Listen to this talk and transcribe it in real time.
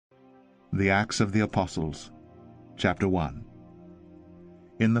The Acts of the Apostles, Chapter 1.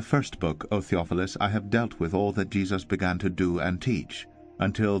 In the first book, O Theophilus, I have dealt with all that Jesus began to do and teach,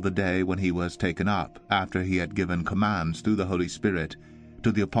 until the day when he was taken up, after he had given commands through the Holy Spirit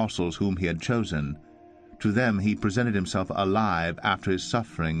to the apostles whom he had chosen. To them he presented himself alive after his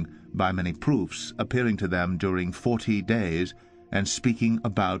suffering by many proofs, appearing to them during 40 days, and speaking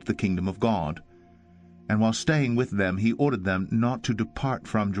about the kingdom of God. And while staying with them, he ordered them not to depart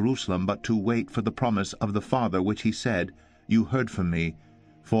from Jerusalem, but to wait for the promise of the Father, which he said, You heard from me.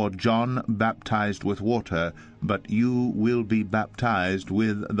 For John baptized with water, but you will be baptized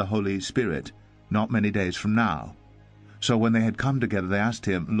with the Holy Spirit not many days from now. So when they had come together, they asked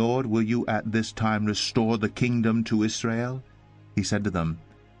him, Lord, will you at this time restore the kingdom to Israel? He said to them,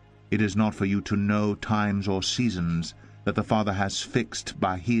 It is not for you to know times or seasons that the Father has fixed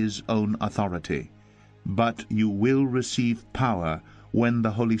by his own authority. But you will receive power when the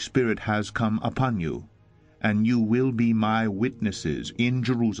Holy Spirit has come upon you, and you will be my witnesses in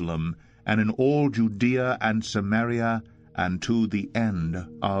Jerusalem and in all Judea and Samaria and to the end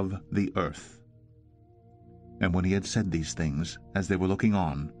of the earth. And when he had said these things, as they were looking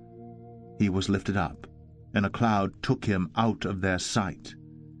on, he was lifted up, and a cloud took him out of their sight.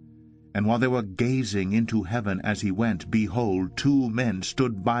 And while they were gazing into heaven as he went, behold, 2 men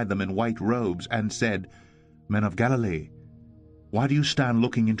stood by them in white robes, and said, Men of Galilee, why do you stand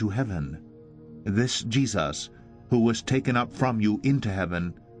looking into heaven? This Jesus, who was taken up from you into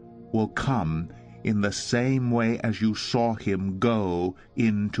heaven, will come in the same way as you saw him go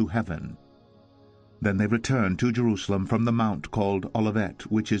into heaven. Then they returned to Jerusalem from the mount called Olivet,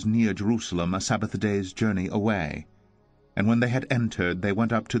 which is near Jerusalem, a Sabbath day's journey away. And when they had entered, they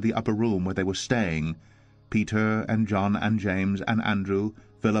went up to the upper room where they were staying, Peter and John and James and Andrew,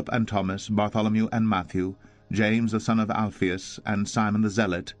 Philip and Thomas, Bartholomew and Matthew, James the son of Alphaeus, and Simon the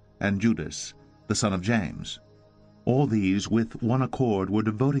Zealot, and Judas the son of James. All these with one accord were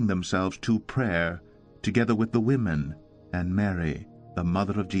devoting themselves to prayer, together with the women, and Mary, the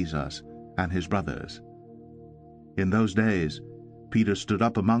mother of Jesus, and his brothers. In those days Peter stood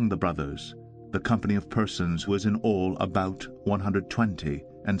up among the brothers, the company of persons was in all about 120,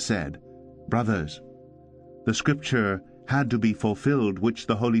 and said, Brothers, the scripture had to be fulfilled which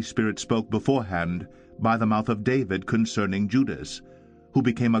the Holy Spirit spoke beforehand by the mouth of David concerning Judas, who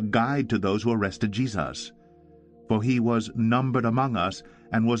became a guide to those who arrested Jesus. For he was numbered among us,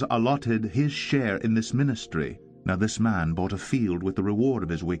 and was allotted his share in this ministry. Now this man bought a field with the reward of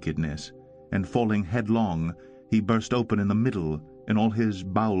his wickedness, and falling headlong, he burst open in the middle, and all his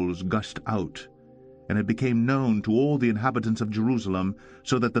bowels gushed out. And it became known to all the inhabitants of Jerusalem,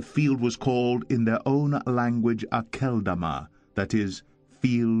 so that the field was called in their own language Akeldama, that is,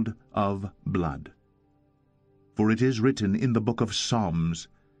 field of blood. For it is written in the book of Psalms,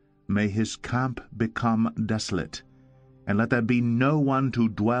 May his camp become desolate, and let there be no one to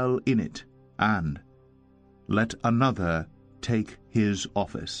dwell in it, and let another take his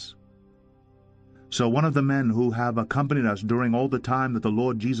office. So one of the men who have accompanied us during all the time that the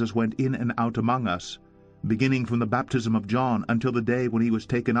Lord Jesus went in and out among us, beginning from the baptism of John until the day when he was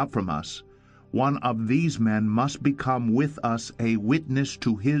taken up from us, one of these men must become with us a witness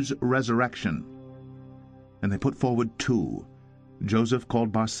to his resurrection. And they put forward 2, Joseph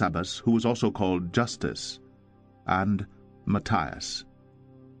called Barsabbas, who was also called Justus, and Matthias.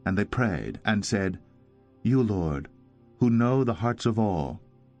 And they prayed and said, You, Lord, who know the hearts of all,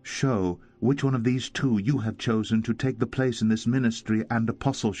 show which one of these 2 you have chosen to take the place in this ministry and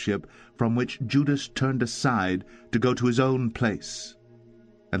apostleship from which Judas turned aside to go to his own place.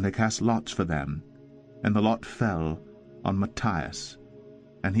 And they cast lots for them, and the lot fell on Matthias,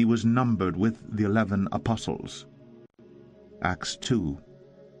 and he was numbered with the 11 apostles. Acts 2.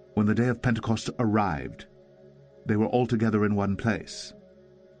 When the day of Pentecost arrived, they were all together in one place.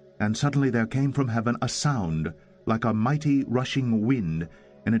 And suddenly there came from heaven a sound like a mighty rushing wind,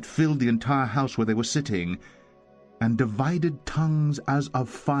 and it filled the entire house where they were sitting. And divided tongues as of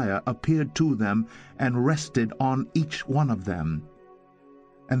fire appeared to them, and rested on each one of them.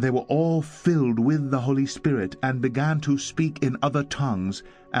 And they were all filled with the Holy Spirit, and began to speak in other tongues,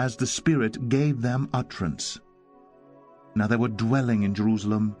 as the Spirit gave them utterance. Now there were dwelling in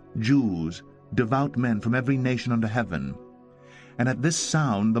Jerusalem Jews, devout men from every nation under heaven. And at this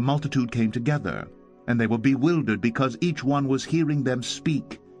sound the multitude came together, and they were bewildered, because each one was hearing them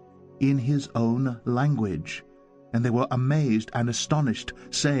speak in his own language. And they were amazed and astonished,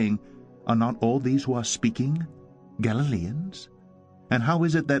 saying, Are not all these who are speaking Galileans? And how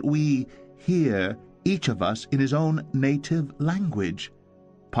is it that we hear each of us in his own native language?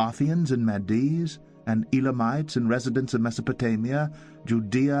 Parthians and Medes, and Elamites and residents of Mesopotamia,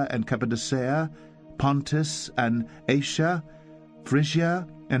 Judea and Cappadocia, Pontus and Asia, Phrygia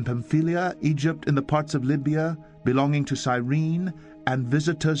and Pamphylia, Egypt and the parts of Libya belonging to Cyrene, and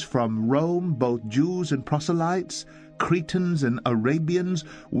visitors from Rome, both Jews and proselytes, Cretans and Arabians,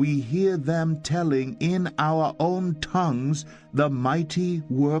 we hear them telling in our own tongues the mighty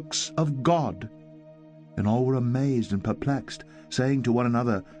works of God. And all were amazed and perplexed, saying to one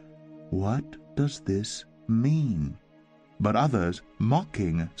another, What does this mean? But others,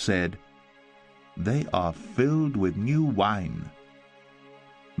 mocking, said, They are filled with new wine.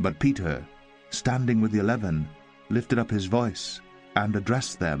 But Peter, standing with the 11, lifted up his voice, and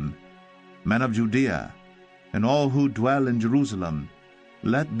addressed them, Men of Judea, and all who dwell in Jerusalem,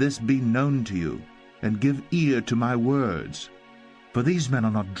 let this be known to you, and give ear to my words. For these men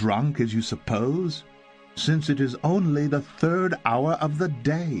are not drunk, as you suppose, since it is only the 3rd hour of the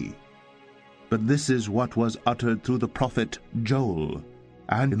day. But this is what was uttered through the prophet Joel.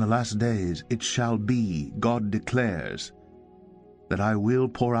 And in the last days it shall be, God declares, that I will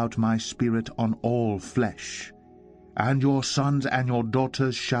pour out my Spirit on all flesh, and your sons and your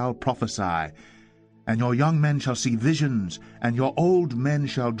daughters shall prophesy, and your young men shall see visions, and your old men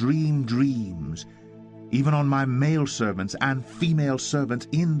shall dream dreams. Even on my male servants and female servants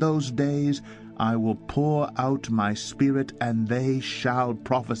in those days I will pour out my Spirit, and they shall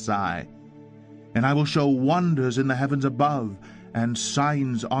prophesy. And I will show wonders in the heavens above, and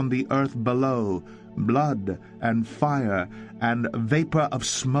signs on the earth below, blood and fire and vapor of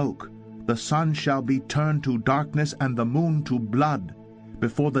smoke. The sun shall be turned to darkness, and the moon to blood,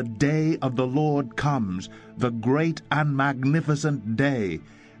 before the day of the Lord comes, the great and magnificent day.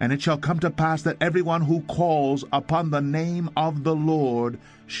 And it shall come to pass that everyone who calls upon the name of the Lord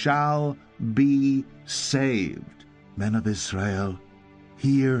shall be saved. Men of Israel,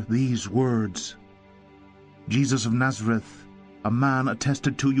 hear these words. Jesus of Nazareth, a man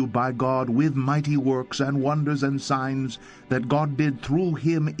attested to you by God with mighty works and wonders and signs that God did through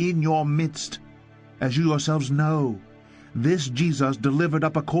him in your midst, as you yourselves know. This Jesus, delivered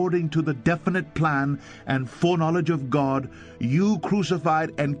up according to the definite plan and foreknowledge of God, you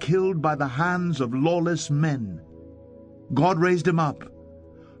crucified and killed by the hands of lawless men. God raised him up,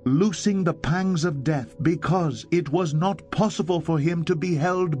 loosing the pangs of death, because it was not possible for him to be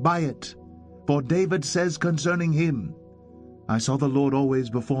held by it. For David says concerning him, I saw the Lord always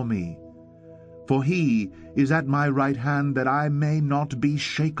before me. For he is at my right hand, that I may not be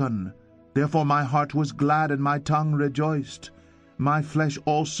shaken. Therefore my heart was glad, and my tongue rejoiced. My flesh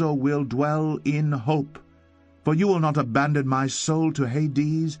also will dwell in hope. For you will not abandon my soul to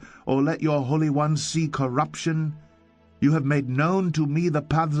Hades, or let your Holy One see corruption. You have made known to me the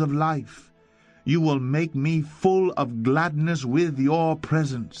paths of life. You will make me full of gladness with your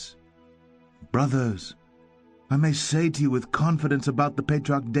presence. Brothers, I may say to you with confidence about the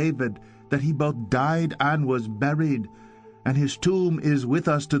patriarch David, that he both died and was buried, and his tomb is with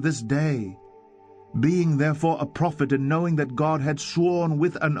us to this day. Being therefore a prophet, and knowing that God had sworn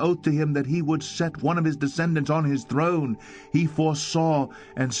with an oath to him that he would set one of his descendants on his throne, he foresaw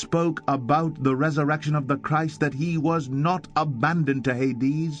and spoke about the resurrection of the Christ, that he was not abandoned to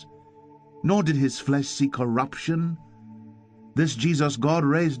Hades, nor did his flesh see corruption. This Jesus God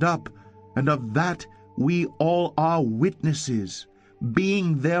raised up, and of that we all are witnesses.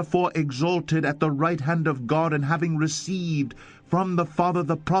 Being therefore exalted at the right hand of God, and having received from the Father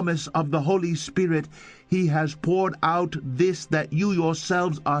the promise of the Holy Spirit, he has poured out this that you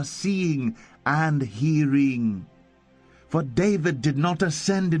yourselves are seeing and hearing. For David did not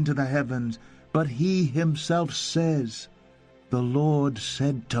ascend into the heavens, but he himself says, The Lord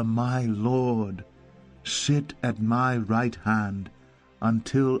said to my Lord, Sit at my right hand,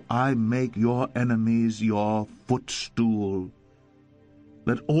 until I make your enemies your footstool.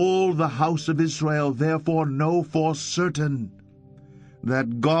 Let all the house of Israel therefore know for certain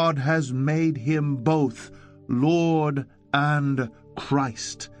that God has made him both Lord and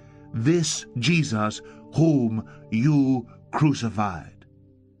Christ, this Jesus whom you crucified.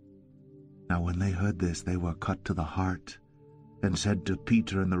 Now when they heard this, they were cut to the heart, and said to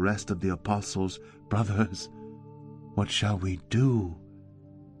Peter and the rest of the apostles, Brothers, what shall we do?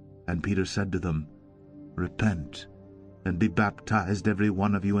 And Peter said to them, Repent, and be baptized every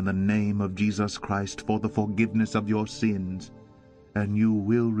one of you in the name of Jesus Christ for the forgiveness of your sins, and you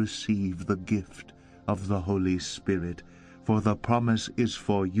will receive the gift of the Holy Spirit. For the promise is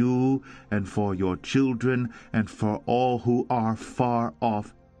for you, and for your children, and for all who are far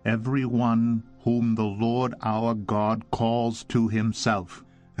off, every one whom the Lord our God calls to himself.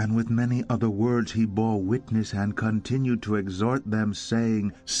 And with many other words he bore witness and continued to exhort them,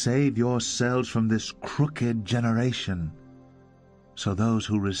 saying, Save yourselves from this crooked generation. So those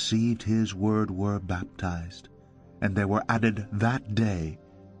who received his word were baptized, and there were added that day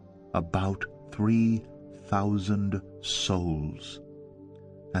about 3,000 souls.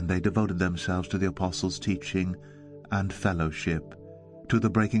 And they devoted themselves to the apostles' teaching and fellowship, to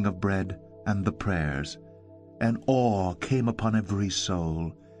the breaking of bread and the prayers. And awe came upon every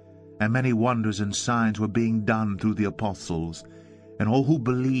soul, and many wonders and signs were being done through the apostles. And all who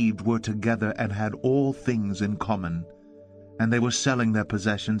believed were together and had all things in common. And they were selling their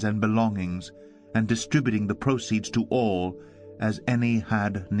possessions and belongings, and distributing the proceeds to all as any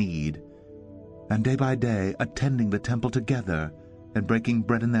had need. And day by day, attending the temple together, and breaking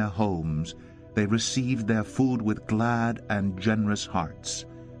bread in their homes, they received their food with glad and generous hearts,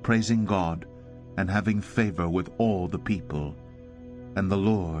 praising God, and having favor with all the people. And the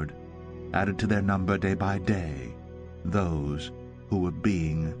Lord added to their number day by day those who were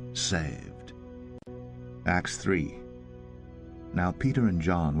being saved. Acts 3. Now Peter and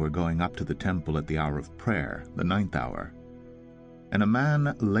John were going up to the temple at the hour of prayer, the 9th hour. And a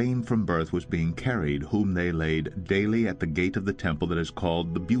man lame from birth was being carried, whom they laid daily at the gate of the temple that is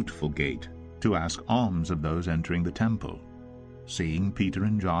called the Beautiful Gate, to ask alms of those entering the temple. Seeing Peter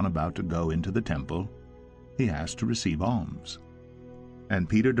and John about to go into the temple, he asked to receive alms. And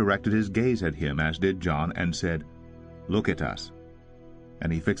Peter directed his gaze at him, as did John, and said, Look at us.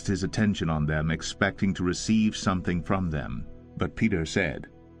 And he fixed his attention on them, expecting to receive something from them. But Peter said,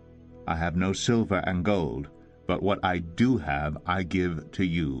 I have no silver and gold, but what I do have I give to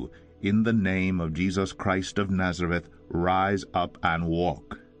you. In the name of Jesus Christ of Nazareth, rise up and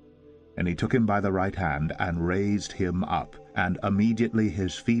walk. And he took him by the right hand, and raised him up. And immediately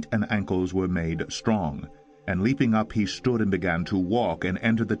his feet and ankles were made strong. And leaping up he stood and began to walk, and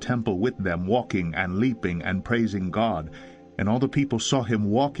entered the temple with them, walking and leaping and praising God. And all the people saw him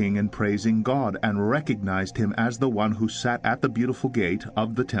walking and praising God, and recognized him as the one who sat at the beautiful gate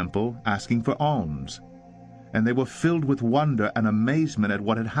of the temple, asking for alms. And they were filled with wonder and amazement at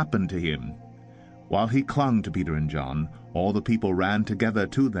what had happened to him. While he clung to Peter and John, all the people ran together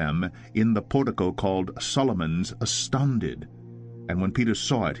to them in the portico called Solomon's, astounded. And when Peter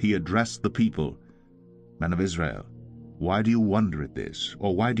saw it, he addressed the people, Men of Israel, why do you wonder at this?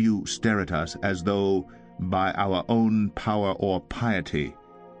 Or why do you stare at us as though by our own power or piety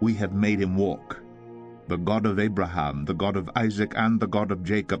we have made him walk? The God of Abraham, the God of Isaac, and the God of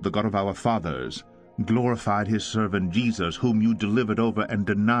Jacob, the God of our fathers, glorified his servant Jesus, whom you delivered over and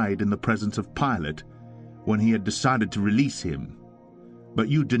denied in the presence of Pilate, when he had decided to release him. But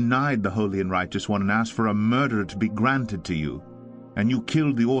you denied the holy and righteous one, and asked for a murderer to be granted to you. And you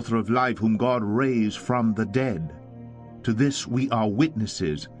killed the author of life, whom God raised from the dead. To this we are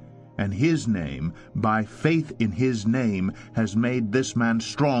witnesses, and his name, by faith in his name, has made this man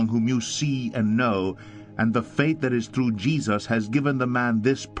strong, whom you see and know, and the faith that is through Jesus has given the man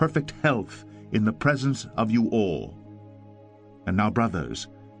this perfect health in the presence of you all. And now, brothers,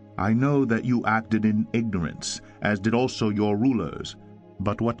 I know that you acted in ignorance, as did also your rulers.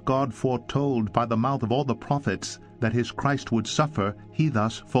 But what God foretold by the mouth of all the prophets, that his Christ would suffer, he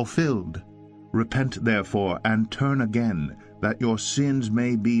thus fulfilled. Repent therefore, and turn again, that your sins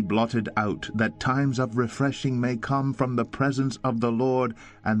may be blotted out, that times of refreshing may come from the presence of the Lord,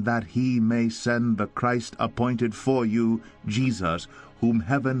 and that he may send the Christ appointed for you, Jesus, whom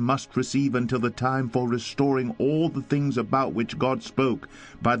heaven must receive until the time for restoring all the things about which God spoke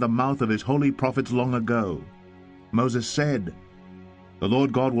by the mouth of his holy prophets long ago. Moses said, The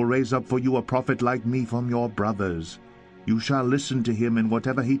Lord God will raise up for you a prophet like me from your brothers. You shall listen to him in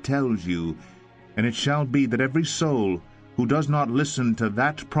whatever he tells you. And it shall be that every soul who does not listen to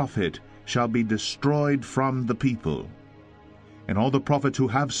that prophet shall be destroyed from the people. And all the prophets who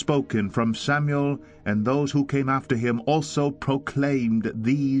have spoken from Samuel and those who came after him also proclaimed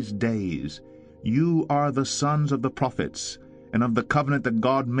these days. You are the sons of the prophets, and of the covenant that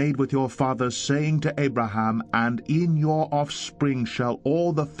God made with your fathers, saying to Abraham, And in your offspring shall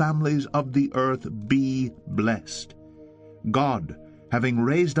all the families of the earth be blessed. God, having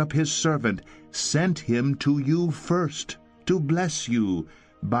raised up his servant, sent him to you first, to bless you,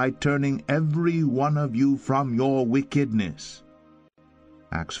 by turning every one of you from your wickedness.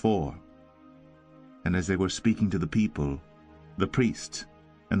 Acts 4. And as they were speaking to the people, the priests,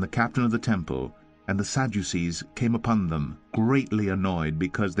 and the captain of the temple, and the Sadducees came upon them, greatly annoyed,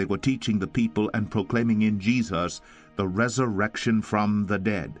 because they were teaching the people and proclaiming in Jesus the resurrection from the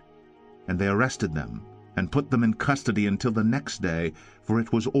dead. And they arrested them, and put them in custody until the next day, for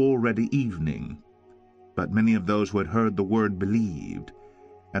it was already evening. But many of those who had heard the word believed,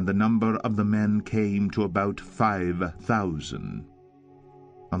 and the number of the men came to about 5,000.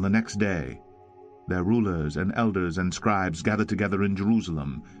 On the next day, their rulers and elders and scribes gathered together in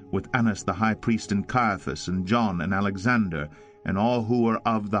Jerusalem, with Annas the high priest and Caiaphas and John and Alexander, and all who were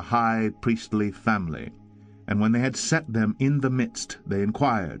of the high priestly family. And when they had set them in the midst, they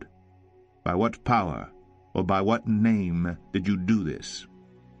inquired, By what power or by what name did you do this?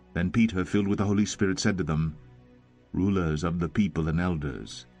 Then Peter, filled with the Holy Spirit, said to them, Rulers of the people and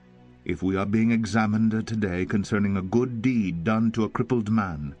elders, if we are being examined today concerning a good deed done to a crippled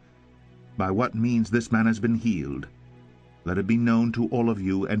man, by what means this man has been healed, let it be known to all of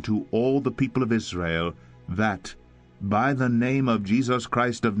you and to all the people of Israel that by the name of Jesus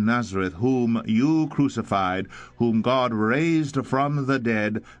Christ of Nazareth, whom you crucified, whom God raised from the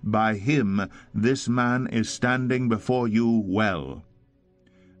dead, by him this man is standing before you well.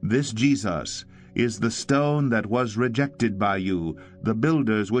 This Jesus is the stone that was rejected by you, the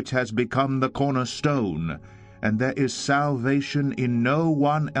builders, which has become the cornerstone. And there is salvation in no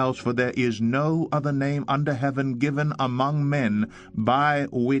one else, for there is no other name under heaven given among men by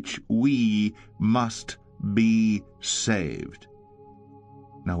which we must be saved.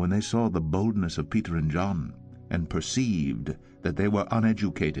 Now when they saw the boldness of Peter and John, and perceived that they were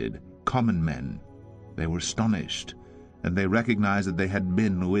uneducated, common men, they were astonished, and they recognized that they had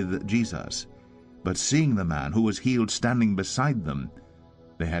been with Jesus. But seeing the man who was healed standing beside them,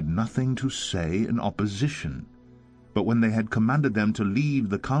 they had nothing to say in opposition. But when they had commanded them to leave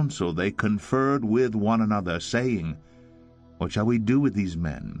the council, they conferred with one another, saying, What shall we do with these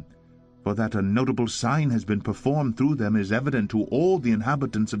men? For that a notable sign has been performed through them is evident to all the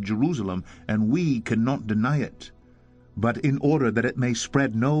inhabitants of Jerusalem, and we cannot deny it. But in order that it may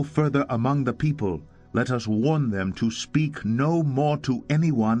spread no further among the people, let us warn them to speak no more to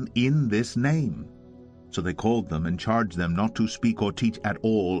anyone in this name. So they called them and charged them not to speak or teach at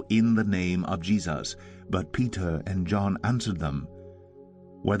all in the name of Jesus. But Peter and John answered them,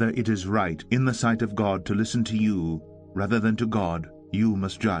 Whether it is right in the sight of God to listen to you rather than to God, you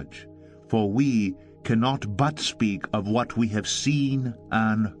must judge. For we cannot but speak of what we have seen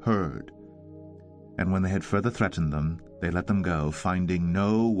and heard. And when they had further threatened them, they let them go, finding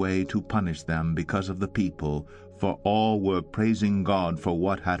no way to punish them because of the people, for all were praising God for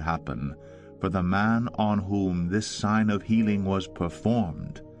what had happened. For the man on whom this sign of healing was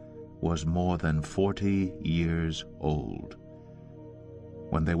performed was more than 40 years old.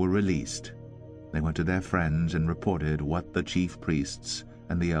 When they were released, they went to their friends and reported what the chief priests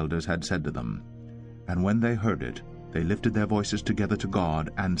and the elders had said to them. And when they heard it, they lifted their voices together to God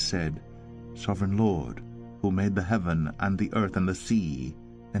and said, Sovereign Lord, who made the heaven and the earth and the sea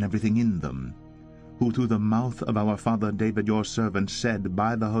and everything in them, who through the mouth of our father David your servant said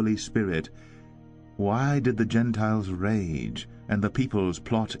by the Holy Spirit, Why did the Gentiles rage, and the peoples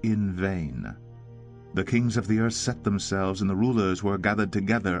plot in vain? The kings of the earth set themselves, and the rulers were gathered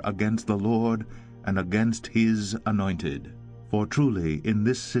together against the Lord and against his anointed. For truly in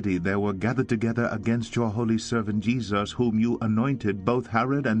this city there were gathered together against your holy servant Jesus, whom you anointed, both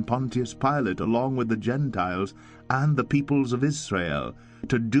Herod and Pontius Pilate, along with the Gentiles and the peoples of Israel,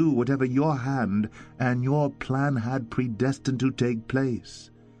 to do whatever your hand and your plan had predestined to take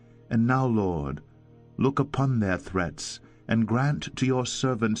place. And now, Lord, look upon their threats, and grant to your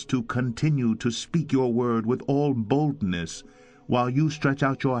servants to continue to speak your word with all boldness, while you stretch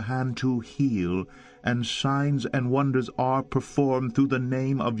out your hand to heal, and signs and wonders are performed through the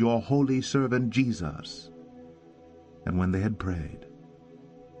name of your holy servant Jesus. And when they had prayed,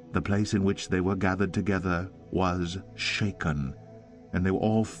 the place in which they were gathered together was shaken, and they were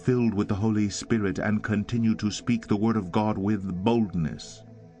all filled with the Holy Spirit, and continued to speak the word of God with boldness.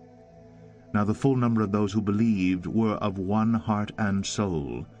 Now the full number of those who believed were of one heart and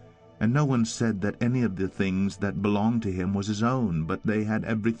soul, and no one said that any of the things that belonged to him was his own, but they had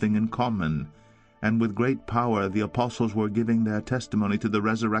everything in common. And with great power the apostles were giving their testimony to the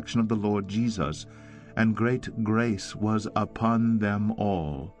resurrection of the Lord Jesus, and great grace was upon them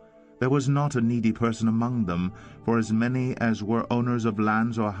all. There was not a needy person among them, for as many as were owners of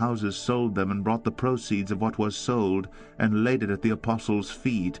lands or houses sold them, and brought the proceeds of what was sold, and laid it at the apostles'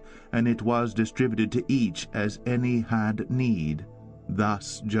 feet, and it was distributed to each as any had need.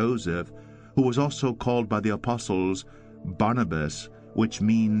 Thus Joseph, who was also called by the apostles Barnabas, which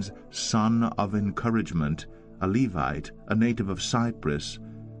means son of encouragement, a Levite, a native of Cyprus,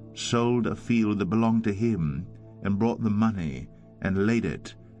 sold a field that belonged to him, and brought the money, and laid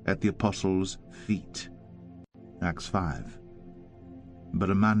it at the apostles' feet. Acts 5. But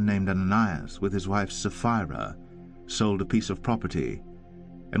a man named Ananias, with his wife Sapphira, sold a piece of property,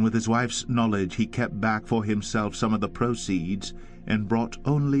 and with his wife's knowledge he kept back for himself some of the proceeds, and brought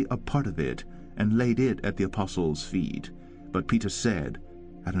only a part of it, and laid it at the apostles' feet. But Peter said,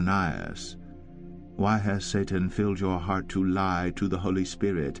 Ananias, why has Satan filled your heart to lie to the Holy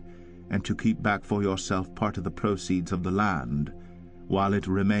Spirit, and to keep back for yourself part of the proceeds of the land? While it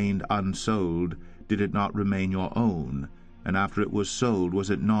remained unsold, did it not remain your own? And after it was sold, was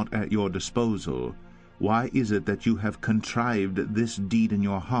it not at your disposal? Why is it that you have contrived this deed in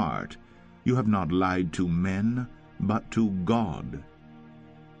your heart? You have not lied to men, but to God.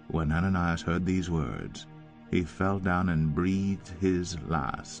 When Ananias heard these words, he fell down and breathed his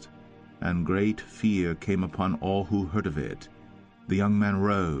last, and great fear came upon all who heard of it. The young man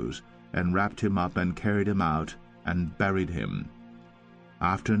rose, and wrapped him up, and carried him out, and buried him.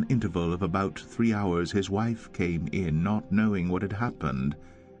 After an interval of about 3 hours his wife came in, not knowing what had happened.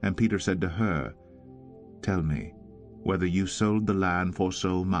 And Peter said to her, Tell me, whether you sold the land for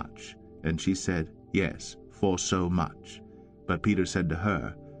so much? And she said, Yes, for so much. But Peter said to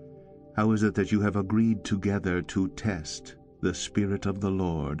her, How is it that you have agreed together to test the Spirit of the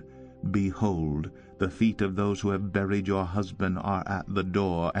Lord? Behold, the feet of those who have buried your husband are at the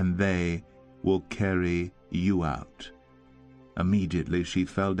door, and they will carry you out. Immediately she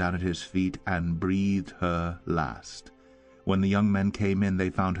fell down at his feet and breathed her last. When the young men came in, they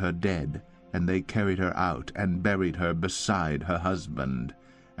found her dead, and they carried her out, and buried her beside her husband.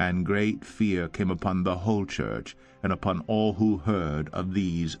 And great fear came upon the whole church, and upon all who heard of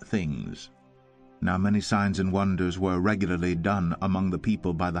these things. Now many signs and wonders were regularly done among the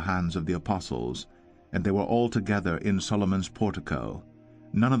people by the hands of the apostles, and they were all together in Solomon's portico.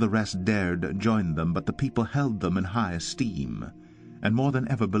 None of the rest dared join them, but the people held them in high esteem. And more than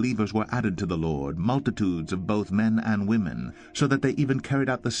ever believers were added to the Lord, multitudes of both men and women, so that they even carried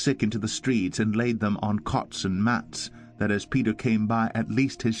out the sick into the streets, and laid them on cots and mats, that as Peter came by, at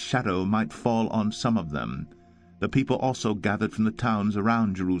least his shadow might fall on some of them. The people also gathered from the towns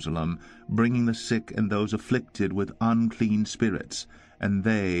around Jerusalem, bringing the sick and those afflicted with unclean spirits, and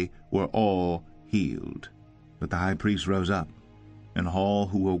they were all healed. But the high priest rose up, and all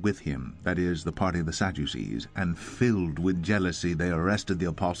who were with him, that is, the party of the Sadducees, and filled with jealousy, they arrested the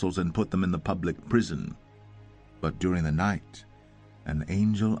apostles and put them in the public prison. But during the night an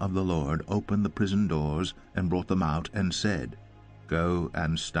angel of the Lord opened the prison doors, and brought them out, and said, Go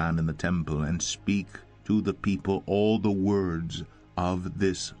and stand in the temple, and speak to the people all the words of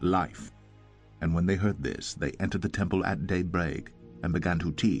this life. And when they heard this, they entered the temple at daybreak, and began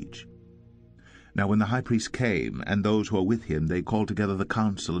to teach. Now when the high priest came, and those who were with him, they called together the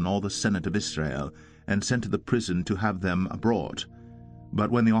council and all the senate of Israel, and sent to the prison to have them brought.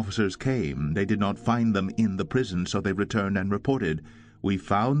 But when the officers came, they did not find them in the prison, so they returned and reported, We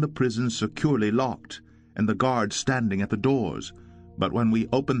found the prison securely locked, and the guards standing at the doors. But when we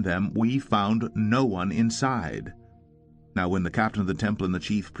opened them, we found no one inside. Now when the captain of the temple and the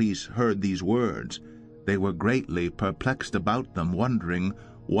chief priests heard these words, they were greatly perplexed about them, wondering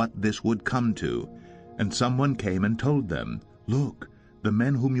what this would come to. And someone came and told them, Look, the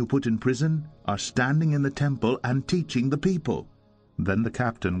men whom you put in prison are standing in the temple and teaching the people. Then the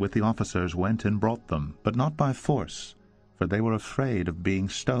captain with the officers went and brought them, but not by force, for they were afraid of being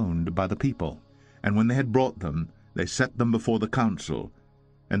stoned by the people. And when they had brought them, they set them before the council.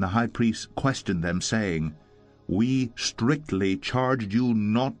 And the high priest questioned them, saying, We strictly charged you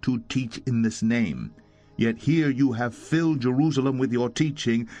not to teach in this name. Yet here you have filled Jerusalem with your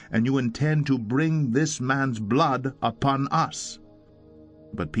teaching, and you intend to bring this man's blood upon us.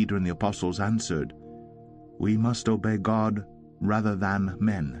 But Peter and the apostles answered, We must obey God rather than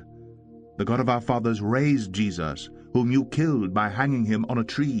men. The God of our fathers raised Jesus, whom you killed by hanging him on a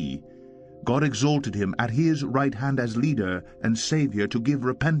tree. God exalted him at his right hand as leader and Savior, to give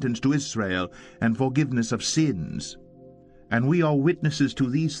repentance to Israel and forgiveness of sins. And we are witnesses to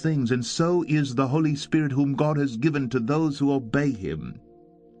these things, and so is the Holy Spirit, whom God has given to those who obey him.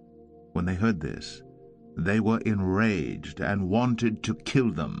 When they heard this, they were enraged and wanted to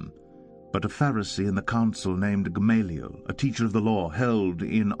kill them. But a Pharisee in the council named Gamaliel, a teacher of the law held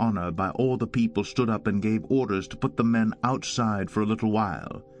in honor by all the people, stood up and gave orders to put the men outside for a little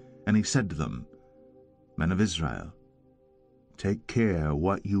while. And he said to them, Men of Israel, take care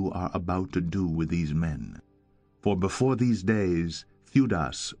what you are about to do with these men. For before these days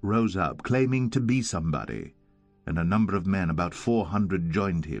Theudas rose up, claiming to be somebody, and a number of men, about 400,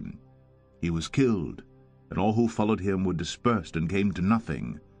 joined him. He was killed, and all who followed him were dispersed and came to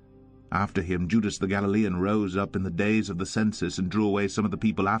nothing. After him Judas the Galilean rose up in the days of the census, and drew away some of the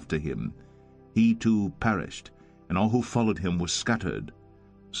people after him. He too perished, and all who followed him were scattered.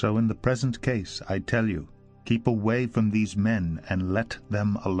 So in the present case, I tell you, Keep away from these men and let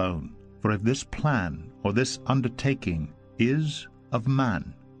them alone. For if this plan or this undertaking is of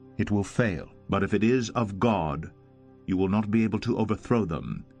man, it will fail. But if it is of God, you will not be able to overthrow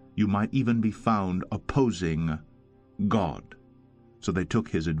them. You might even be found opposing God." So they took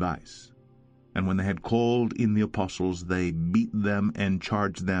his advice. And when they had called in the apostles, they beat them and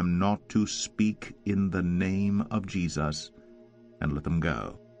charged them not to speak in the name of Jesus, and let them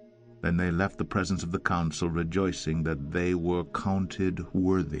go. Then they left the presence of the council, rejoicing that they were counted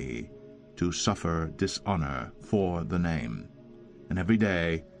worthy to suffer dishonor for the name. And every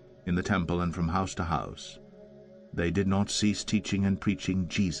day, in the temple and from house to house, they did not cease teaching and preaching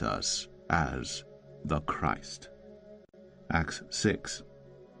Jesus as the Christ. Acts 6.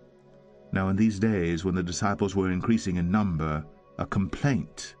 Now in these days, when the disciples were increasing in number, a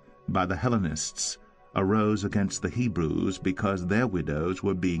complaint by the Hellenists arose against the Hebrews because their widows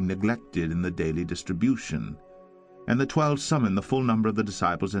were being neglected in the daily distribution. And the 12 summoned the full number of the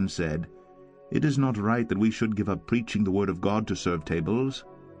disciples and said, "It is not right that we should give up preaching the word of God to serve tables.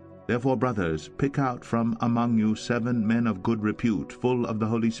 Therefore, brothers, pick out from among you 7 men of good repute, full of the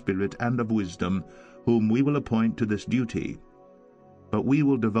Holy Spirit and of wisdom, whom we will appoint to this duty. But we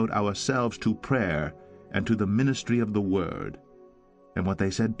will devote ourselves to prayer and to the ministry of the word." And what they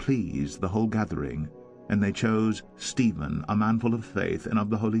said pleased the whole gathering. And they chose Stephen, a man full of faith and of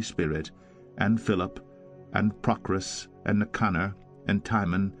the Holy Spirit, and Philip, and Procrus, and Nicanor, and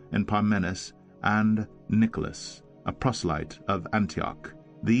Timon, and Parmenas, and Nicholas, a proselyte of Antioch.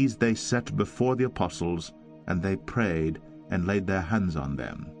 These they set before the apostles, and they prayed and laid their hands on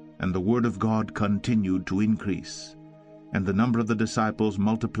them. And the word of God continued to increase. And the number of the disciples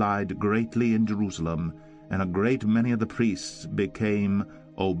multiplied greatly in Jerusalem, and a great many of the priests became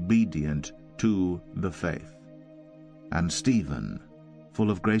obedient to the faith. And Stephen, full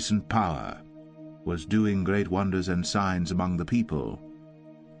of grace and power, was doing great wonders and signs among the people.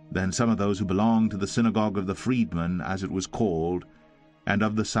 Then some of those who belonged to the synagogue of the freedmen, as it was called, and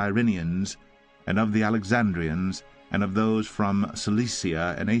of the Cyrenians, and of the Alexandrians, and of those from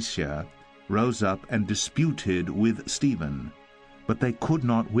Cilicia and Asia, rose up and disputed with Stephen. But they could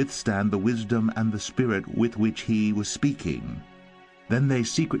not withstand the wisdom and the spirit with which he was speaking. Then they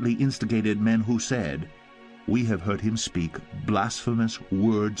secretly instigated men who said, "We have heard him speak blasphemous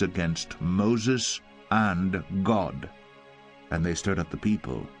words against Moses and God." And they stirred up the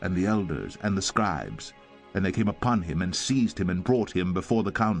people, and the elders, and the scribes. And they came upon him, and seized him, and brought him before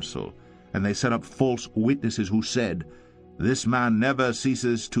the council. And they set up false witnesses who said, "This man never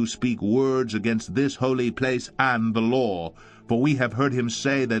ceases to speak words against this holy place and the law. For we have heard him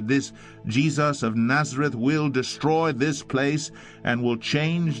say that this Jesus of Nazareth will destroy this place, and will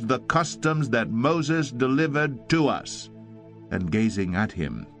change the customs that Moses delivered to us." And gazing at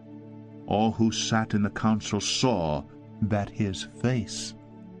him, all who sat in the council saw that his face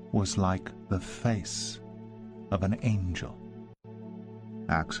was like the face of an angel.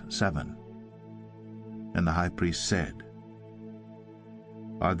 Acts 7. And the high priest said,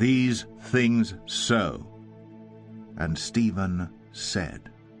 "Are these things so?" And Stephen said,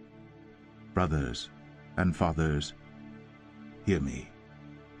 "Brothers and fathers, hear me.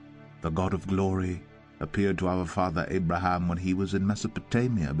 The God of glory appeared to our father Abraham when he was in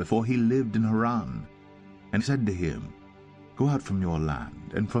Mesopotamia, before he lived in Haran, and said to him, 'Go out from your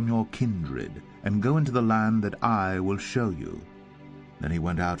land and from your kindred, and go into the land that I will show you.' Then he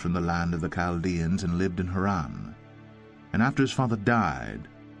went out from the land of the Chaldeans and lived in Haran. And after his father died,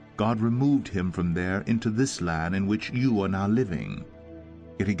 God removed him from there into this land in which you are now living.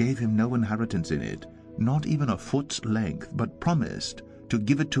 Yet he gave him no inheritance in it, not even a foot's length, but promised to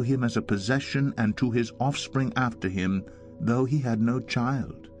give it to him as a possession and to his offspring after him, though he had no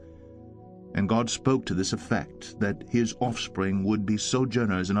child. And God spoke to this effect, that his offspring would be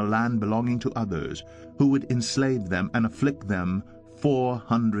sojourners in a land belonging to others, who would enslave them and afflict them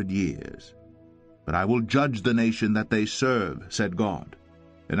 400 years. But I will judge the nation that they serve, said God.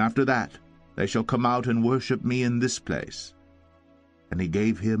 And after that they shall come out and worship me in this place. And he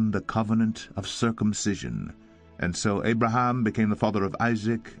gave him the covenant of circumcision. And so Abraham became the father of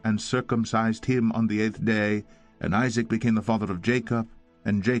Isaac, and circumcised him on the 8th day. And Isaac became the father of Jacob,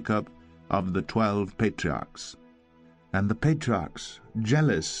 and Jacob of the 12 patriarchs. And the patriarchs,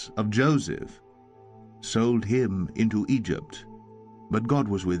 jealous of Joseph, sold him into Egypt. But God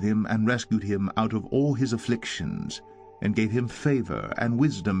was with him, and rescued him out of all his afflictions, and gave him favor and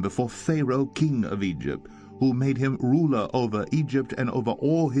wisdom before Pharaoh king of Egypt, who made him ruler over Egypt and over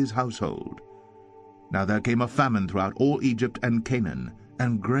all his household. Now there came a famine throughout all Egypt and Canaan,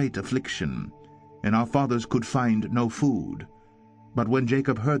 and great affliction, and our fathers could find no food. But when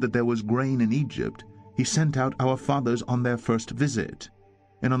Jacob heard that there was grain in Egypt, he sent out our fathers on their first visit.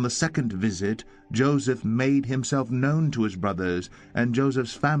 And on the second visit Joseph made himself known to his brothers, and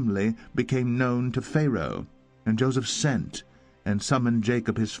Joseph's family became known to Pharaoh. And Joseph sent and summoned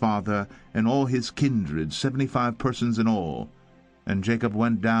Jacob his father, and all his kindred, 75 persons in all. And Jacob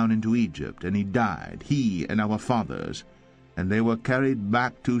went down into Egypt, and he died, he and our fathers. And they were carried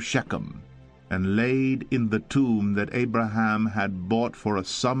back to Shechem, and laid in the tomb that Abraham had bought for a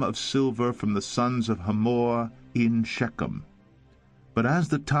sum of silver from the sons of Hamor in Shechem. But as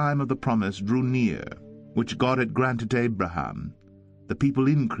the time of the promise drew near, which God had granted to Abraham, the people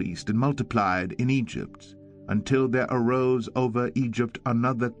increased and multiplied in Egypt, until there arose over Egypt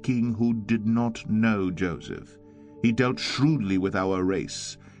another king who did not know Joseph. He dealt shrewdly with our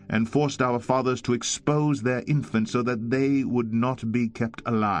race, and forced our fathers to expose their infants so that they would not be kept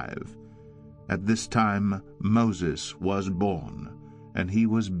alive. At this time Moses was born, and he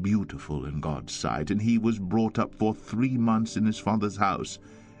was beautiful in God's sight, and he was brought up for 3 months in his father's house.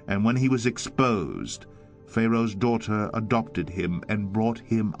 And when he was exposed, Pharaoh's daughter adopted him and brought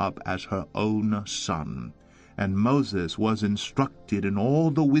him up as her own son. And Moses was instructed in all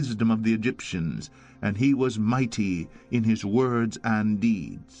the wisdom of the Egyptians, and he was mighty in his words and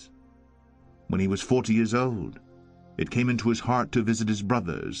deeds. When he was 40 years old, it came into his heart to visit his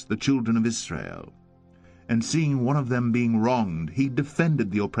brothers, the children of Israel. And seeing one of them being wronged, he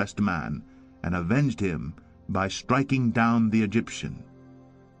defended the oppressed man, and avenged him by striking down the Egyptian.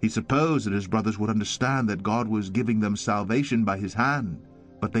 He supposed that his brothers would understand that God was giving them salvation by his hand,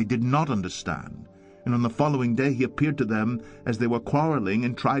 but they did not understand. And on the following day he appeared to them as they were quarreling,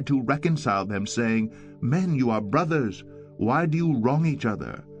 and tried to reconcile them, saying, Men, you are brothers. Why do you wrong each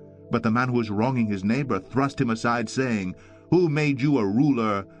other? But the man who was wronging his neighbor thrust him aside, saying, Who made you a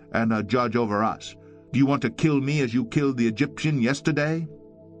ruler and a judge over us? Do you want to kill me as you killed the Egyptian yesterday?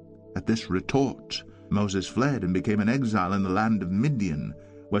 At this retort Moses fled and became an exile in the land of Midian,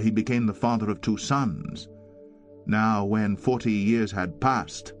 where he became the father of 2 sons. Now when 40 years had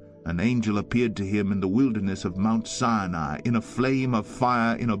passed, an angel appeared to him in the wilderness of Mount Sinai, in a flame of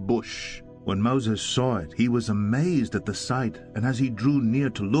fire in a bush. When Moses saw it, he was amazed at the sight, and as he drew near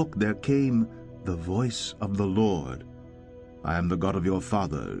to look, there came the voice of the Lord. I am the God of your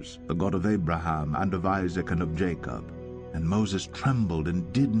fathers, the God of Abraham, and of Isaac, and of Jacob. And Moses trembled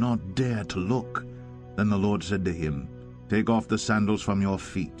and did not dare to look. Then the Lord said to him, Take off the sandals from your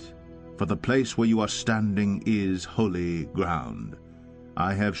feet, for the place where you are standing is holy ground.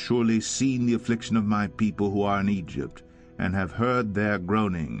 I have surely seen the affliction of my people who are in Egypt, and have heard their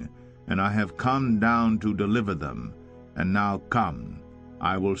groaning, and I have come down to deliver them. And now come,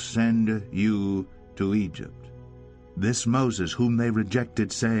 I will send you to Egypt. This Moses whom they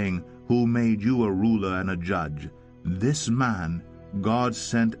rejected, saying, Who made you a ruler and a judge? This man God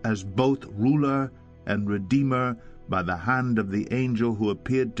sent as both ruler and redeemer by the hand of the angel who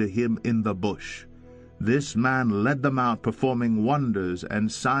appeared to him in the bush. This man led them out, performing wonders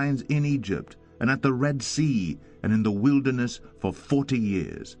and signs in Egypt, and at the Red Sea, and in the wilderness for 40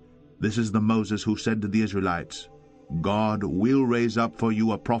 years. This is the Moses who said to the Israelites, God will raise up for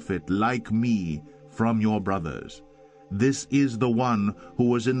you a prophet like me from your brothers. This is the one who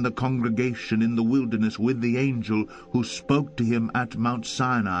was in the congregation in the wilderness with the angel who spoke to him at Mount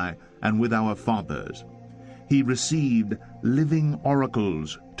Sinai and with our fathers. He received living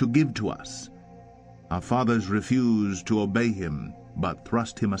oracles to give to us. Our fathers refused to obey him, but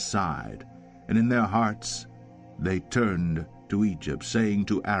thrust him aside, and in their hearts they turned to Egypt, saying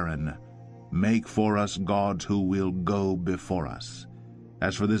to Aaron, Make for us gods who will go before us.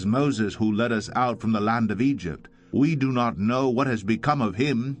 As for this Moses who led us out from the land of Egypt, we do not know what has become of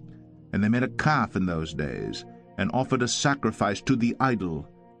him. And they made a calf in those days, and offered a sacrifice to the idol,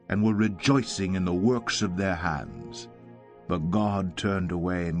 and were rejoicing in the works of their hands. But God turned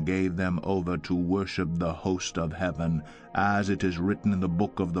away and gave them over to worship the host of heaven, as it is written in the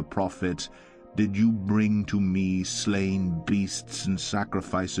book of the prophets, Did you bring to me slain beasts and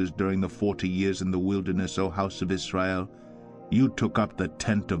sacrifices during the 40 years in the wilderness, O house of Israel? You took up the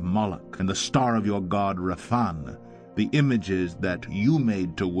tent of Moloch, and the star of your god Rephan, the images that you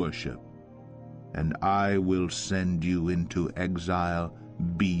made to worship. And I will send you into exile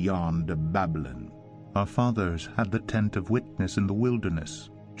beyond Babylon. Our fathers had the tent of witness in the wilderness,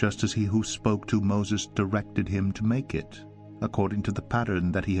 just as he who spoke to Moses directed him to make it, according to the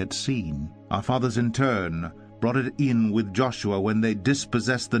pattern that he had seen. Our fathers in turn brought it in with Joshua when they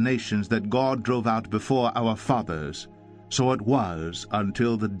dispossessed the nations that God drove out before our fathers. So it was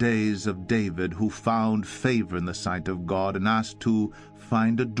until the days of David, who found favor in the sight of God, and asked to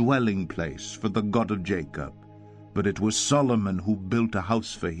find a dwelling place for the God of Jacob. But it was Solomon who built a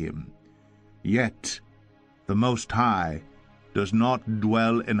house for him. Yet The Most High does not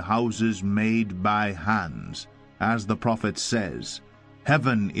dwell in houses made by hands. As the prophet says,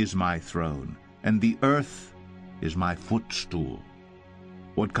 Heaven is my throne, and the earth is my footstool.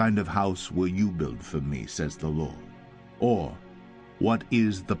 What kind of house will you build for me, says the Lord? Or, what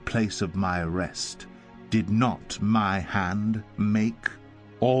is the place of my rest? Did not my hand make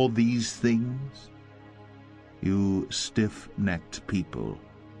all these things? You stiff-necked people,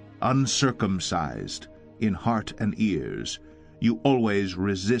 uncircumcised in heart and ears, you always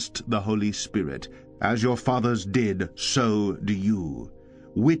resist the Holy Spirit. As your fathers did, so do you.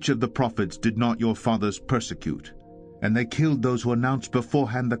 Which of the prophets did not your fathers persecute? And they killed those who announced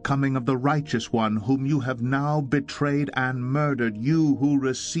beforehand the coming of the righteous one, whom you have now betrayed and murdered, you who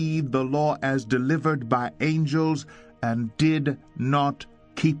received the law as delivered by angels and did not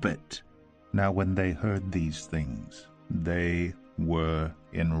keep it. Now when they heard these things, they were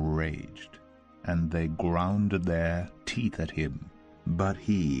enraged, and they ground their teeth at him. But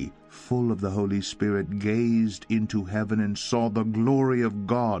he, full of the Holy Spirit, gazed into heaven and saw the glory of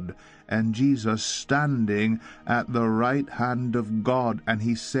God, and Jesus standing at the right hand of God. And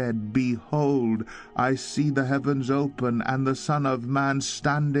he said, Behold, I see the heavens open, and the Son of Man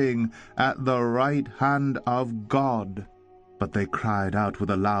standing at the right hand of God. But they cried out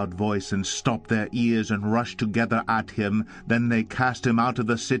with a loud voice, and stopped their ears, and rushed together at him. Then they cast him out of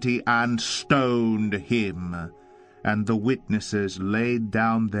the city, and stoned him. And the witnesses laid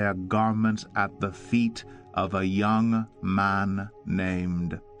down their garments at the feet of a young man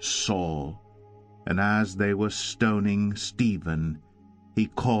named Saul. And as they were stoning Stephen, he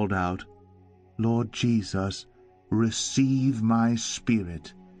called out, Lord Jesus, receive my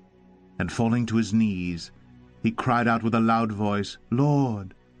spirit. And falling to his knees, he cried out with a loud voice,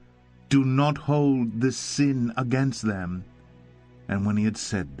 Lord, do not hold this sin against them. And when he had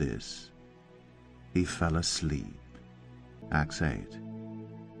said this, he fell asleep. Acts 8.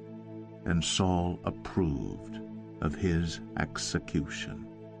 And Saul approved of his execution.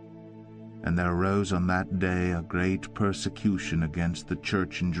 And there arose on that day a great persecution against the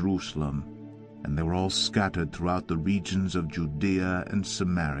church in Jerusalem, and they were all scattered throughout the regions of Judea and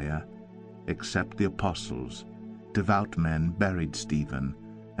Samaria, except the apostles. Devout men buried Stephen,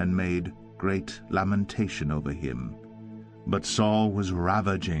 and made great lamentation over him. But Saul was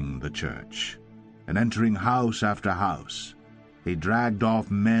ravaging the church, and entering house after house, he dragged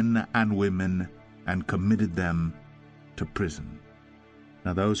off men and women, and committed them to prison.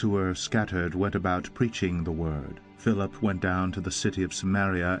 Now those who were scattered went about preaching the word. Philip went down to the city of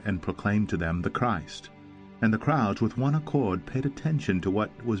Samaria, and proclaimed to them the Christ. And the crowds with one accord paid attention to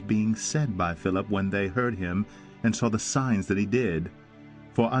what was being said by Philip when they heard him, and saw the signs that he did.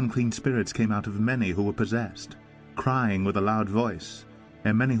 For unclean spirits came out of many who were possessed, crying with a loud voice,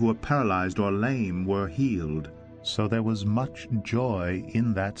 and many who were paralyzed or lame were healed. So there was much joy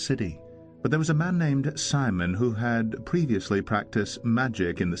in that city. But there was a man named Simon, who had previously practiced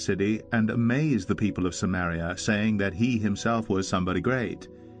magic in the city, and amazed the people of Samaria, saying that he himself was somebody great.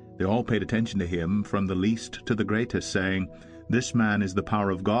 They all paid attention to him, from the least to the greatest, saying, This man is the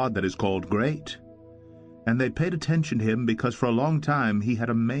power of God that is called great. And they paid attention to him because for a long time he had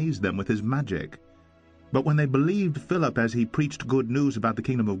amazed them with his magic. But when they believed Philip as he preached good news about the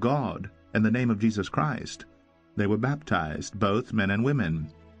kingdom of God and the name of Jesus Christ, they were baptized, both men and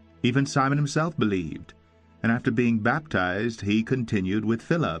women. Even Simon himself believed, and after being baptized he continued with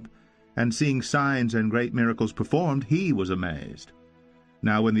Philip, and seeing signs and great miracles performed, he was amazed.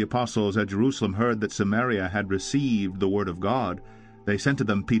 Now when the apostles at Jerusalem heard that Samaria had received the word of God, they sent to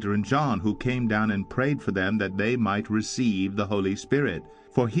them Peter and John, who came down and prayed for them that they might receive the Holy Spirit.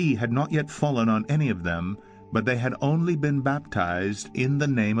 For he had not yet fallen on any of them, but they had only been baptized in the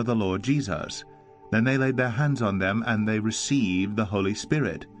name of the Lord Jesus. Then they laid their hands on them, and they received the Holy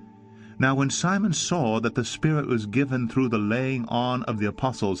Spirit. Now when Simon saw that the Spirit was given through the laying on of the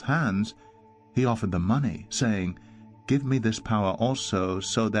apostles' hands, he offered them money, saying, Give me this power also,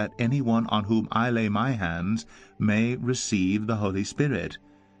 so that anyone on whom I lay my hands may receive the Holy Spirit.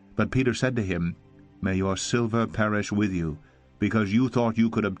 But Peter said to him, May your silver perish with you, because you thought you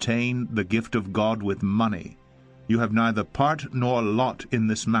could obtain the gift of God with money. You have neither part nor lot in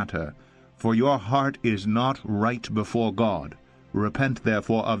this matter, for your heart is not right before God. Repent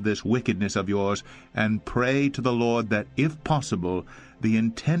therefore of this wickedness of yours, and pray to the Lord that, if possible, the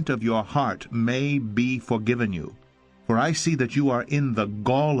intent of your heart may be forgiven you. For I see that you are in the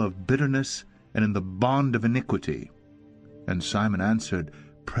gall of bitterness and in the bond of iniquity. And Simon answered,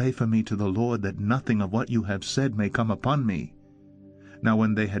 Pray for me to the Lord, that nothing of what you have said may come upon me. Now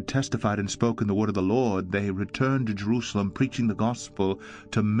when they had testified and spoken the word of the Lord, they returned to Jerusalem, preaching the gospel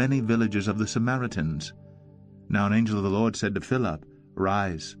to many villages of the Samaritans. Now an angel of the Lord said to Philip,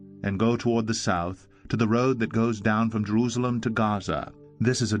 Rise, and go toward the south, to the road that goes down from Jerusalem to Gaza.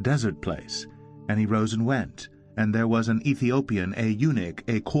 This is a desert place. And he rose and went. And there was an Ethiopian, a eunuch,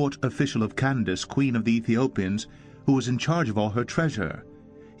 a court official of Candace, queen of the Ethiopians, who was in charge of all her treasure.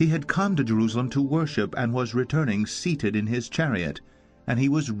 He had come to Jerusalem to worship, and was returning seated in his chariot. And he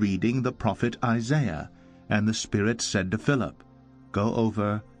was reading the prophet Isaiah. And the Spirit said to Philip, Go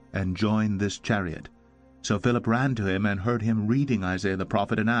over and join this chariot. So Philip ran to him and heard him reading Isaiah the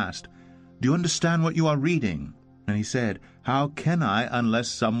prophet, and asked, Do you understand what you are reading? And he said, How can I unless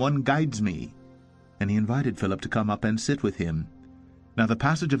someone guides me? And he invited Philip to come up and sit with him. Now the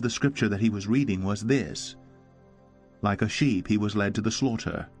passage of the scripture that he was reading was this: Like a sheep he was led to the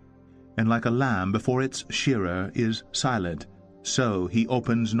slaughter, and like a lamb before its shearer is silent, so he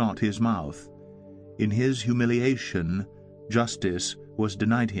opens not his mouth. In his humiliation justice was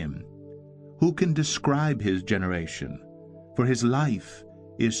denied him. Who can describe his generation? For his life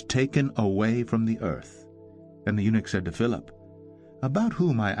is taken away from the earth. And the eunuch said to Philip, About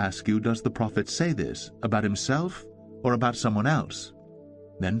whom, I ask you, does the prophet say this? About himself, or about someone else?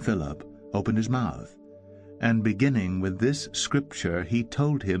 Then Philip opened his mouth, and beginning with this scripture, he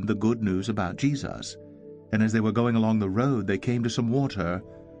told him the good news about Jesus. And as they were going along the road, they came to some water,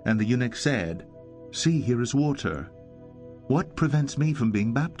 and the eunuch said, See, here is water. What prevents me from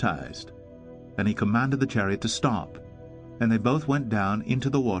being baptized? And he commanded the chariot to stop. And they both went down into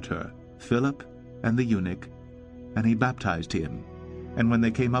the water, Philip and the eunuch, and he baptized him. And when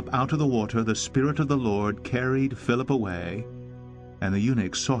they came up out of the water, the Spirit of the Lord carried Philip away, and the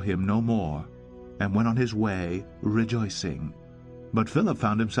eunuch saw him no more, and went on his way rejoicing. But Philip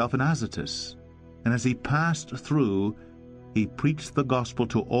found himself in Azotus, and as he passed through, he preached the gospel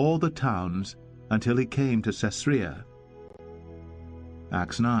to all the towns until he came to Caesarea.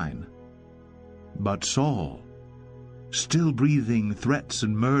 Acts 9. But Saul, still breathing threats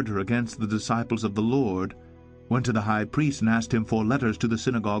and murder against the disciples of the Lord, went to the high priest and asked him for letters to the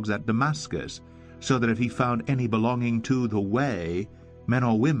synagogues at Damascus, so that if he found any belonging to the way, men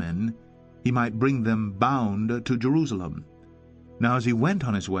or women, he might bring them bound to Jerusalem. Now as he went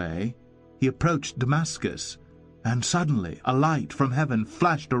on his way, he approached Damascus, and suddenly a light from heaven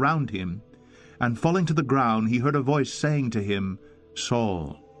flashed around him, and falling to the ground he heard a voice saying to him,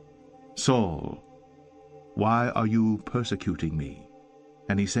 Saul, Saul, why are you persecuting me?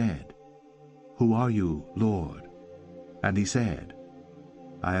 And he said, Who are you, Lord? And he said,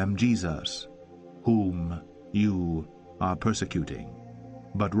 I am Jesus, whom you are persecuting.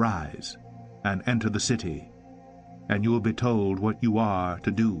 But rise, and enter the city, and you will be told what you are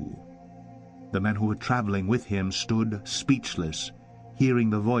to do. The men who were traveling with him stood speechless, hearing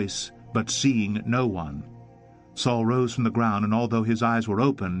the voice, but seeing no one. Saul rose from the ground, and although his eyes were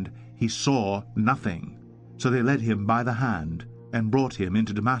opened, he saw nothing. So they led him by the hand, and brought him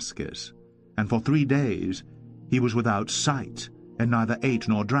into Damascus. And for 3 days he was without sight, and neither ate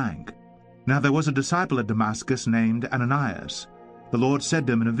nor drank. Now there was a disciple at Damascus named Ananias. The Lord said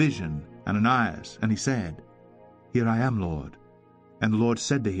to him in a vision, Ananias. And he said, Here I am, Lord. And the Lord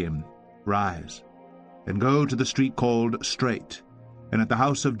said to him, Rise, and go to the street called Straight, and at the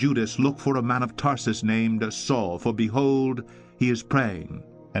house of Judas look for a man of Tarsus named Saul, for behold, he is praying.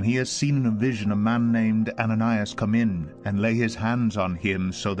 And he has seen in a vision a man named Ananias come in, and lay his hands on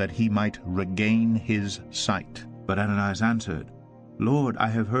him, so that he might regain his sight. But Ananias answered, Lord, I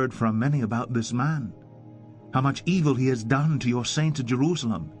have heard from many about this man, how much evil he has done to your saints at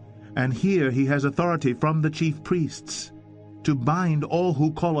Jerusalem. And here he has authority from the chief priests, to bind all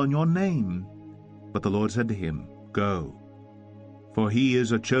who call on your name. But the Lord said to him, Go, for he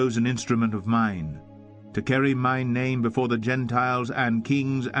is a chosen instrument of mine, to carry my name before the Gentiles and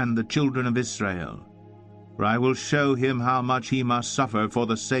kings and the children of Israel. For I will show him how much he must suffer for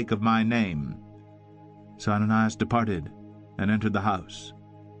the sake of my name. So Ananias departed, and entered the house.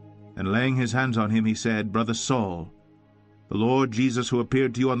 And laying his hands on him, he said, Brother Saul, the Lord Jesus, who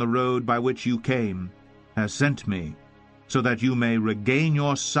appeared to you on the road by which you came, has sent me, so that you may regain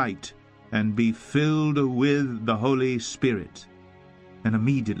your sight, and be filled with the Holy Spirit. And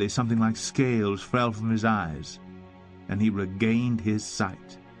immediately something like scales fell from his eyes, and he regained his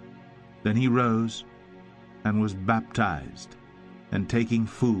sight. Then he rose and was baptized, and taking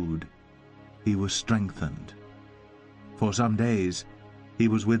food, he was strengthened. For some days he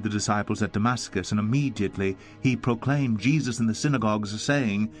was with the disciples at Damascus, and immediately he proclaimed Jesus in the synagogues,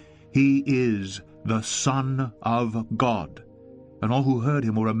 saying, He is the Son of God. And all who heard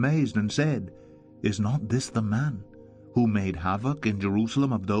him were amazed, and said, Is not this the man who made havoc in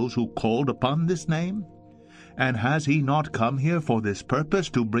Jerusalem of those who called upon this name? And has he not come here for this purpose,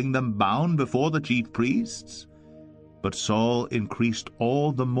 to bring them bound before the chief priests? But Saul increased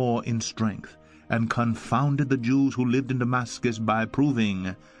all the more in strength, and confounded the Jews who lived in Damascus by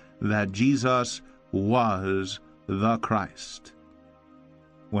proving that Jesus was the Christ.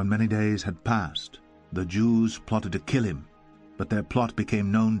 When many days had passed, the Jews plotted to kill him, but their plot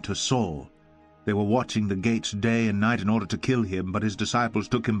became known to Saul. They were watching the gates day and night in order to kill him, but his disciples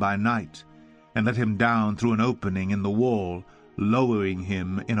took him by night, and let him down through an opening in the wall, lowering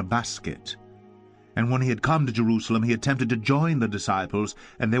him in a basket. And when he had come to Jerusalem, he attempted to join the disciples,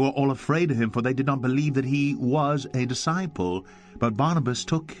 and they were all afraid of him, for they did not believe that he was a disciple. But Barnabas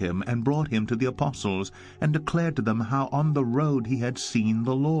took him and brought him to the apostles, and declared to them how on the road he had seen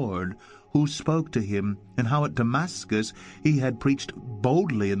the Lord, who spoke to him, and how at Damascus he had preached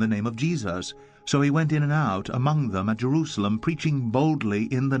boldly in the name of Jesus. So he went in and out among them at Jerusalem, preaching boldly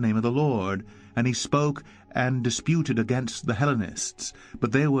in the name of the Lord. And he spoke and disputed against the Hellenists,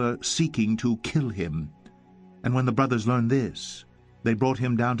 but they were seeking to kill him. And when the brothers learned this, they brought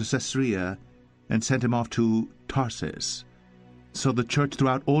him down to Caesarea, and sent him off to Tarsus. So the church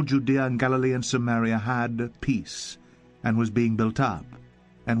throughout all Judea and Galilee and Samaria had peace, and was being built up,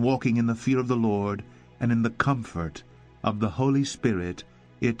 and walking in the fear of the Lord, and in the comfort of the Holy Spirit,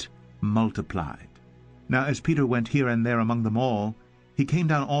 it multiplied. Now as Peter went here and there among them all, he came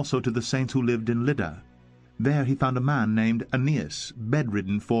down also to the saints who lived in Lydda. There he found a man named Aeneas,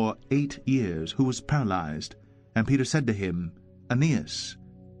 bedridden for 8 years, who was paralyzed. And Peter said to him, Aeneas,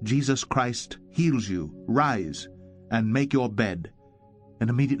 Jesus Christ heals you. Rise, and make your bed. And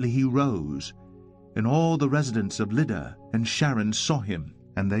immediately he rose. And all the residents of Lydda and Sharon saw him,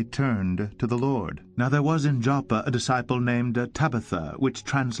 and they turned to the Lord. Now there was in Joppa a disciple named Tabitha, which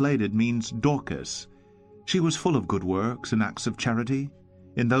translated means Dorcas. She was full of good works and acts of charity.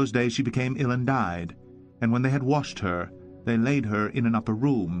 In those days she became ill and died. And when they had washed her, they laid her in an upper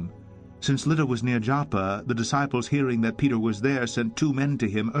room. Since Lydda was near Joppa, the disciples, hearing that Peter was there, sent 2 men to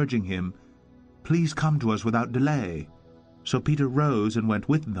him, urging him, Please come to us without delay. So Peter rose and went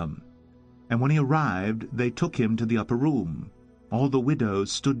with them. And when he arrived, they took him to the upper room. All the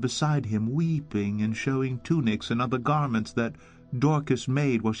widows stood beside him, weeping and showing tunics and other garments that Dorcas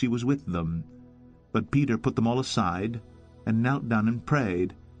made while she was with them. But Peter put them all aside, and knelt down and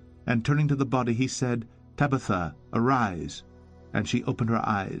prayed. And turning to the body, he said, Tabitha, arise. And she opened her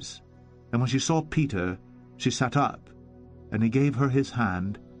eyes. And when she saw Peter, she sat up. And he gave her his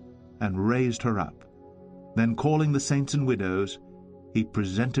hand, and raised her up. Then calling the saints and widows, he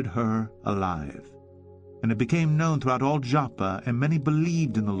presented her alive. And it became known throughout all Joppa, and many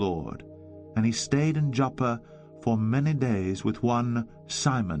believed in the Lord. And he stayed in Joppa for many days with one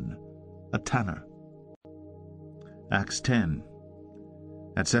Simon, a tanner. Acts 10.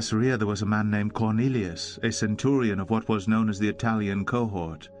 At Caesarea there was a man named Cornelius, a centurion of what was known as the Italian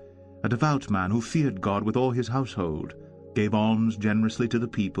cohort, a devout man who feared God with all his household, gave alms generously to the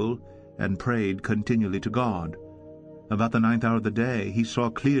people, and prayed continually to God. About the 9th hour of the day he saw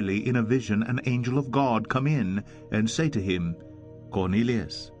clearly in a vision an angel of God come in and say to him,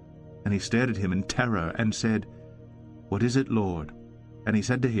 Cornelius. And he stared at him in terror and said, What is it, Lord? And he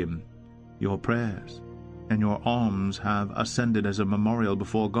said to him, Your prayers and your alms have ascended as a memorial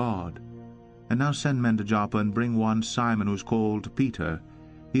before God. And now send men to Joppa and bring one Simon who is called Peter.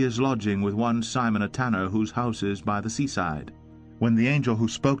 He is lodging with one Simon a tanner, whose house is by the seaside. When the angel who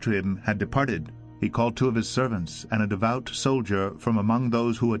spoke to him had departed, he called 2 of his servants and a devout soldier from among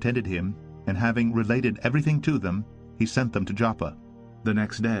those who attended him, and having related everything to them, he sent them to Joppa. The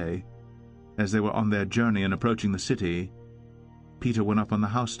next day, as they were on their journey and approaching the city, Peter went up on the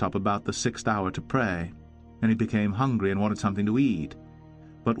housetop about the 6th hour to pray, and he became hungry and wanted something to eat.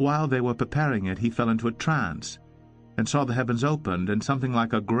 But while they were preparing it, he fell into a trance, and saw the heavens opened, and something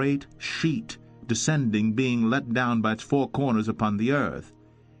like a great sheet descending, being let down by its 4 corners upon the earth.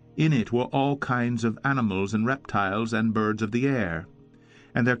 In it were all kinds of animals and reptiles and birds of the air.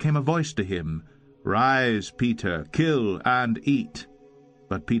 And there came a voice to him, Rise, Peter, kill and eat.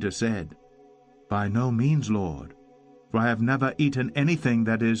 But Peter said, By no means, Lord, for I have never eaten anything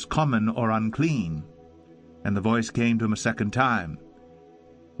that is common or unclean. And the voice came to him a second time,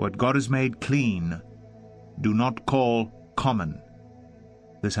 What God has made clean, do not call common.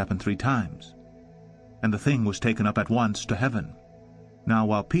 This happened 3 times, and the thing was taken up at once to heaven. Now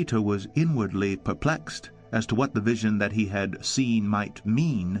while Peter was inwardly perplexed as to what the vision that he had seen might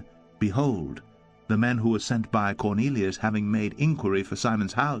mean, behold, the men who were sent by Cornelius, having made inquiry for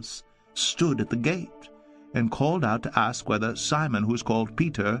Simon's house, stood at the gate, and called out to ask whether Simon, who is called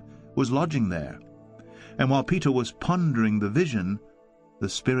Peter, was lodging there. And while Peter was pondering the vision, the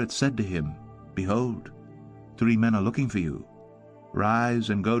Spirit said to him, Behold, 3 men are looking for you. Rise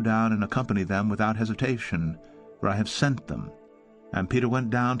and go down and accompany them without hesitation, for I have sent them. And Peter went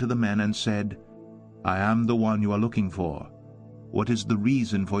down to the men and said, I am the one you are looking for. What is the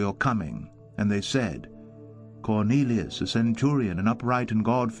reason for your coming? And they said, Cornelius, a centurion, an upright and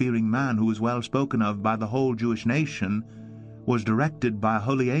God-fearing man who is well spoken of by the whole Jewish nation, was directed by a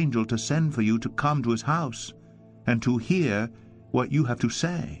holy angel to send for you to come to his house and to hear what you have to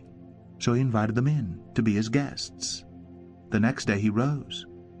say. So he invited them in to be his guests. The next day he rose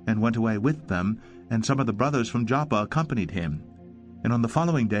and went away with them, and some of the brothers from Joppa accompanied him. And on the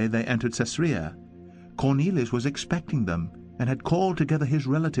following day they entered Caesarea. Cornelius was expecting them, and had called together his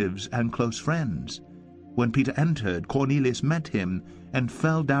relatives and close friends. When Peter entered, Cornelius met him, and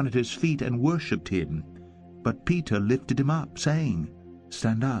fell down at his feet and worshipped him. But Peter lifted him up, saying,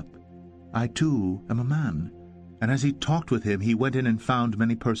 Stand up, I too am a man. And as he talked with him, he went in and found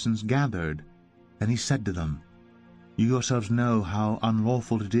many persons gathered. Then he said to them, You yourselves know how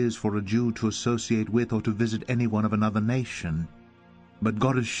unlawful it is for a Jew to associate with or to visit anyone of another nation. But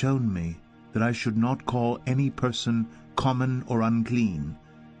God has shown me that I should not call any person common or unclean.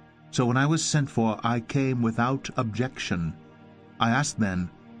 So when I was sent for, I came without objection. I asked then,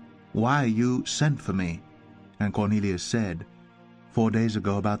 Why you sent for me? And Cornelius said, 4 days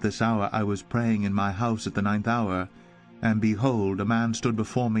ago about this hour I was praying in my house at the 9th hour, and behold, a man stood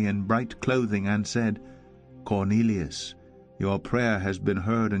before me in bright clothing, and said, Cornelius, your prayer has been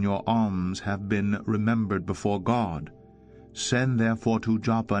heard, and your alms have been remembered before God. Send therefore to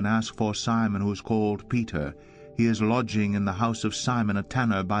Joppa, and ask for Simon, who is called Peter. He is lodging in the house of Simon a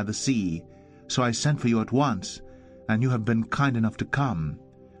tanner by the sea. So I sent for you at once, and you have been kind enough to come.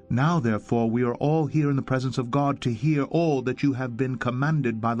 Now therefore we are all here in the presence of God to hear all that you have been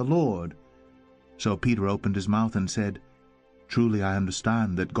commanded by the Lord. So Peter opened his mouth and said, Truly I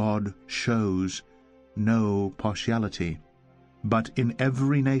understand that God shows no partiality, but in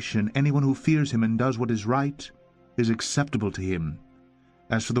every nation anyone who fears him and does what is right is acceptable to him.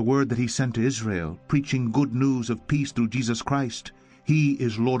 As for the word that he sent to Israel, preaching good news of peace through Jesus Christ, he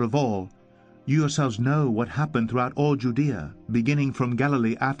is Lord of all. You yourselves know what happened throughout all Judea, beginning from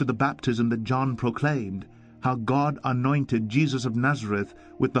Galilee after the baptism that John proclaimed, how God anointed Jesus of Nazareth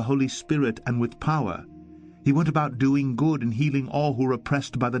with the Holy Spirit and with power. He went about doing good and healing all who were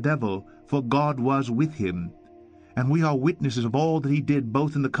oppressed by the devil, for God was with him. And we are witnesses of all that he did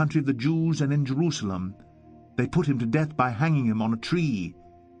both in the country of the Jews and in Jerusalem. They put him to death by hanging him on a tree.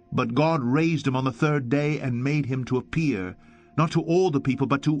 But God raised him on the 3rd day and made him to appear, not to all the people,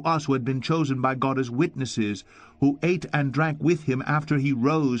 but to us who had been chosen by God as witnesses, who ate and drank with him after he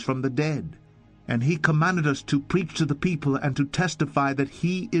rose from the dead. And he commanded us to preach to the people and to testify that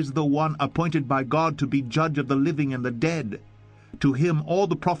he is the one appointed by God to be judge of the living and the dead. To him all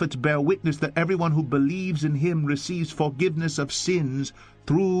the prophets bear witness that everyone who believes in him receives forgiveness of sins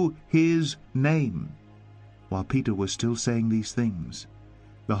through his name. While Peter was still saying these things,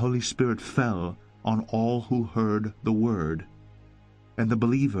 the Holy Spirit fell on all who heard the word. And the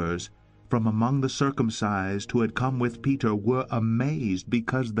believers from among the circumcised who had come with Peter were amazed,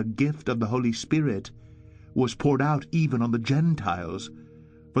 because the gift of the Holy Spirit was poured out even on the Gentiles,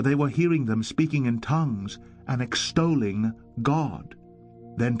 for they were hearing them speaking in tongues and extolling God.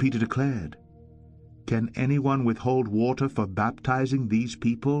 Then Peter declared, Can anyone withhold water for baptizing these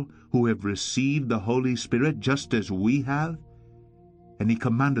people who have received the Holy Spirit just as we have? And he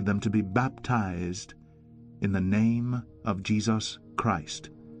commanded them to be baptized in the name of Jesus Christ.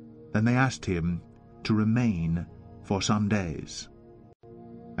 Then they asked him to remain for some days.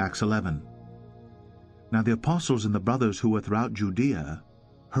 Acts 11. Now the apostles and the brothers who were throughout Judea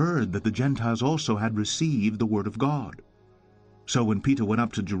heard that the Gentiles also had received the word of God. So when Peter went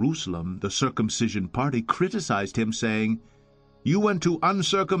up to Jerusalem, the circumcision party criticized him, saying, You went to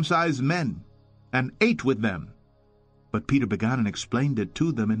uncircumcised men and ate with them. But Peter began and explained it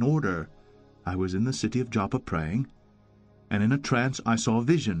to them in order. I was in the city of Joppa praying, and in a trance I saw a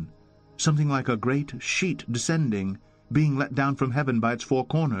vision, something like a great sheet descending, being let down from heaven by its 4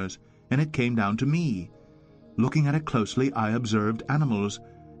 corners, and it came down to me. Looking at it closely, I observed animals,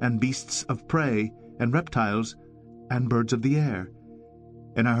 and beasts of prey, and reptiles, and birds of the air.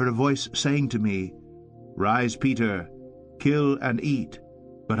 And I heard a voice saying to me, Rise, Peter, kill and eat.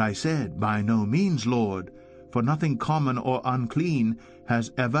 But I said, By no means, Lord, for nothing common or unclean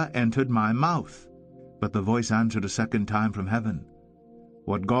has ever entered my mouth. But the voice answered a second time from heaven,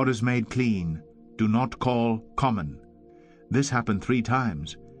 What God has made clean, do not call common. This happened 3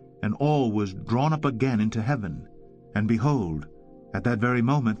 times, and all was drawn up again into heaven. And behold, at that very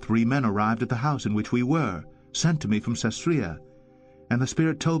moment 3 men arrived at the house in which we were, sent to me from Caesarea. And the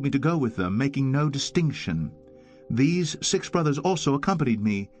Spirit told me to go with them, making no distinction. These 6 brothers also accompanied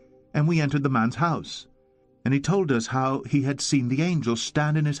me, and we entered the man's house. And he told us how he had seen the angel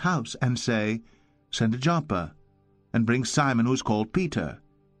stand in his house and say, 'Send to Joppa, and bring Simon, who is called Peter.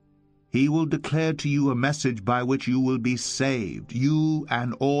 He will declare to you a message by which you will be saved, you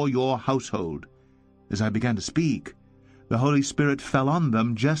and all your household.' As I began to speak, the Holy Spirit fell on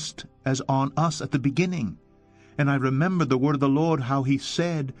them just as on us at the beginning. And I remembered the word of the Lord, how he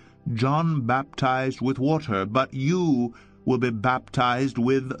said, 'John baptized with water, but you will be baptized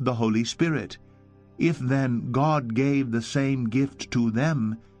with the Holy Spirit.' If then God gave the same gift to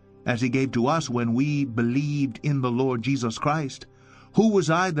them as he gave to us when we believed in the Lord Jesus Christ, who was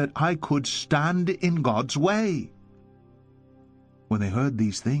I that I could stand in God's way?" When they heard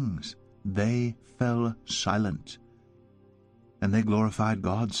these things, they fell silent. And they glorified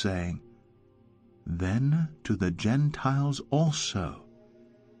God, saying, "Then to the Gentiles also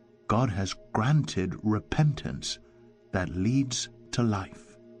God has granted repentance that leads to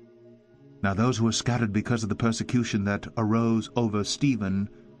life." Now those who were scattered because of the persecution that arose over Stephen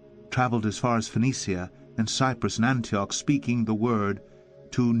traveled as far as Phoenicia and Cyprus and Antioch, speaking the word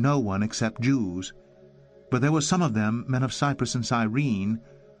to no one except Jews. But there were some of them, men of Cyprus and Cyrene,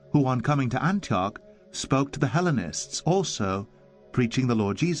 who on coming to Antioch spoke to the Hellenists also, preaching the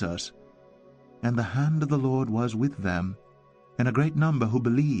Lord Jesus. And the hand of the Lord was with them, and a great number who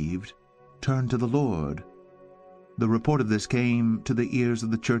believed turned to the Lord. The report of this came to the ears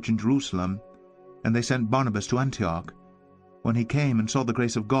of the church in Jerusalem, and they sent Barnabas to Antioch. When he came and saw the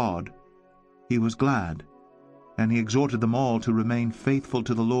grace of God, he was glad, and he exhorted them all to remain faithful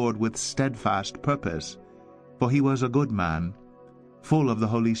to the Lord with steadfast purpose. For he was a good man, full of the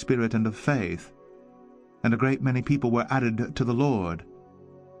Holy Spirit and of faith, and a great many people were added to the Lord.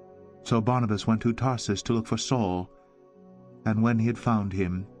 So Barnabas went to Tarsus to look for Saul, and when he had found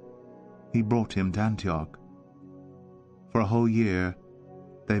him, he brought him to Antioch. For a whole year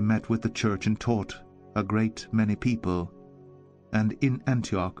they met with the church and taught a great many people. And in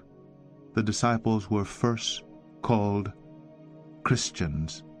Antioch the disciples were first called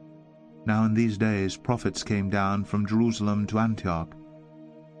Christians. Now in these days prophets came down from Jerusalem to Antioch,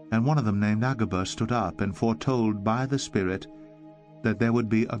 and one of them named Agabus stood up and foretold by the Spirit that there would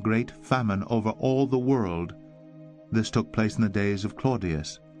be a great famine over all the world. This took place in the days of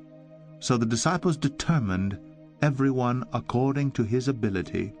Claudius. So the disciples determined, every one according to his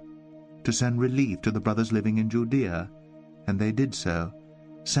ability, to send relief to the brothers living in Judea, and they did so,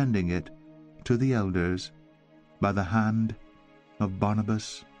 sending it to the elders by the hand of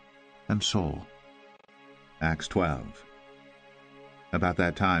Barnabas and Saul. Acts 12. About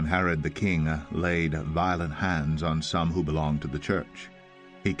that time Herod the king laid violent hands on some who belonged to the church.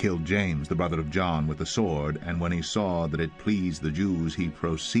 He killed James, the brother of John, with a sword, and when he saw that it pleased the Jews, he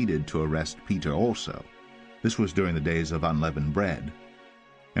proceeded to arrest Peter also. This was during the days of unleavened bread.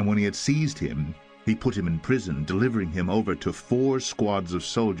 And when he had seized him, he put him in prison, delivering him over to 4 squads of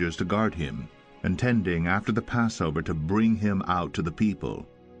soldiers to guard him, intending after the Passover to bring him out to the people.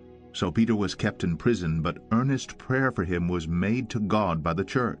 So Peter was kept in prison, but earnest prayer for him was made to God by the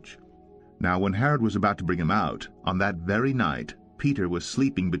church. Now when Herod was about to bring him out, on that very night Peter was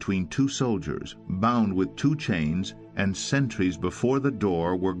sleeping between 2 soldiers, bound with 2 chains, and sentries before the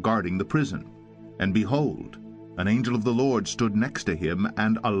door were guarding the prison. And behold, an angel of the Lord stood next to him,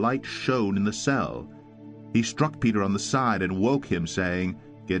 and a light shone in the cell. He struck Peter on the side and woke him, saying,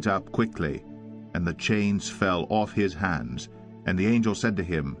 "Get up quickly." And the chains fell off his hands. And the angel said to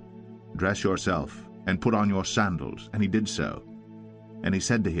him, "Dress yourself, and put on your sandals." And he did so. And he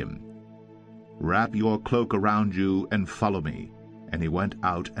said to him, "Wrap your cloak around you, and follow me." And he went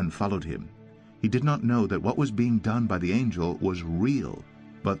out and followed him. He did not know that what was being done by the angel was real,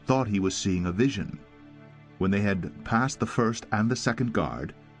 but thought he was seeing a vision. When they had passed the first and the second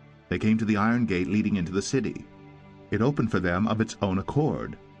guard, they came to the iron gate leading into the city. It opened for them of its own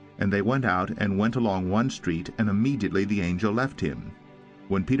accord, and they went out and went along one street, and immediately the angel left him.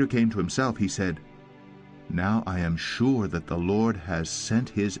 When Peter came to himself, he said, "Now I am sure that the Lord has sent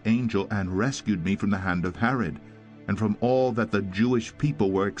his angel and rescued me from the hand of Herod, and from all that the Jewish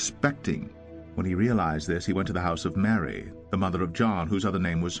people were expecting." When he realized this, he went to the house of Mary, the mother of John, whose other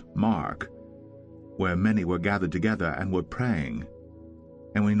name was Mark, where many were gathered together and were praying.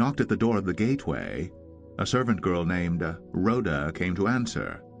 And when he knocked at the door of the gateway, a servant girl named Rhoda came to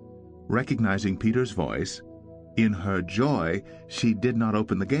answer. Recognizing Peter's voice, in her joy she did not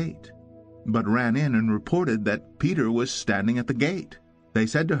open the gate, but ran in and reported that Peter was standing at the gate. They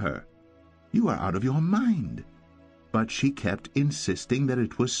said to her, "You are out of your mind." But she kept insisting that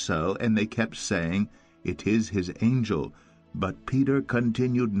it was so, and they kept saying, "It is his angel." But Peter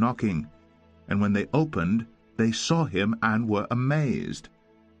continued knocking, and when they opened, they saw him and were amazed.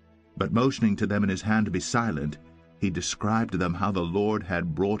 But motioning to them in his hand to be silent, he described to them how the Lord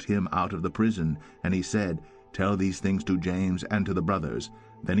had brought him out of the prison, and he said, "Tell these things to James and to the brothers."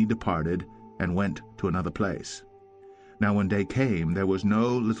 Then he departed and went to another place. Now when day came, there was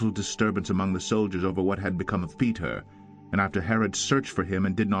no little disturbance among the soldiers over what had become of Peter. And after Herod searched for him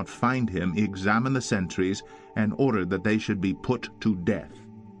and did not find him, he examined the sentries and ordered that they should be put to death.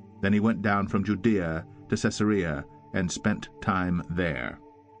 Then he went down from Judea to Caesarea and spent time there.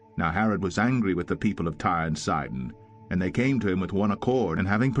 Now Herod was angry with the people of Tyre and Sidon, and they came to him with one accord, and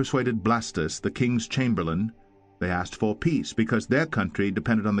having persuaded Blastus, the king's chamberlain, they asked for peace, because their country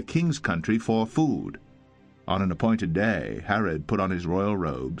depended on the king's country for food. On an appointed day Herod put on his royal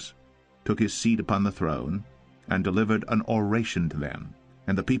robes, took his seat upon the throne, and delivered an oration to them.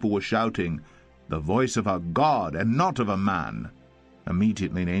 And the people were shouting, "The voice of a God, and not of a man."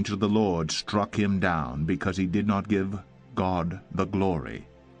 Immediately an angel of the Lord struck him down, because he did not give God the glory,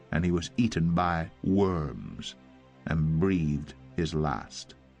 and he was eaten by worms, and breathed his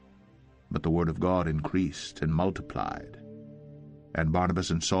last. But the word of God increased and multiplied. And Barnabas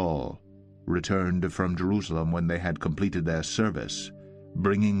and Saul returned from Jerusalem when they had completed their service,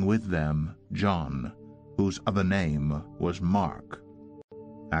 bringing with them John, whose other name was Mark.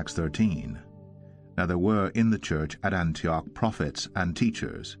 Acts 13. Now there were in the church at Antioch prophets and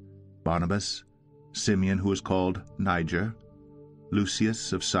teachers, Barnabas, Simeon, who was called Niger,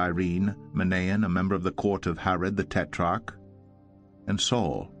 Lucius of Cyrene, Manaen, a member of the court of Herod the Tetrarch, and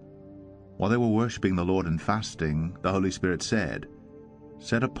Saul. While they were worshipping the Lord and fasting, the Holy Spirit said,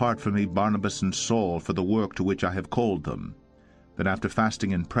 "Set apart for me Barnabas and Saul for the work to which I have called them." Then after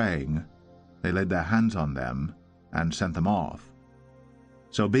fasting and praying, they laid their hands on them and sent them off.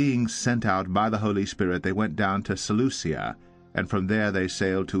 So being sent out by the Holy Spirit, they went down to Seleucia, and from there they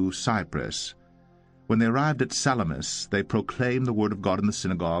sailed to Cyprus. When they arrived at Salamis, they proclaimed the word of God in the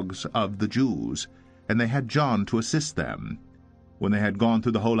synagogues of the Jews, and they had John to assist them. When they had gone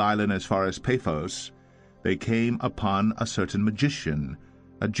through the whole island as far as Paphos, they came upon a certain magician,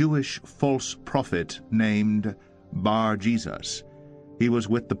 a Jewish false prophet named Bar-Jesus. He was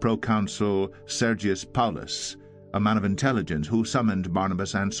with the proconsul Sergius Paulus, a man of intelligence, who summoned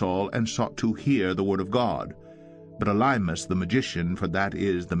Barnabas and Saul and sought to hear the word of God. But Elymas the magician, for that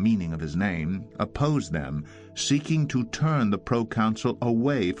is the meaning of his name, opposed them, seeking to turn the proconsul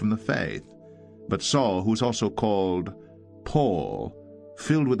away from the faith. But Saul, who was also called Paul,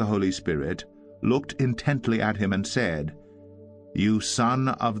 filled with the Holy Spirit, looked intently at him and said, "You son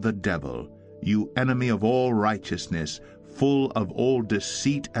of the devil, you enemy of all righteousness, full of all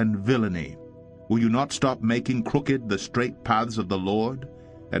deceit and villainy, will you not stop making crooked the straight paths of the Lord?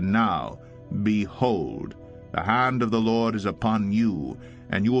 And now, behold, the hand of the Lord is upon you,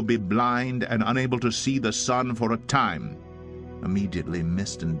 and you will be blind and unable to see the sun for a time." Immediately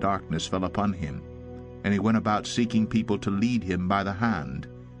mist and darkness fell upon him, and he went about seeking people to lead him by the hand.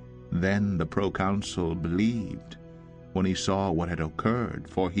 Then the proconsul believed when he saw what had occurred,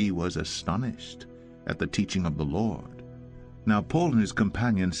 for he was astonished at the teaching of the Lord. Now Paul and his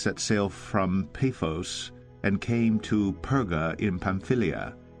companions set sail from Paphos and came to Perga in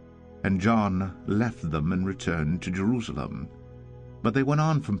Pamphylia, and John left them and returned to Jerusalem. But they went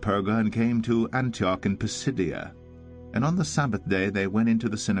on from Perga and came to Antioch in Pisidia, and on the Sabbath day they went into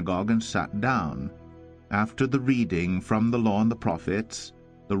the synagogue and sat down. After the reading from the law and the prophets,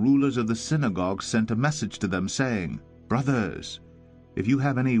 the rulers of the synagogue sent a message to them, saying, "Brothers, if you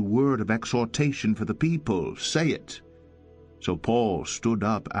have any word of exhortation for the people, say it." So Paul stood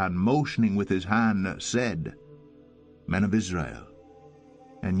up and, motioning with his hand, said, "Men of Israel,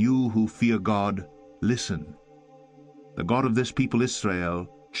 and you who fear God, listen. The God of this people Israel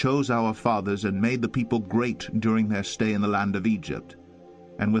chose our fathers and made the people great during their stay in the land of Egypt,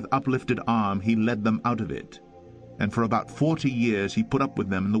 and with uplifted arm he led them out of it. And for about 40 years he put up with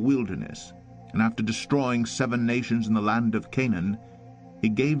them in the wilderness, and after destroying 7 nations in the land of Canaan, he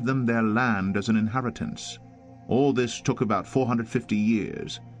gave them their land as an inheritance. All this took about 450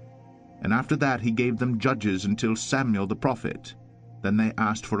 years. And after that he gave them judges until Samuel the prophet. Then they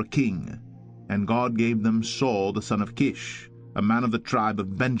asked for a king, and God gave them Saul the son of Kish, a man of the tribe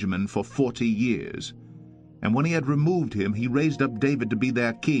of Benjamin, for 40 years. And when he had removed him, he raised up David to be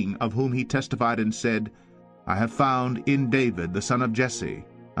their king, of whom he testified and said, I have found in David the son of Jesse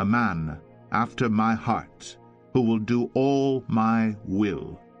a man after my heart, who will do all my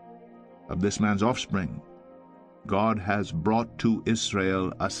will. Of this man's offspring God has brought to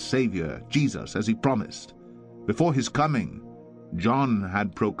Israel a Savior, Jesus, as he promised. Before his coming, John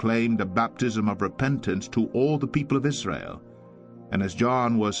had proclaimed a baptism of repentance to all the people of Israel. And as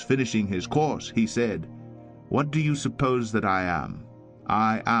John was finishing his course, he said, What do you suppose that I am?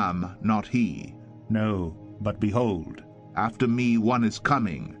 I am not he. No, but behold, After me one is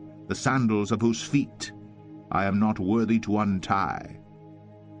coming, the sandals of whose feet I am not worthy to untie.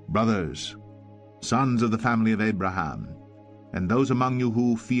 Brothers, sons of the family of Abraham, and those among you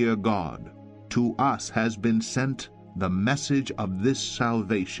who fear God, to us has been sent the message of this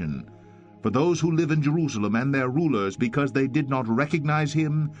salvation, for those who live in Jerusalem and their rulers, because they did not recognize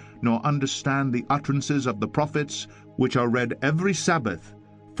him, nor understand the utterances of the prophets, which are read every Sabbath,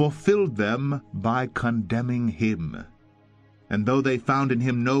 fulfilled them by condemning him. And though they found in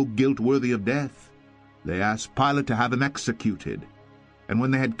him no guilt worthy of death, they asked Pilate to have him executed. And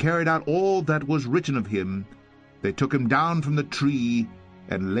when they had carried out all that was written of him, they took him down from the tree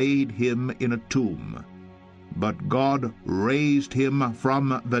and laid him in a tomb. But God raised him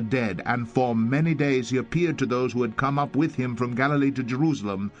from the dead, and for many days he appeared to those who had come up with him from Galilee to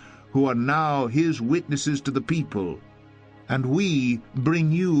Jerusalem, who are now his witnesses to the people. And we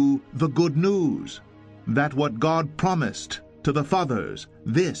bring you the good news, that what God promised to the fathers,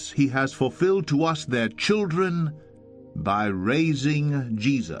 this he has fulfilled to us their children, by raising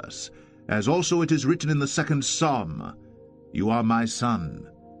Jesus, as also it is written in the second Psalm, You are my son,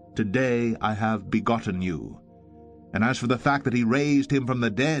 today I have begotten you. And as for the fact that he raised him from the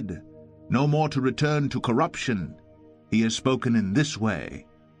dead, no more to return to corruption, he has spoken in this way,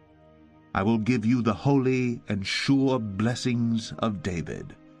 I will give you the holy and sure blessings of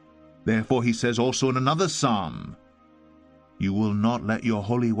David. Therefore he says also in another psalm, You will not let your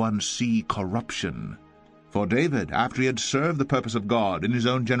Holy One see corruption. For David, after he had served the purpose of God in his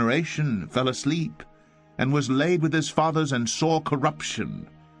own generation, fell asleep, and was laid with his fathers, and saw corruption.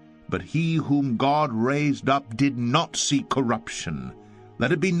 But he whom God raised up did not see corruption.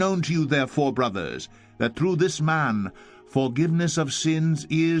 Let it be known to you, therefore, brothers, that through this man forgiveness of sins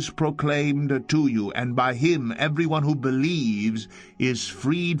is proclaimed to you, and by him everyone who believes is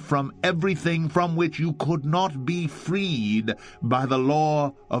freed from everything from which you could not be freed by the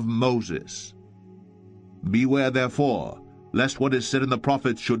law of Moses. Beware, therefore, lest what is said in the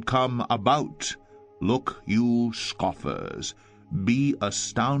prophets should come about. Look, you scoffers, be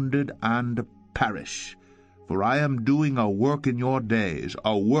astounded and perish, for I am doing a work in your days,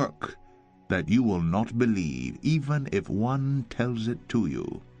 a work that you will not believe, even if one tells it to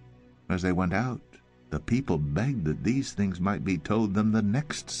you. As they went out, the people begged that these things might be told them the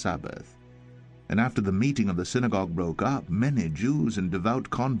next Sabbath. And after the meeting of the synagogue broke up, many Jews and devout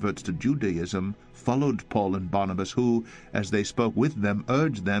converts to Judaism followed Paul and Barnabas, who, as they spoke with them,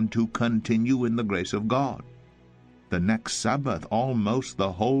 urged them to continue in the grace of God. The next Sabbath almost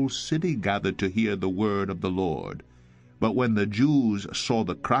the whole city gathered to hear the word of the Lord. But when the Jews saw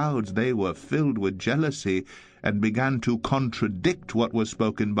the crowds, they were filled with jealousy, and began to contradict what was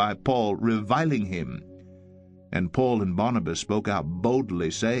spoken by Paul, reviling him. And Paul and Barnabas spoke out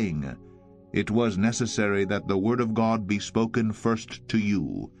boldly, saying, It was necessary that the word of God be spoken first to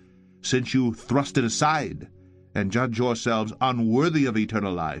you. Since you thrust it aside, and judge yourselves unworthy of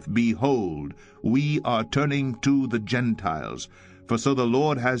eternal life, behold, we are turning to the Gentiles. For so the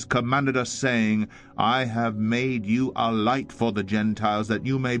Lord has commanded us, saying, I have made you a light for the Gentiles, that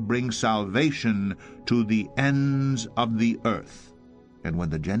you may bring salvation to the ends of the earth. And when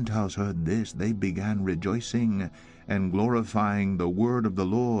the Gentiles heard this, they began rejoicing and glorifying the word of the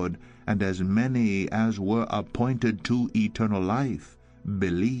Lord, and as many as were appointed to eternal life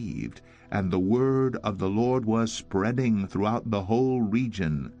believed, and the word of the Lord was spreading throughout the whole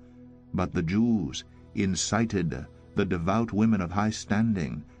region. But the Jews incited the devout women of high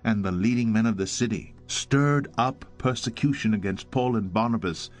standing, and the leading men of the city, stirred up persecution against Paul and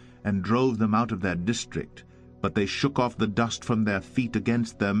Barnabas, and drove them out of their district. But they shook off the dust from their feet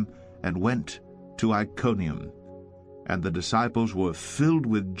against them, and went to Iconium. And the disciples were filled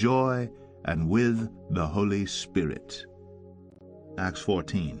with joy and with the Holy Spirit. Acts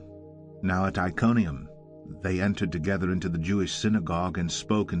 14. Now at Iconium they entered together into the Jewish synagogue, and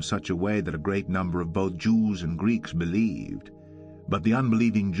spoke in such a way that a great number of both Jews and Greeks believed. But the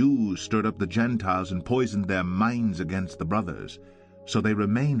unbelieving Jews stirred up the Gentiles, and poisoned their minds against the brothers. So they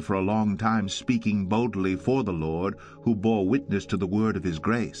remained for a long time, speaking boldly for the Lord, who bore witness to the word of his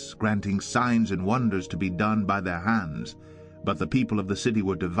grace, granting signs and wonders to be done by their hands. But the people of the city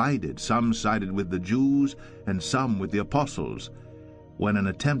were divided. Some sided with the Jews, and some with the apostles. When an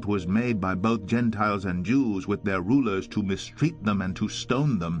attempt was made by both Gentiles and Jews with their rulers to mistreat them and to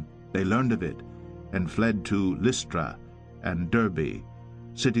stone them, they learned of it, and fled to Lystra and Derbe,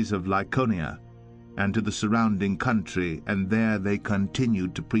 cities of Lycaonia, and to the surrounding country, and there they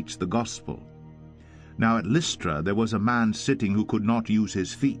continued to preach the gospel. Now at Lystra there was a man sitting who could not use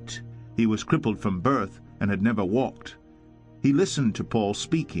his feet. He was crippled from birth, and had never walked. he listened to Paul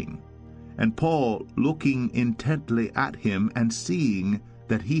speaking. And Paul, looking intently at him and seeing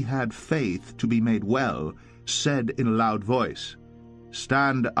that he had faith to be made well, said in a loud voice,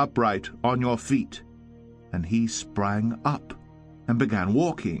 "Stand upright on your feet." And he sprang up and began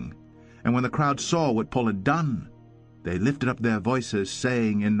walking. And when the crowd saw what Paul had done, they lifted up their voices,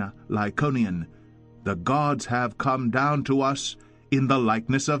 saying in Lycaonian, "The gods have come down to us in the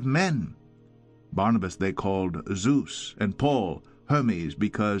likeness of men." Barnabas they called Zeus, and Paul Hermes,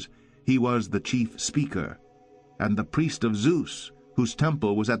 because he was the chief speaker. And the priest of Zeus, whose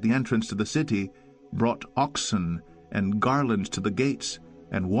temple was at the entrance to the city, brought oxen and garlands to the gates,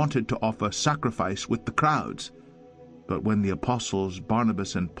 and wanted to offer sacrifice with the crowds. But when the apostles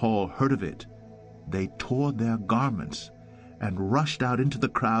Barnabas and Paul heard of it, they tore their garments and rushed out into the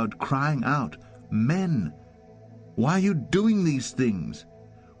crowd, crying out, "Men, why are you doing these things?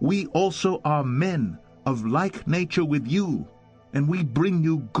 We also are men of like nature with you, and we bring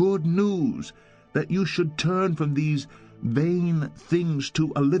you good news, that you should turn from these vain things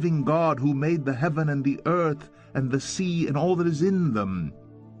to a living God, who made the heaven and the earth and the sea and all that is in them.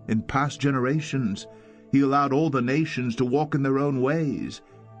 In past generations he allowed all the nations to walk in their own ways,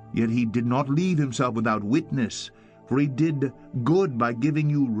 yet he did not leave himself without witness, for he did good by giving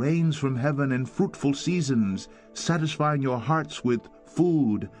you rains from heaven and fruitful seasons, satisfying your hearts with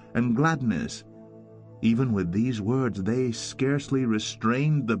food and gladness." Even with these words they scarcely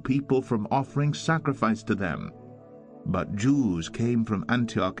restrained the people from offering sacrifice to them. But Jews came from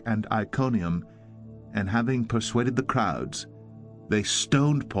Antioch and Iconium, and having persuaded the crowds, they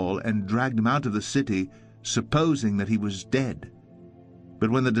stoned Paul and dragged him out of the city, supposing that he was dead. But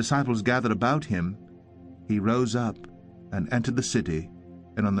when the disciples gathered about him, he rose up and entered the city,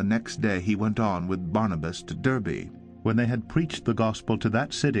 and on the next day he went on with Barnabas to Derbe. When they had preached the gospel to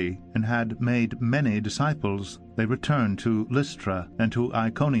that city, and had made many disciples, they returned to Lystra, and to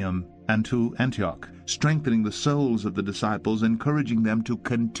Iconium, and to Antioch, strengthening the souls of the disciples, encouraging them to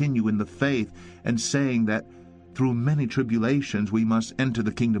continue in the faith, and saying that through many tribulations we must enter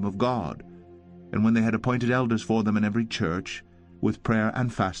the kingdom of God. And when they had appointed elders for them in every church, with prayer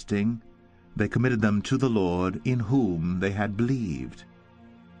and fasting, they committed them to the Lord, in whom they had believed.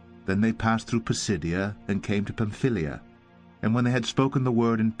 Then they passed through Pisidia, and came to Pamphylia. And when they had spoken the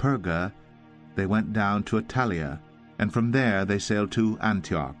word in Perga, they went down to Attalia, and from there they sailed to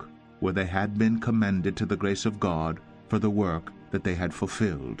Antioch, where they had been commended to the grace of God for the work that they had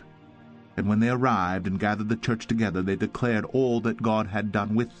fulfilled. And when they arrived and gathered the church together, they declared all that God had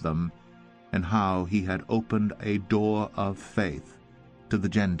done with them, and how he had opened a door of faith to the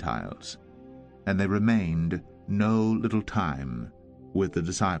Gentiles. And they remained no little time with the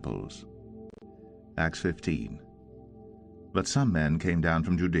disciples. Acts 15. But some men came down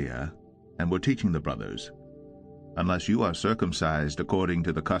from Judea, and were teaching the brothers, "Unless you are circumcised according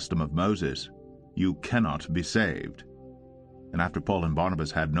to the custom of Moses, you cannot be saved." And after Paul and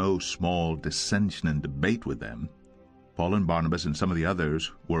Barnabas had no small dissension and debate with them, Paul and Barnabas and some of the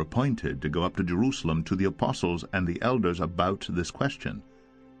others were appointed to go up to Jerusalem to the apostles and the elders about this question.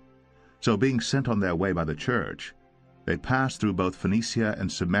 So being sent on their way by the church, they passed through both Phoenicia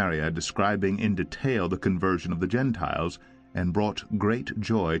and Samaria, describing in detail the conversion of the Gentiles, and brought great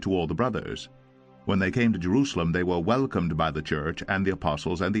joy to all the brothers. When they came to Jerusalem, they were welcomed by the church and the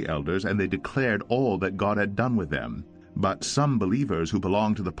apostles and the elders, and they declared all that God had done with them. But some believers who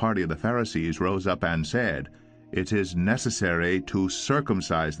belonged to the party of the Pharisees rose up and said, "It is necessary to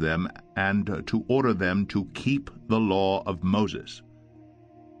circumcise them and to order them to keep the law of Moses."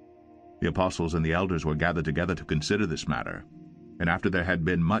 The apostles and the elders were gathered together to consider this matter. And after there had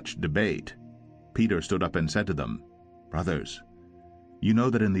been much debate, Peter stood up and said to them, "Brothers, you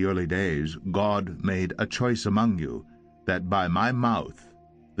know that in the early days God made a choice among you, that by my mouth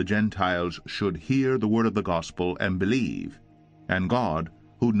the Gentiles should hear the word of the gospel and believe. And God,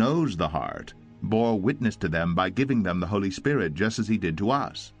 who knows the heart, bore witness to them by giving them the Holy Spirit, just as he did to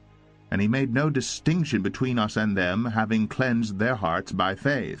us. And he made no distinction between us and them, having cleansed their hearts by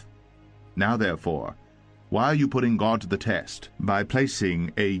faith. Now therefore, why are you putting God to the test, by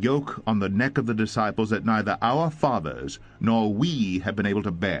placing a yoke on the neck of the disciples that neither our fathers nor we have been able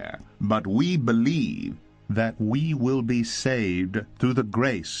to bear? But we believe that we will be saved through the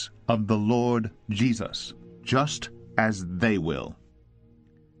grace of the Lord Jesus, just as they will."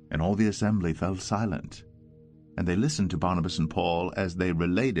 And all the assembly fell silent, and they listened to Barnabas and Paul as they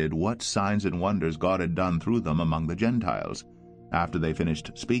related what signs and wonders God had done through them among the Gentiles. After they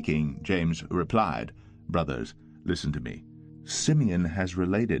finished speaking, James replied, "Brothers, listen to me. Simeon has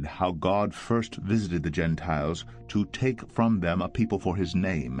related how God first visited the Gentiles to take from them a people for his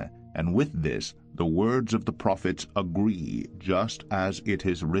name, And with this the words of the prophets agree, just as it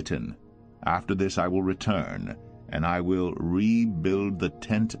is written, After this I will return, and I will rebuild the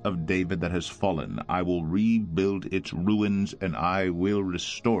tent of David that has fallen. I will rebuild its ruins, and I will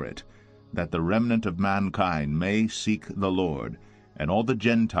restore it, that the remnant of mankind may seek the Lord, and all the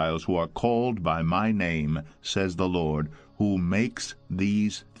Gentiles who are called by my name, says the Lord, who makes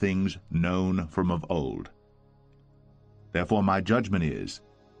these things known from of old. Therefore my judgment is,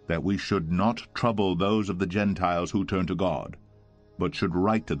 that we should not trouble those of the Gentiles who turn to God, but should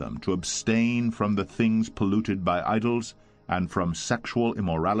write to them to abstain from the things polluted by idols, and from sexual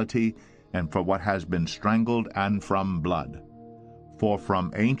immorality, and from what has been strangled, and from blood. For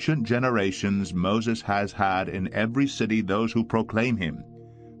from ancient generations Moses has had in every city those who proclaim him,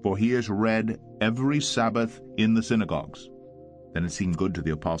 for he is read every Sabbath in the synagogues. Then it seemed good to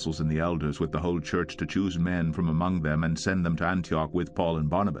the apostles and the elders with the whole church to choose men from among them and send them to Antioch with Paul and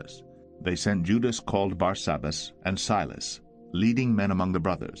Barnabas. They sent Judas called Barsabbas and Silas, leading men among the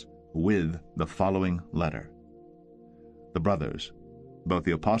brothers, with the following letter. The brothers, both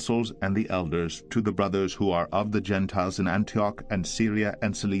the apostles and the elders, to the brothers who are of the Gentiles in Antioch and Syria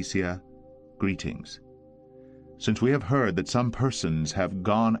and Cilicia, greetings. Since we have heard that some persons have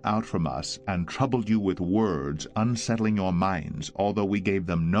gone out from us and troubled you with words, unsettling your minds, although we gave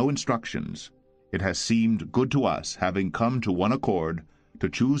them no instructions, it has seemed good to us, having come to one accord, to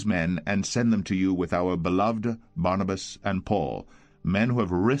choose men and send them to you with our beloved Barnabas and Paul, men who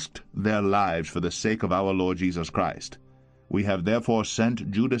have risked their lives for the sake of our Lord Jesus Christ. We have therefore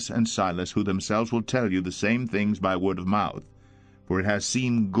sent Judas and Silas, who themselves will tell you the same things by word of mouth. For it has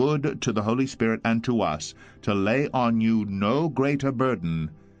seemed good to the Holy Spirit and to us to lay on you no greater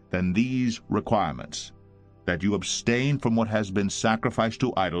burden than these requirements, that you abstain from what has been sacrificed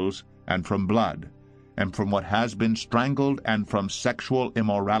to idols, and from blood, and from what has been strangled, and from sexual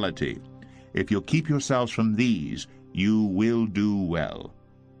immorality. If you keep yourselves from these, you will do well.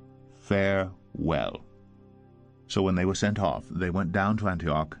 Farewell. So when they were sent off, they went down to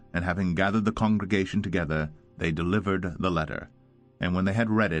Antioch, and having gathered the congregation together, they delivered the letter. And when they had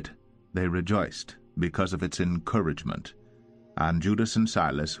read it, they rejoiced because of its encouragement. And Judas and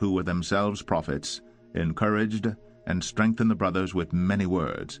Silas, who were themselves prophets, encouraged and strengthened the brothers with many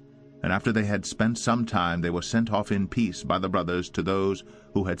words. And after they had spent some time, they were sent off in peace by the brothers to those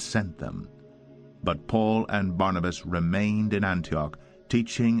who had sent them. But Paul and Barnabas remained in Antioch,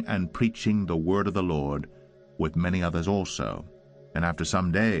 teaching and preaching the word of the Lord, with many others also. And after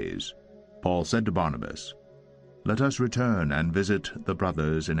some days, Paul said to Barnabas, Let us return and visit the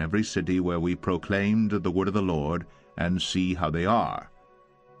brothers in every city where we proclaimed the word of the Lord, and see how they are.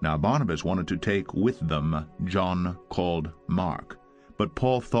 Now Barnabas wanted to take with them John called Mark, but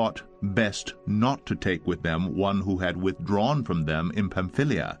Paul thought best not to take with them one who had withdrawn from them in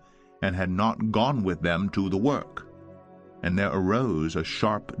Pamphylia, and had not gone with them to the work. And there arose a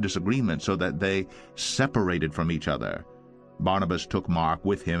sharp disagreement, so that they separated from each other. Barnabas took Mark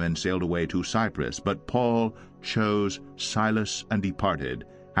with him and sailed away to Cyprus, but Paul chose Silas and departed,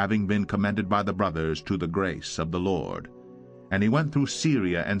 having been commended by the brothers to the grace of the Lord. And he went through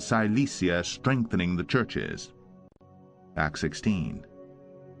Syria and Cilicia, strengthening the churches. Acts 16.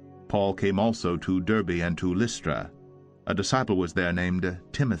 Paul came also to Derbe and to Lystra. A disciple was there named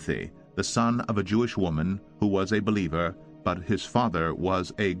Timothy, the son of a Jewish woman who was a believer, but his father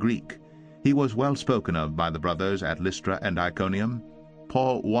was a Greek. He was well spoken of by the brothers at Lystra and Iconium.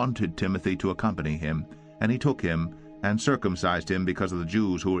 Paul wanted Timothy to accompany him, and he took him and circumcised him because of the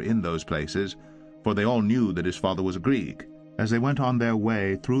Jews who were in those places, for they all knew that his father was a Greek. As they went on their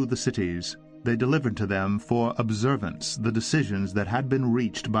way through the cities, they delivered to them for observance the decisions that had been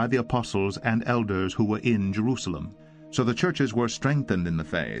reached by the apostles and elders who were in Jerusalem. So the churches were strengthened in the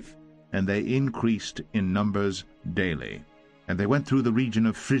faith, and they increased in numbers daily. And they went through the region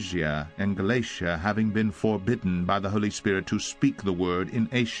of Phrygia and Galatia, having been forbidden by the Holy Spirit to speak the word in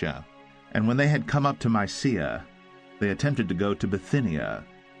Asia. And when they had come up to Mysia, they attempted to go to Bithynia,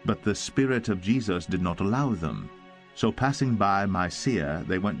 but the Spirit of Jesus did not allow them. So passing by Mysia,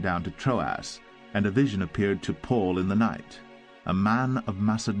 they went down to Troas, and a vision appeared to Paul in the night. A man of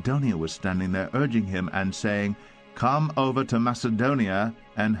Macedonia was standing there, urging him and saying, Come over to Macedonia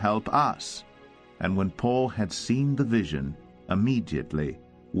and help us. And when Paul had seen the vision, immediately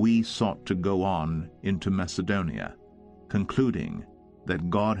we sought to go on into Macedonia, concluding that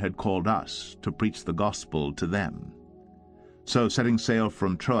God had called us to preach the gospel to them. So setting sail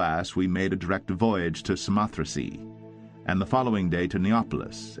from Troas, we made a direct voyage to Samothrace, and the following day to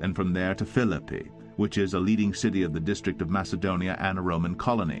Neapolis, and from there to Philippi, which is a leading city of the district of Macedonia and a Roman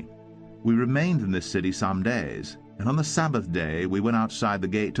colony. We remained in this city some days, And on the Sabbath day we went outside the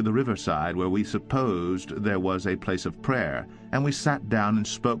gate to the riverside, where we supposed there was a place of prayer, and we sat down and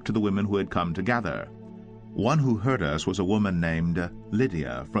spoke to the women who had come to gather. One who heard us was a woman named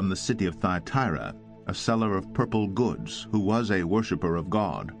Lydia from the city of Thyatira, a seller of purple goods, who was a worshipper of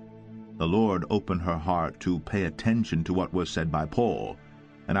God. The Lord opened her heart to pay attention to what was said by Paul,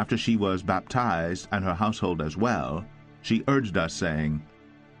 and after she was baptized, and her household as well, she urged us, saying,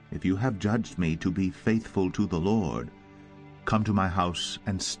 "If you have judged me to be faithful to the Lord, come to my house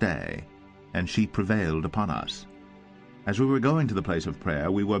and stay." And she prevailed upon us. As we were going to the place of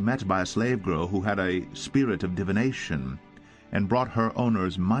prayer, we were met by a slave girl who had a spirit of divination, and brought her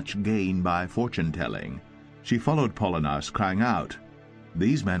owners much gain by fortune-telling. She followed Paul and us, crying out,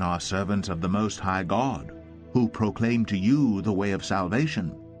 "These men are servants of the Most High God, who proclaim to you the way of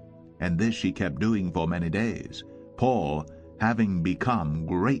salvation." And this she kept doing for many days. Paul, having become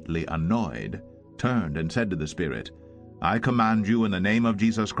greatly annoyed, turned and said to the spirit, "I command you in the name of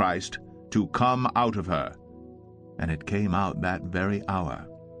Jesus Christ to come out of her." And it came out that very hour.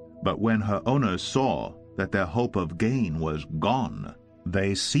 But when her owners saw that their hope of gain was gone,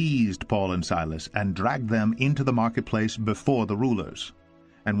 they seized Paul and Silas and dragged them into the marketplace before the rulers.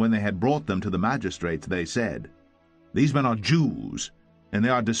 And when they had brought them to the magistrates, they said, "These men are Jews, and they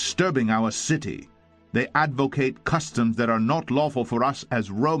are disturbing our city. They advocate customs that are not lawful for us as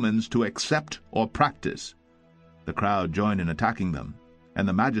Romans to accept or practice." The crowd joined in attacking them, and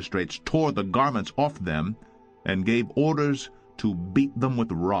the magistrates tore the garments off them and gave orders to beat them with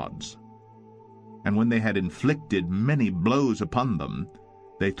rods. And when they had inflicted many blows upon them,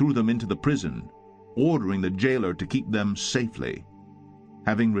 they threw them into the prison, ordering the jailer to keep them safely.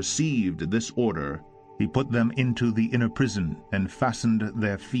 Having received this order, he put them into the inner prison and fastened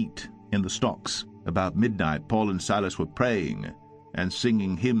their feet in the stocks. About midnight Paul and Silas were praying and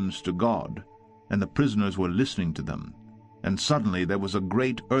singing hymns to God, and the prisoners were listening to them. And suddenly there was a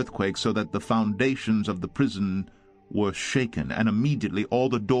great earthquake, so that the foundations of the prison were shaken, and immediately all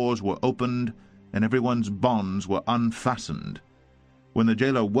the doors were opened, and everyone's bonds were unfastened. When the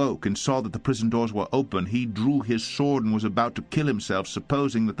jailer woke and saw that the prison doors were open, he drew his sword and was about to kill himself,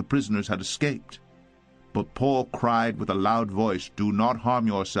 supposing that the prisoners had escaped. But Paul cried with a loud voice, "Do not harm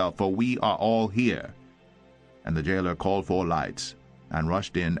yourself, for we are all here." And the jailer called for lights, and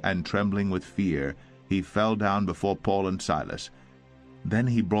rushed in, and trembling with fear, he fell down before Paul and Silas. Then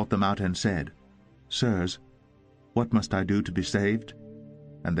he brought them out and said, "Sirs, what must I do to be saved?"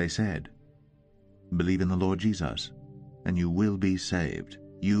 And they said, "Believe in the Lord Jesus, and you will be saved,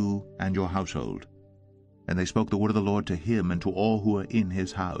 you and your household." And they spoke the word of the Lord to him and to all who were in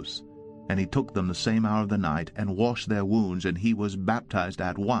his house. And he took them the same hour of the night, and washed their wounds, and he was baptized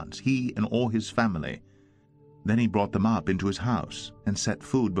at once, he and all his family. Then he brought them up into his house, and set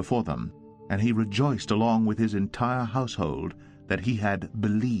food before them. And he rejoiced along with his entire household that he had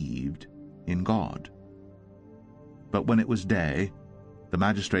believed in God. But when it was day, the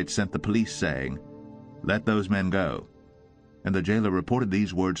magistrates sent the police, saying, "Let those men go." And the jailer reported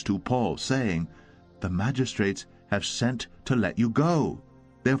these words to Paul, saying, "The magistrates have sent to let you go.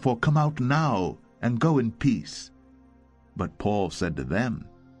 Therefore come out now, and go in peace." But Paul said to them,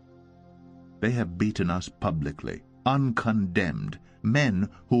 "They have beaten us publicly, uncondemned, men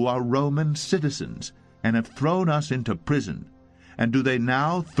who are Roman citizens, and have thrown us into prison. And do they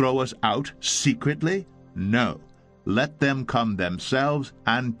now throw us out secretly? No. Let them come themselves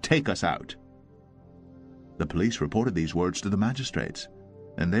and take us out." The police reported these words to the magistrates,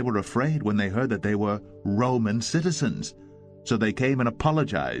 and they were afraid when they heard that they were Roman citizens. So they came and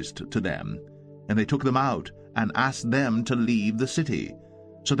apologized to them, and they took them out and asked them to leave the city.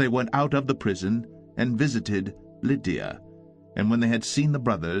 So they went out of the prison and visited Lydia. And when they had seen the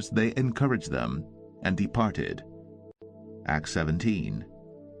brothers, they encouraged them and departed. Acts 17.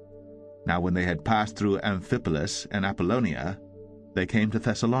 Now when they had passed through Amphipolis and Apollonia, they came to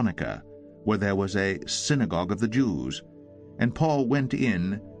Thessalonica, where there was a synagogue of the Jews. And Paul went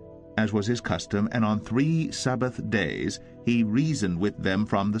in, as was his custom, and on 3 Sabbath days he reasoned with them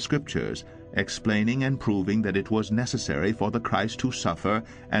from the Scriptures, explaining and proving that it was necessary for the Christ to suffer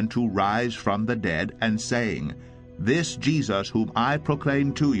and to rise from the dead, and saying, "This Jesus whom I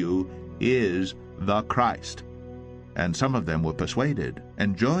proclaim to you is the Christ." And some of them were persuaded,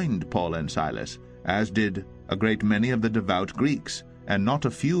 and joined Paul and Silas, as did a great many of the devout Greeks, and not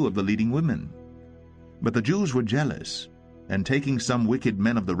a few of the leading women. But the Jews were jealous, and taking some wicked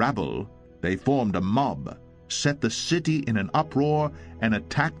men of the rabble, they formed a mob, set the city in an uproar, and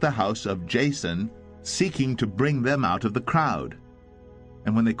attacked the house of Jason, seeking to bring them out of the crowd.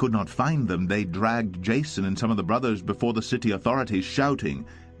 And when they could not find them, they dragged Jason and some of the brothers before the city authorities, shouting,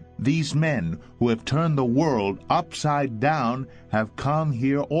 These men who have turned the world upside down have come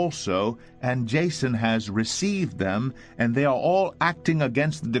here also, and Jason has received them, and they are all acting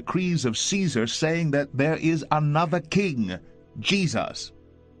against the decrees of Caesar, saying that there is another king, Jesus.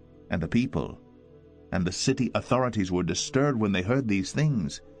 And the people and the city authorities were disturbed when they heard these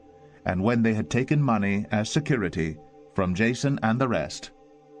things. And when they had taken money as security from Jason and the rest,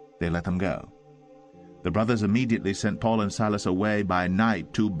 they let them go. The brothers immediately sent Paul and Silas away by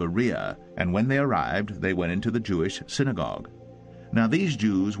night to Berea, and when they arrived, they went into the Jewish synagogue. Now these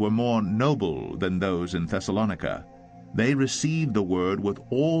Jews were more noble than those in Thessalonica. They received the word with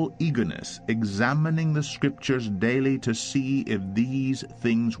all eagerness, examining the Scriptures daily to see if these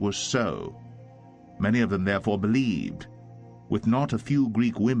things were so. Many of them therefore believed, with not a few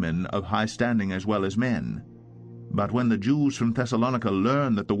Greek women of high standing as well as men. But when the Jews from Thessalonica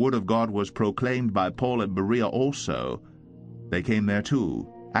learned that the word of God was proclaimed by Paul at Berea also, they came there too,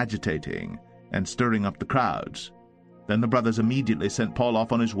 agitating and stirring up the crowds. Then the brothers immediately sent Paul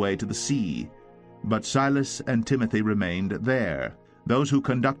off on his way to the sea, but Silas and Timothy remained there. Those who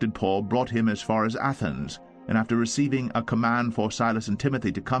conducted Paul brought him as far as Athens, and after receiving a command for Silas and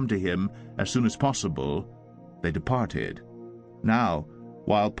Timothy to come to him as soon as possible, they departed. Now,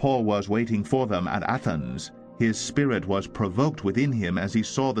 while Paul was waiting for them at Athens, his spirit was provoked within him as he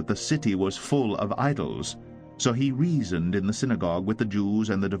saw that the city was full of idols. So he reasoned in the synagogue with the Jews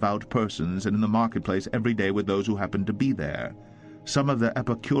and the devout persons, and in the marketplace every day with those who happened to be there. Some of the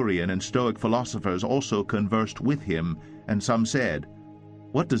Epicurean and Stoic philosophers also conversed with him, and some said,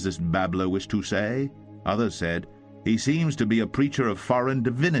 "What does this babbler wish to say?" Others said, "He seems to be a preacher of foreign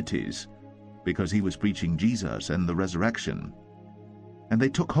divinities," because he was preaching Jesus and the resurrection. And they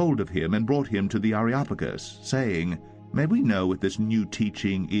took hold of him and brought him to the Areopagus, saying, "May we know what this new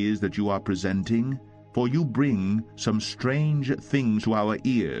teaching is that you are presenting? For you bring some strange things to our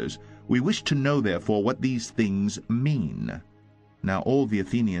ears. We wish to know, therefore, what these things mean." Now all the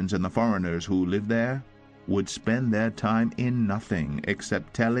Athenians and the foreigners who lived there would spend their time in nothing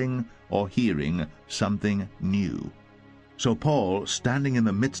except telling or hearing something new. So Paul, standing in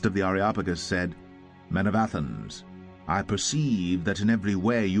the midst of the Areopagus, said, "Men of Athens, I perceive that in every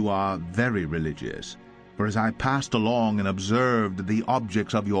way you are very religious. For as I passed along and observed the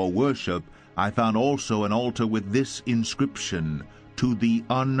objects of your worship, I found also an altar with this inscription, 'To the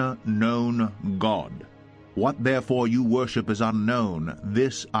unknown God.' What therefore you worship is unknown,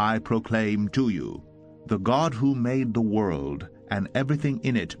 this I proclaim to you. The God who made the world and everything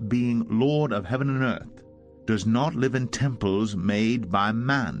in it, being Lord of heaven and earth, does not live in temples made by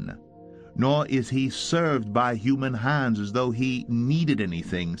man, nor is he served by human hands as though he needed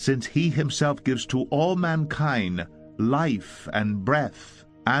anything, since he himself gives to all mankind life and breath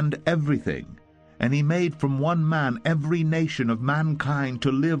and everything. And he made from one man every nation of mankind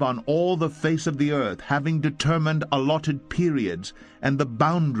to live on all the face of the earth, having determined allotted periods and the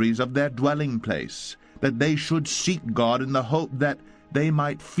boundaries of their dwelling place, that they should seek God in the hope that they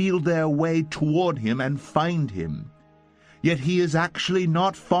might feel their way toward him and find him. Yet he is actually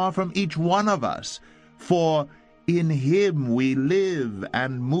not far from each one of us, for in him we live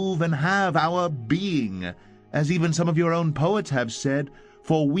and move and have our being, as even some of your own poets have said,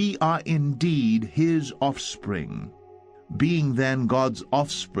 for we are indeed his offspring. Being then God's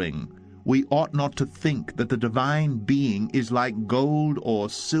offspring, we ought not to think that the divine being is like gold or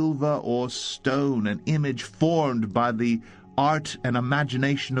silver or stone, an image formed by the art and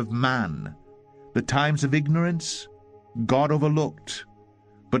imagination of man. The times of ignorance God overlooked,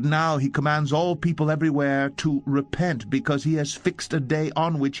 but now he commands all people everywhere to repent, because he has fixed a day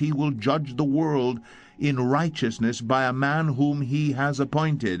on which he will judge the world in righteousness by a man whom he has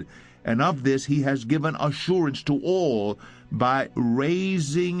appointed, and of this he has given assurance to all by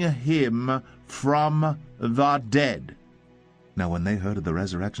raising him from the dead." Now when they heard of the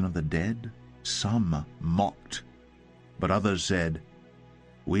resurrection of the dead, some mocked, but others said,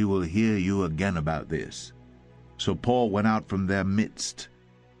 "We will hear you again about this." So Paul went out from their midst,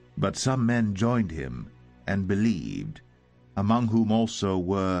 but some men joined him and believed, among whom also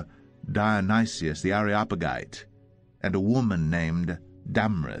were Dionysius the Areopagite, and a woman named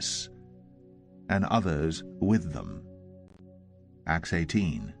Damaris, and others with them. Acts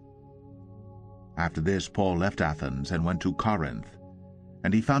 18. After this Paul left Athens and went to Corinth,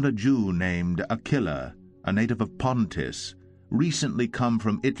 and he found a Jew named Aquila, a native of Pontus, recently come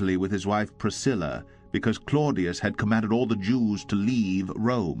from Italy with his wife Priscilla, because Claudius had commanded all the Jews to leave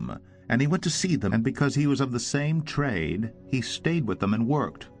Rome. And he went to see them, and because he was of the same trade, he stayed with them and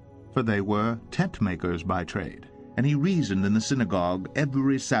worked, for they were tent-makers by trade. And he reasoned in the synagogue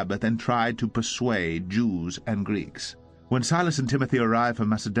every Sabbath, and tried to persuade Jews and Greeks. When Silas and Timothy arrived from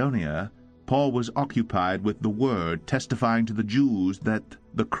Macedonia, Paul was occupied with the word, testifying to the Jews that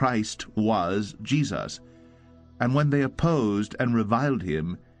the Christ was Jesus. And when they opposed and reviled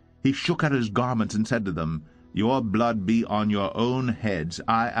him, he shook out his garments and said to them, "Your blood be on your own heads.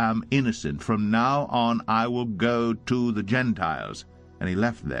 I am innocent. From now on I will go to the Gentiles." And he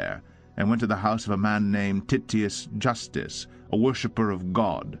left there, and went to the house of a man named Titius Justus, a worshipper of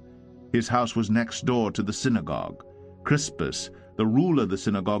God. His house was next door to the synagogue. Crispus, the ruler of the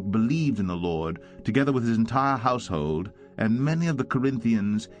synagogue, believed in the Lord, together with his entire household, and many of the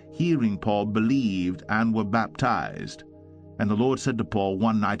Corinthians, hearing Paul, believed and were baptized. And the Lord said to Paul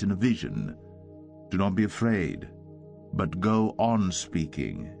one night in a vision, "Do not be afraid, but go on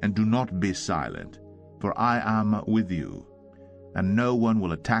speaking, and do not be silent, for I am with you, and no one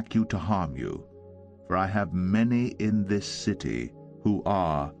will attack you to harm you, for I have many in this city who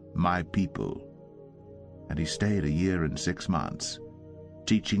are my people." And he stayed 1 year and 6 months,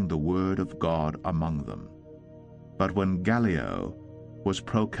 teaching the word of God among them. But when Gallio was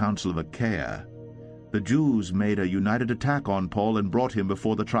proconsul of Achaia, the Jews made a united attack on Paul and brought him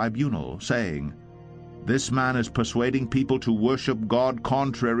before the tribunal, saying, "This man is persuading people to worship God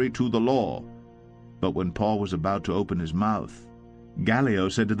contrary to the law." But when Paul was about to open his mouth, Gallio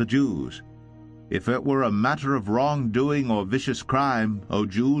said to the Jews, "If it were a matter of wrongdoing or vicious crime, O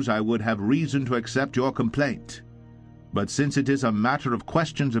Jews, I would have reason to accept your complaint. But since it is a matter of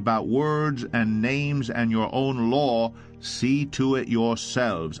questions about words and names and your own law, see to it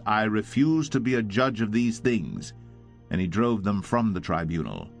yourselves. I refuse to be a judge of these things." And he drove them from the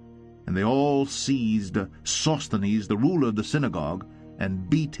tribunal. And they all seized Sosthenes, the ruler of the synagogue, and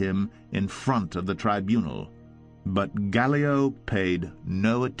beat him in front of the tribunal. But Gallio paid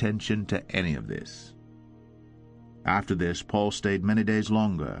no attention to any of this. After this, Paul stayed many days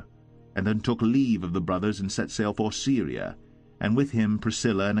longer, and then took leave of the brothers and set sail for Syria, and with him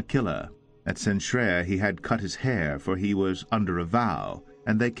Priscilla and Aquila. At Cenchrea he had cut his hair, for he was under a vow,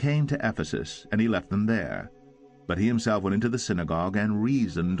 and they came to Ephesus, and he left them there. But he himself went into the synagogue and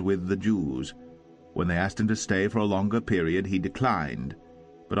reasoned with the Jews. When they asked him to stay for a longer period, he declined.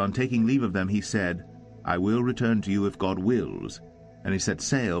 But on taking leave of them he said, "I will return to you if God wills." And he set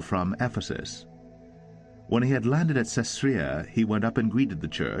sail from Ephesus. When he had landed at Caesarea, he went up and greeted the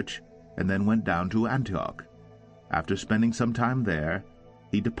church, and then went down to Antioch. After spending some time there,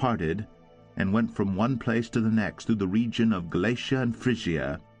 he departed, and went from one place to the next through the region of Galatia and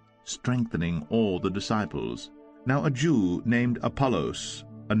Phrygia, strengthening all the disciples. Now a Jew named Apollos,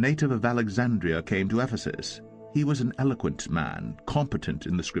 a native of Alexandria, came to Ephesus. He was an eloquent man, competent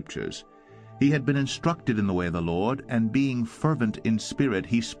in the Scriptures. He had been instructed in the way of the Lord, and being fervent in spirit,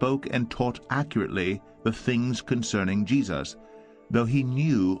 he spoke and taught accurately the things concerning Jesus, though he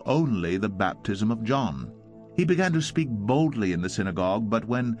knew only the baptism of John. He began to speak boldly in the synagogue, but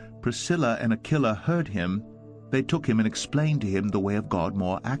when Priscilla and Aquila heard him, they took him and explained to him the way of God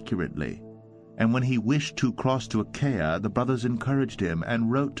more accurately. And when he wished to cross to Achaia, the brothers encouraged him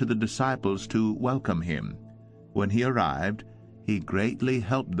and wrote to the disciples to welcome him. When he arrived, he greatly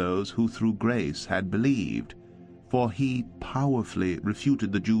helped those who through grace had believed, for he powerfully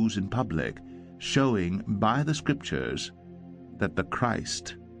refuted the Jews in public, showing by the Scriptures that the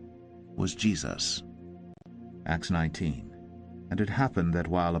Christ was Jesus. Acts 19. And it happened that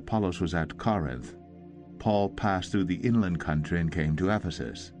while Apollos was at Corinth, Paul passed through the inland country and came to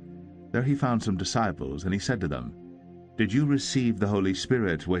Ephesus. There he found some disciples, and he said to them, "Did you receive the Holy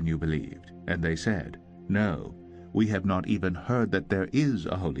Spirit when you believed?" And they said, "No, we have not even heard that there is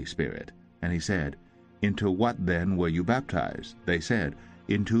a Holy Spirit." And he said, "Into what then were you baptized?" They said,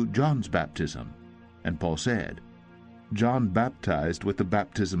 "Into John's baptism." And Paul said, "John baptized with the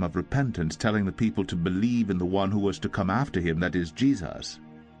baptism of repentance, telling the people to believe in the one who was to come after him, that is, Jesus."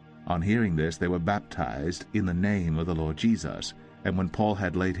 On hearing this, they were baptized in the name of the Lord Jesus. And when Paul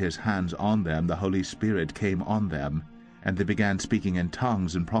had laid his hands on them, the Holy Spirit came on them, and they began speaking in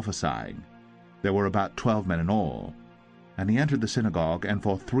tongues and prophesying. There were about 12 men in all. And he entered the synagogue, and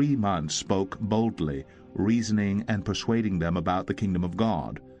for 3 months spoke boldly, reasoning and persuading them about the kingdom of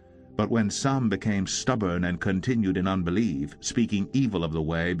God. But when some became stubborn and continued in unbelief, speaking evil of the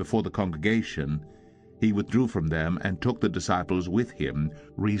way before the congregation, he withdrew from them and took the disciples with him,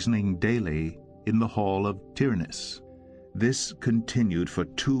 reasoning daily in the hall of Tyrannus. This continued for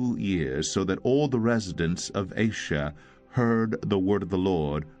 2 years, so that all the residents of Asia heard the word of the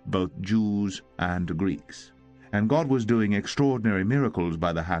Lord, both Jews and Greeks. And God was doing extraordinary miracles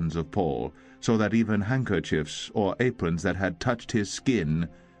by the hands of Paul, so that even handkerchiefs or aprons that had touched his skin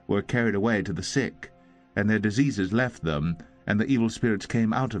were carried away to the sick, and their diseases left them, and the evil spirits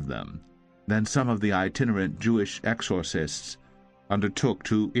came out of them. Then some of the itinerant Jewish exorcists undertook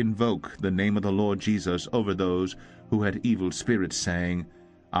to invoke the name of the Lord Jesus over those who had evil spirits, saying,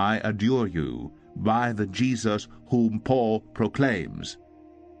 I adjure you by the Jesus whom Paul proclaims.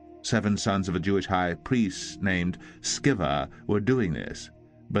 7 sons of a Jewish high priest named Sceva were doing this.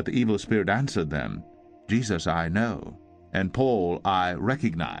 But the evil spirit answered them, Jesus I know, and Paul I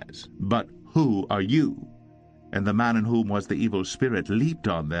recognize, but who are you? And the man in whom was the evil spirit leaped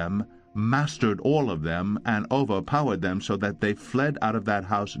on them, mastered all of them, and overpowered them, so that they fled out of that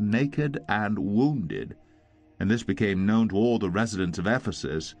house naked and wounded. And this became known to all the residents of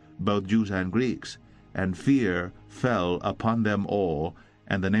Ephesus, both Jews and Greeks, and fear fell upon them all,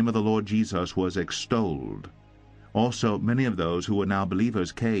 and the name of the Lord Jesus was extolled. Also many of those who were now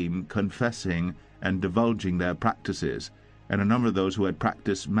believers came, confessing and divulging their practices, and a number of those who had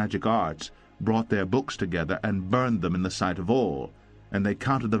practiced magic arts brought their books together and burned them in the sight of all. And they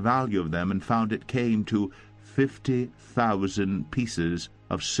counted the value of them, and found it came to 50,000 pieces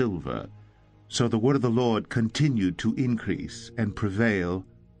of silver. So the word of the Lord continued to increase and prevail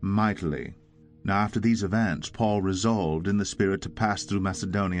mightily. Now after these events Paul resolved in the Spirit to pass through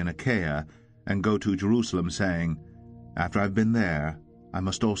Macedonia and Achaia, and go to Jerusalem, saying, After I've been there, I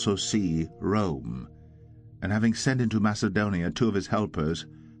must also see Rome. And having sent into Macedonia 2 of his helpers,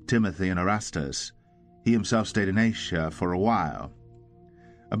 Timothy and Erastus, he himself stayed in Asia for a while.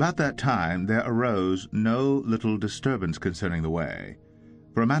 About that time there arose no little disturbance concerning the way.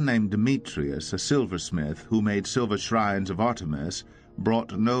 For a man named Demetrius, a silversmith, who made silver shrines of Artemis,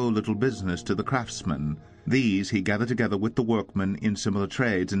 brought no little business to the craftsmen. These he gathered together with the workmen in similar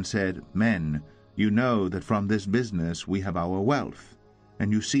trades, and said, Men, you know that from this business we have our wealth.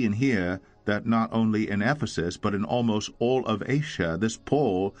 And you see and hear that not only in Ephesus, but in almost all of Asia, this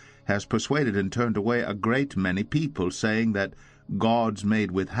Paul has persuaded and turned away a great many people, saying that gods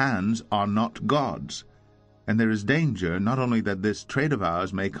made with hands are not gods. And there is danger not only that this trade of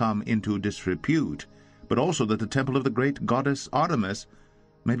ours may come into disrepute, but also that the temple of the great goddess Artemis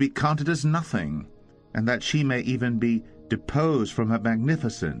may be counted as nothing, and that she may even be deposed from her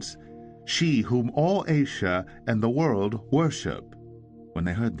magnificence, she whom all Asia and the world worship. When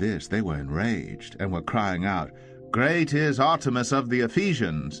they heard this, they were enraged, and were crying out, Great is Artemis of the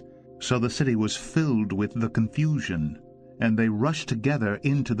Ephesians! So the city was filled with the confusion, and they rushed together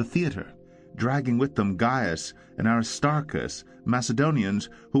into the theater, dragging with them Gaius and Aristarchus, Macedonians,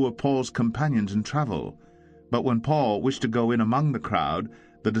 who were Paul's companions in travel. But when Paul wished to go in among the crowd,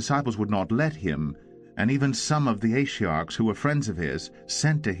 the disciples would not let him, and even some of the Asiarchs, who were friends of his,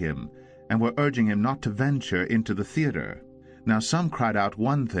 sent to him, and were urging him not to venture into the theater. Now some cried out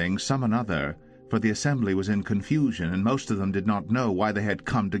one thing, some another, for the assembly was in confusion, and most of them did not know why they had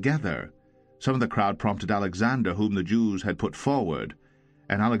come together. Some of the crowd prompted Alexander, whom the Jews had put forward,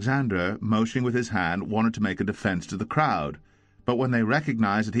 and Alexander, motioning with his hand, wanted to make a defense to the crowd. But when they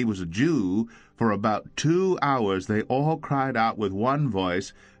recognized that he was a Jew, for about 2 hours they all cried out with one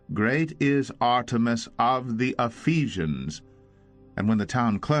voice, Great is Artemis of the Ephesians. And when the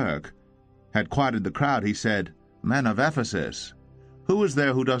town clerk had quieted the crowd, he said, Men of Ephesus, who is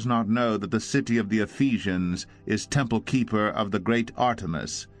there who does not know that the city of the Ephesians is temple keeper of the great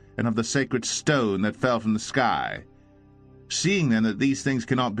Artemis, and of the sacred stone that fell from the sky? Seeing then that these things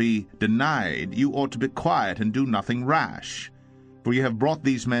cannot be denied, you ought to be quiet and do nothing rash. For you have brought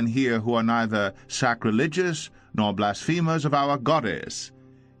these men here who are neither sacrilegious nor blasphemers of our goddess.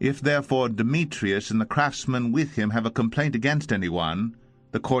 If therefore Demetrius and the craftsmen with him have a complaint against anyone,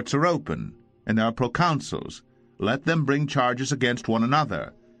 the courts are open, and there are proconsuls. Let them bring charges against one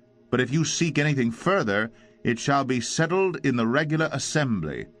another. But if you seek anything further, it shall be settled in the regular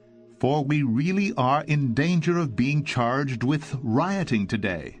assembly. For we really are in danger of being charged with rioting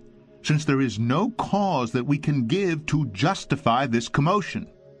today, since there is no cause that we can give to justify this commotion.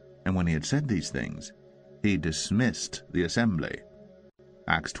 And when he had said these things, he dismissed the assembly.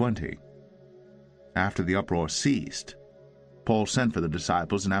 Acts 20. After the uproar ceased, Paul sent for the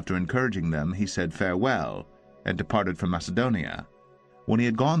disciples, and after encouraging them, he said farewell, and departed from Macedonia. When he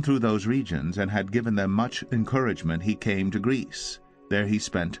had gone through those regions, and had given them much encouragement, he came to Greece. There he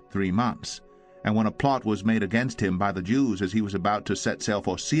spent 3 months. And when a plot was made against him by the Jews as he was about to set sail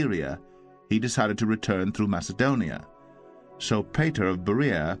for Syria, he decided to return through Macedonia. So Peter of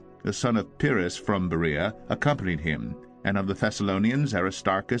Berea, the son of Pyrrhus from Berea, accompanied him, and of the Thessalonians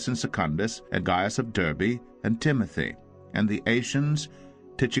Aristarchus and Secundus, and Gaius of Derbe, and Timothy, and the Asians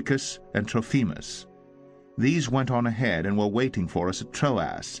Tychicus and Trophimus. These went on ahead, and were waiting for us at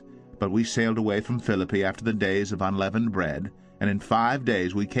Troas. But we sailed away from Philippi after the days of unleavened bread, and in 5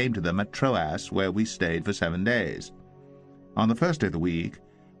 days we came to them at Troas, where we stayed for 7 days. On the first day of the week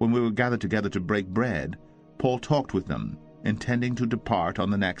when we were gathered together to break bread, Paul talked with them, intending to depart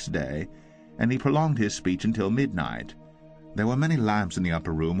on the next day, and he prolonged his speech until midnight. There were many lamps in the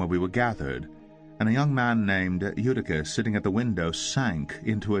upper room where we were gathered, and a young man named Eutychus, sitting at the window, sank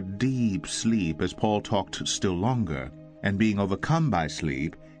into a deep sleep as Paul talked still longer, and being overcome by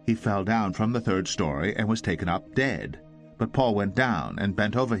sleep, he fell down from the third story and was taken up dead. But Paul went down and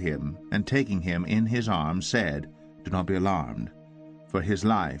bent over him, and taking him in his arms said, "Do not be alarmed, for his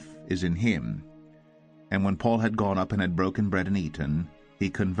life is in him." And when Paul had gone up and had broken bread and eaten, he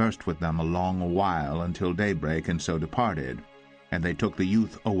conversed with them a long while until daybreak, and so departed. And they took the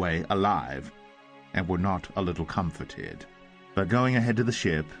youth away alive, and were not a little comforted. But going ahead to the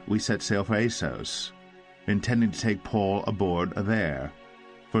ship, we set sail for Assos, intending to take Paul aboard there,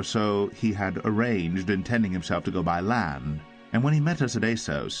 for so he had arranged, intending himself to go by land. And when he met us at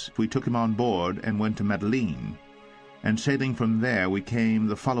Assos, we took him on board and went to McLean. And sailing from there, we came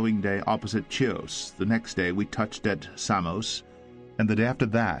the following day opposite Chios. The next day we touched at Samos, and the day after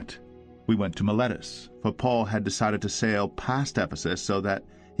that we went to Miletus, for Paul had decided to sail past Ephesus so that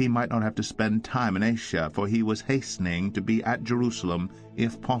he might not have to spend time in Asia, for he was hastening to be at Jerusalem,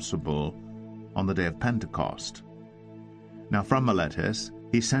 if possible, on the day of Pentecost. Now from Miletus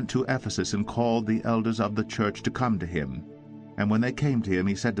he sent to Ephesus and called the elders of the church to come to him. And when they came to him,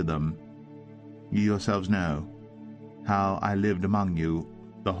 he said to them, "You yourselves know how I lived among you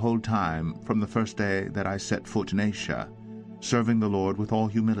the whole time from the first day that I set foot in Asia, serving the Lord with all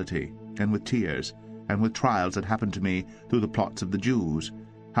humility, and with tears, and with trials that happened to me through the plots of the Jews,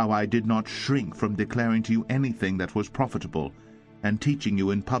 how I did not shrink from declaring to you anything that was profitable, and teaching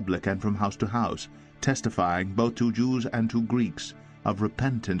you in public and from house to house, testifying both to Jews and to Greeks of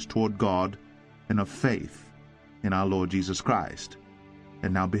repentance toward God and of faith in our Lord Jesus Christ.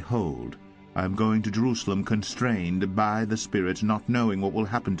 And now behold, I am going to Jerusalem constrained by the Spirit, not knowing what will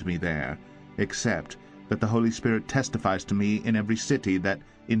happen to me there, except that the Holy Spirit testifies to me in every city that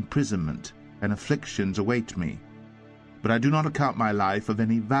imprisonment and afflictions await me. But I do not account my life of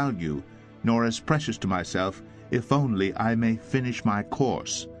any value, nor as precious to myself, if only I may finish my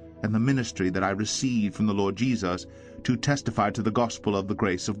course, and the ministry that I received from the Lord Jesus, to testify to the gospel of the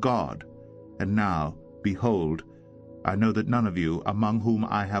grace of God. And now, behold, I know that none of you, among whom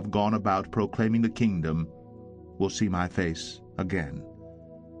I have gone about proclaiming the kingdom, will see my face again.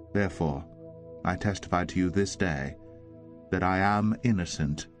 Therefore I testify to you this day that I am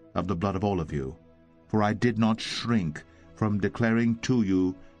innocent of the blood of all of you, for I did not shrink from declaring to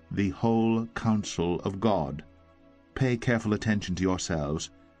you the whole counsel of God. Pay careful attention to yourselves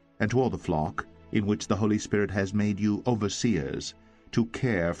and to all the flock, in which the Holy Spirit has made you overseers, to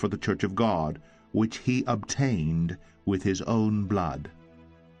care for the church of God, which he obtained with his own blood.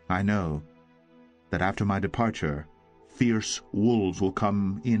 I know that after my departure fierce wolves will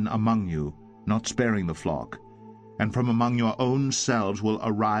come in among you, not sparing the flock, and from among your own selves will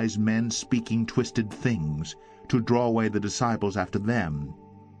arise men speaking twisted things, to draw away the disciples after them.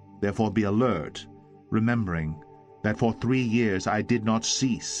 Therefore be alert, remembering that for 3 years I did not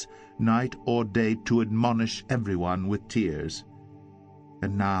cease, night or day, to admonish everyone with tears.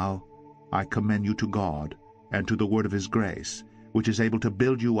 And now I commend you to God, and to the word of his grace, which is able to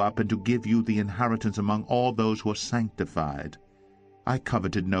build you up and to give you the inheritance among all those who are sanctified. I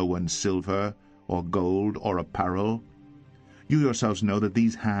coveted no one's silver or gold or apparel. You yourselves know that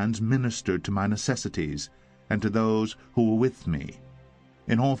these hands ministered to my necessities, and to those who were with me.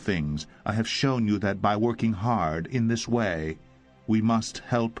 In all things I have shown you that by working hard in this way we must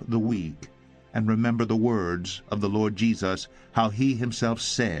help the weak, and remember the words of the Lord Jesus, how he himself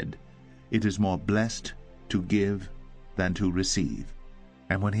said, "It is more blessed to give than to receive."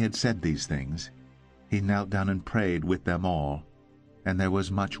 And when he had said these things, he knelt down and prayed with them all. And there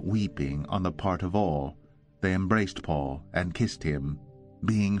was much weeping on the part of all. They embraced Paul and kissed him,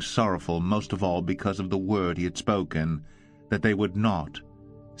 being sorrowful most of all because of the word he had spoken, that they would not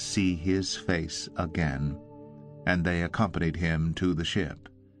see his face again. And they accompanied him to the ship.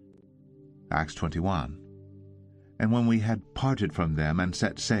 Acts 21. And when we had parted from them and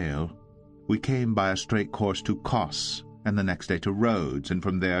set sail, we came by a straight course to Kos, and the next day to Rhodes, and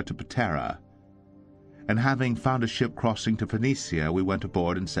from there to Patara. And having found a ship crossing to Phoenicia, we went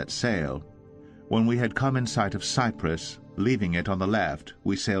aboard and set sail. When we had come in sight of Cyprus, leaving it on the left,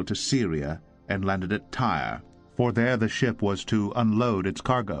 we sailed to Syria, and landed at Tyre, for there the ship was to unload its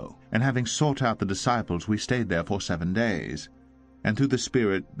cargo. And having sought out the disciples, we stayed there for 7 days. And through the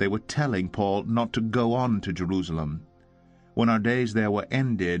Spirit they were telling Paul not to go on to Jerusalem. When our days there were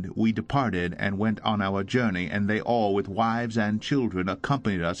ended, we departed and went on our journey, and they all, with wives and children,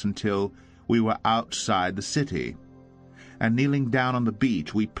 accompanied us until we were outside the city. and kneeling down on the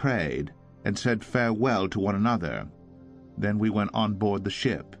beach we prayed, and said farewell to one another. Then we went on board the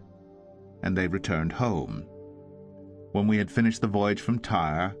ship, and they returned home. When we had finished the voyage from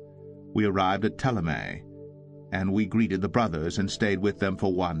Tyre, we arrived at Ptolemais, and we greeted the brothers and stayed with them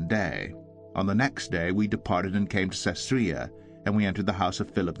for 1 day. On the next day we departed and came to Caesarea, and we entered the house of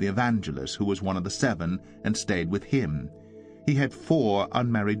Philip the evangelist, who was one of the 7, and stayed with him. He had 4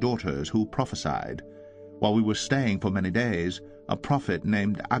 unmarried daughters who prophesied. While we were staying for many days, a prophet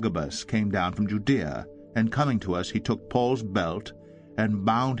named Agabus came down from Judea, and coming to us he took Paul's belt, and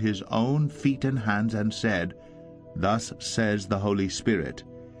bound his own feet and hands, and said, "Thus says the Holy Spirit,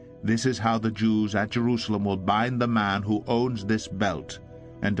 this is how the Jews at Jerusalem will bind the man who owns this belt,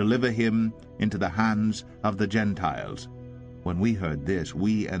 and deliver him into the hands of the Gentiles." When we heard this,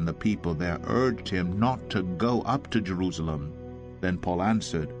 we and the people there urged him not to go up to Jerusalem. Then Paul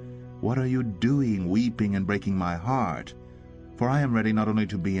answered, "What are you doing, weeping and breaking my heart? For I am ready not only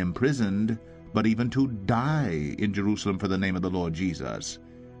to be imprisoned, but even to die in Jerusalem for the name of the Lord Jesus."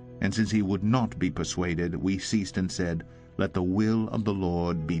 And since he would not be persuaded, we ceased and said, "Let the will of the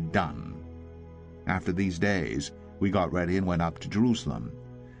Lord be done." After these days we got ready and went up to Jerusalem.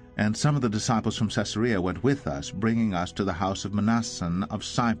 And some of the disciples from Caesarea went with us, bringing us to the house of Mnason of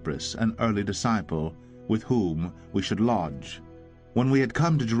Cyprus, an early disciple, with whom we should lodge. When we had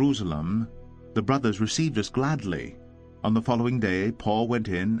come to Jerusalem, the brothers received us gladly. On the following day Paul went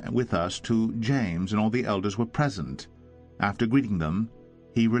in with us to James, and all the elders were present. After greeting them,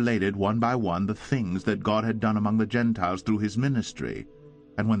 he related one by one the things that God had done among the Gentiles through his ministry.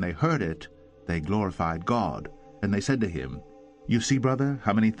 And when they heard it, they glorified God. And they said to him, "You see, brother,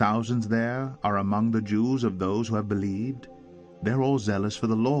 how many thousands there are among the Jews of those who have believed? They're all zealous for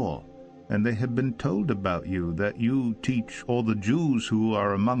the law, and they have been told about you that you teach all the Jews who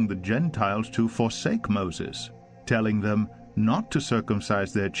are among the Gentiles to forsake Moses, telling them not to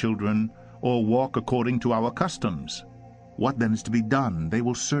circumcise their children or walk according to our customs. What then is to be done? They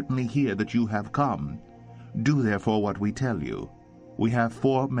will certainly hear that you have come. Do therefore what we tell you. We have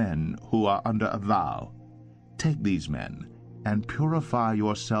 4 men who are under a vow. Take these men, and purify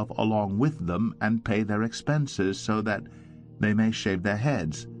yourself along with them, and pay their expenses, so that they may shave their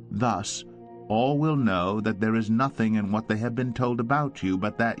heads. Thus all will know that there is nothing in what they have been told about you,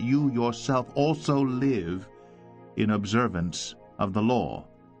 but that you yourself also live in observance of the law.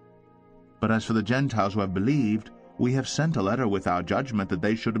 But as for the Gentiles who have believed, we have sent a letter with our judgment that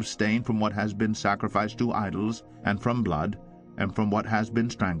they should abstain from what has been sacrificed to idols, and from blood, and from what has been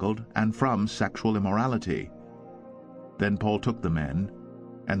strangled, and from sexual immorality." Then Paul took the men,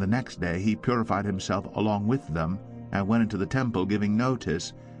 and the next day he purified himself along with them, and went into the temple, giving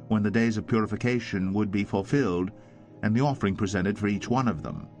notice when the days of purification would be fulfilled, and the offering presented for each one of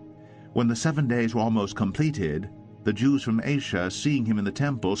them. When the 7 days were almost completed, the Jews from Asia, seeing him in the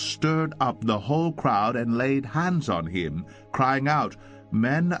temple, stirred up the whole crowd and laid hands on him, crying out,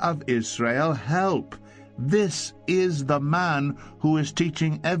 "Men of Israel, help! This is the man who is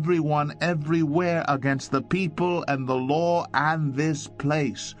teaching everyone everywhere against the people and the law and this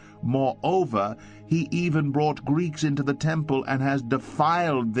place. Moreover, he even brought Greeks into the temple and has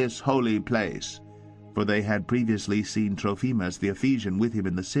defiled this holy place." For they had previously seen Trophimus the Ephesian with him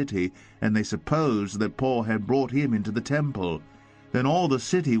in the city, and they supposed that Paul had brought him into the temple. Then all the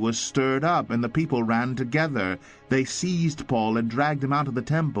city was stirred up, and the people ran together. They seized Paul and dragged him out of the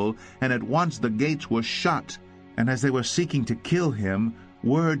temple, and at once the gates were shut. And as they were seeking to kill him,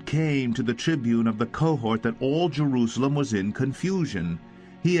 word came to the tribune of the cohort that all Jerusalem was in confusion.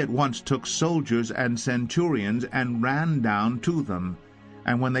 He at once took soldiers and centurions and ran down to them.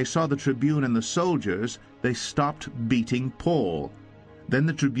 And when they saw the tribune and the soldiers, they stopped beating Paul. Then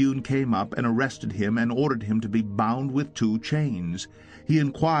the tribune came up and arrested him and ordered him to be bound with 2 chains. He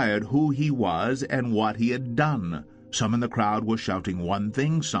inquired who he was and what he had done. Some in the crowd were shouting one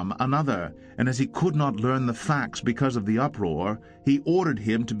thing, some another. And as he could not learn the facts because of the uproar, he ordered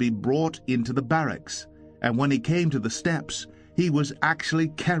him to be brought into the barracks. And when he came to the steps, he was actually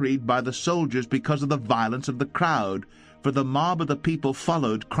carried by the soldiers because of the violence of the crowd. For the mob of the people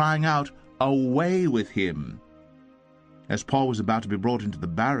followed, crying out, "Away with him!" As Paul was about to be brought into the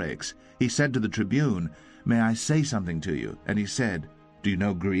barracks, he said to the tribune, "May I say something to you?" And he said, "Do you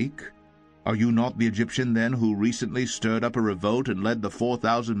know Greek? Are you not the Egyptian then who recently stirred up a revolt and led the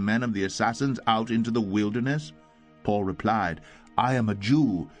 4,000 men of the assassins out into the wilderness?" Paul replied, "I am a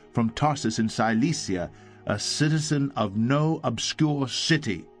Jew from Tarsus in Cilicia, a citizen of no obscure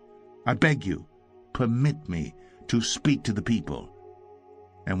city. I beg you, permit me to speak to the people."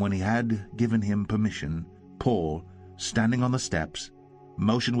 And when he had given him permission, Paul, standing on the steps,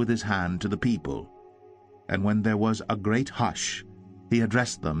 motioned with his hand to the people. And when there was a great hush, he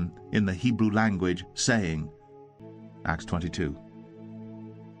addressed them in the Hebrew language, saying, Acts 22,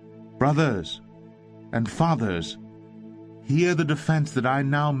 Brothers and fathers, hear the defense that I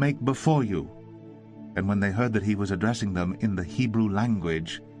now make before you. And when they heard that he was addressing them in the Hebrew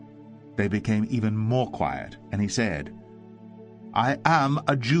language, they became even more quiet. And he said, I am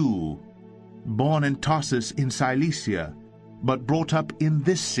a Jew, born in Tarsus in Cilicia, but brought up in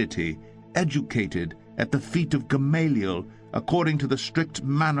this city, educated at the feet of Gamaliel, according to the strict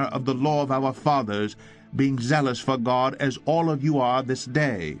manner of the law of our fathers, being zealous for God, as all of you are this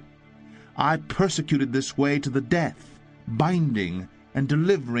day. I persecuted this way to the death, binding and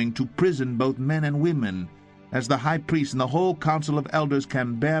delivering to prison both men and women, as the high priest and the whole council of elders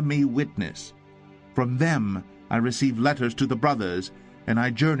can bear me witness. From them I received letters to the brothers, and I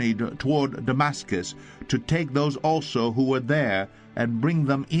journeyed toward Damascus to take those also who were there and bring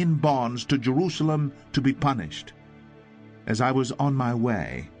them in bonds to Jerusalem to be punished. As I was on my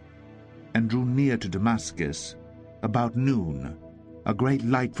way and drew near to Damascus, about noon, a great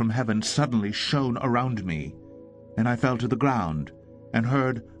light from heaven suddenly shone around me, and I fell to the ground and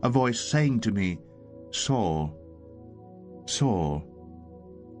heard a voice saying to me, Saul, Saul,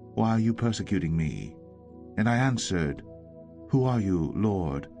 why are you persecuting me? And I answered, Who are you,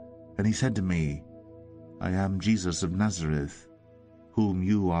 Lord? And he said to me, I am Jesus of Nazareth, whom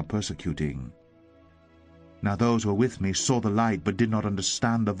you are persecuting. Now those who were with me saw the light, but did not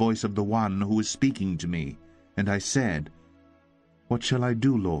understand the voice of the one who was speaking to me. And I said, What shall I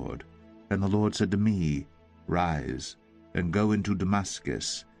do, Lord? And the Lord said to me, Rise, and go into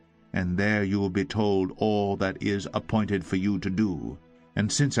Damascus, and there you will be told all that is appointed for you to do.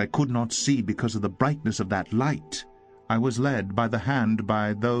 And since I could not see because of the brightness of that light, I was led by the hand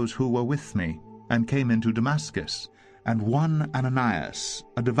by those who were with me, and came into Damascus. And one Ananias,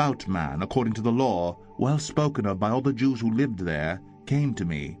 a devout man, according to the law, well spoken of by all the Jews who lived there, came to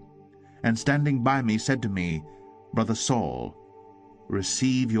me, and standing by me said to me, Brother Saul,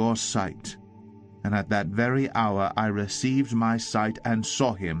 receive your sight. And at that very hour I received my sight and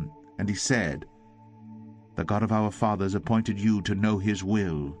saw him. And he said, The God of our fathers appointed you to know his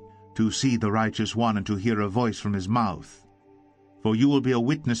will, to see the righteous one, and to hear a voice from his mouth. For you will be a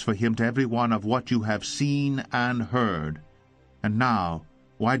witness for him to every one of what you have seen and heard. And now,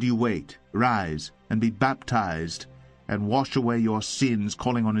 why do you wait? Rise, and be baptized, and wash away your sins,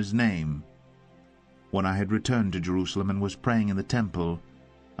 calling on his name. When I had returned to Jerusalem and was praying in the temple,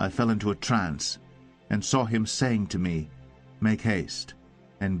 I fell into a trance, and saw him saying to me, Make haste,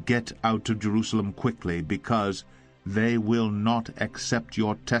 and get out of Jerusalem quickly, because they will not accept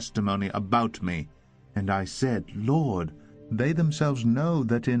your testimony about me. And I said, Lord, they themselves know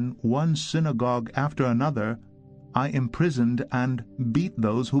that in one synagogue after another I imprisoned and beat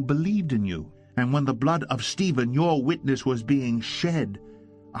those who believed in you. And when the blood of Stephen, your witness, was being shed,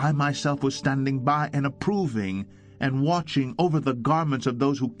 I myself was standing by and approving and watching over the garments of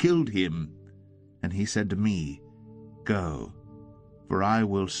those who killed him. And he said to me, Go, for I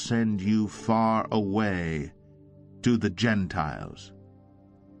will send you far away to the Gentiles.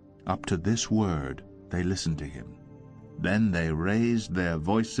 Up to this word they listened to him. Then they raised their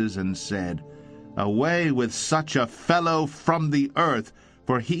voices and said, Away with such a fellow from the earth,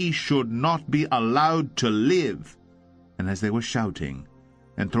 for he should not be allowed to live. And as they were shouting,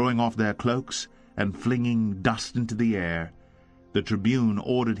 and throwing off their cloaks, and flinging dust into the air, the tribune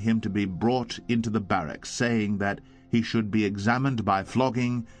ordered him to be brought into the barracks, saying that he should be examined by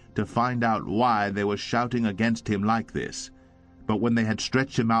flogging, to find out why they were shouting against him like this. But when they had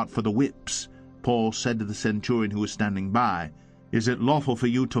stretched him out for the whips, Paul said to the centurion who was standing by, Is it lawful for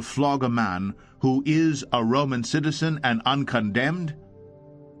you to flog a man who is a Roman citizen and uncondemned?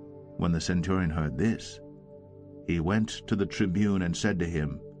 When the centurion heard this, he went to the tribune and said to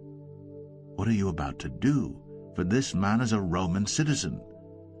him, What are you about to do? For this man is a Roman citizen.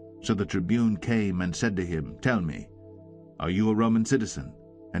 So the tribune came and said to him, Tell me, are you a Roman citizen?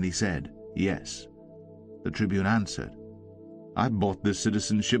 And he said, Yes. The tribune answered, I bought this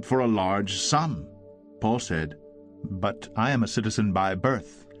citizenship for a large sum. Paul said, But I am a citizen by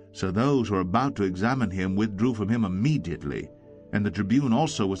birth. So those who were about to examine him withdrew from him immediately. And the tribune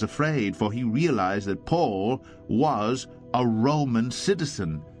also was afraid, for he realized that Paul was a Roman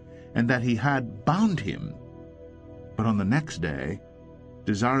citizen, and that he had bound him. But on the next day,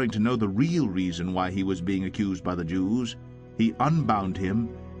 desiring to know the real reason why he was being accused by the Jews, he unbound him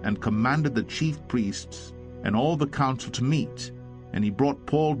and commanded the chief priests and all the council to meet, and he brought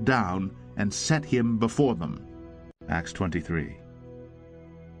Paul down and set him before them. Acts 23.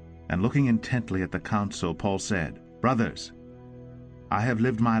 And looking intently at the council, Paul said, Brothers, I have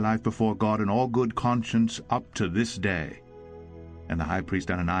lived my life before God in all good conscience up to this day." And the high priest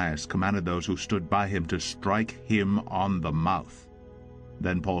Ananias commanded those who stood by him to strike him on the mouth.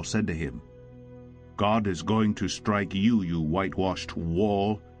 Then Paul said to him, "God is going to strike you, you whitewashed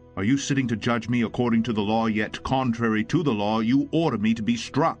wall. Are you sitting to judge me according to the law, yet contrary to the law you order me to be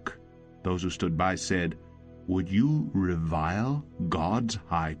struck?" Those who stood by said, "Would you revile God's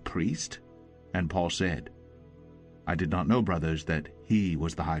high priest?" And Paul said, "I did not know, brothers, that he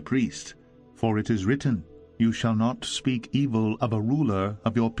was the high priest. For it is written, 'You shall not speak evil of a ruler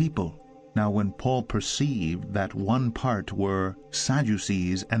of your people.'" Now when Paul perceived that one part were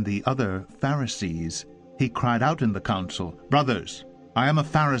Sadducees and the other Pharisees, he cried out in the council, "Brothers, I am a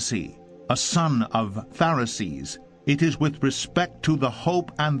Pharisee, a son of Pharisees. It is with respect to the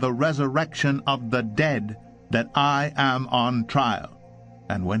hope and the resurrection of the dead that I am on trial."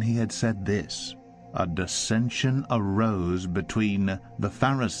 And when he had said this, a dissension arose between the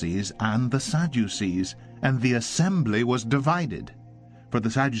Pharisees and the Sadducees, and the assembly was divided. For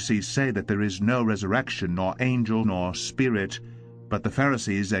the Sadducees say that there is no resurrection, nor angel, nor spirit, but the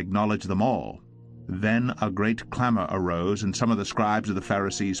Pharisees acknowledge them all. Then a great clamor arose, and some of the scribes of the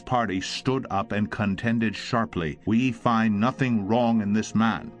Pharisees' party stood up and contended sharply, "We find nothing wrong in this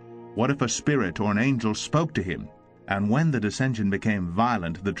man. What if a spirit or an angel spoke to him?" And when the dissension became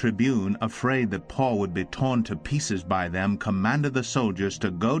violent, the tribune, afraid that Paul would be torn to pieces by them, commanded the soldiers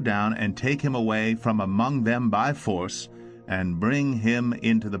to go down and take him away from among them by force, and bring him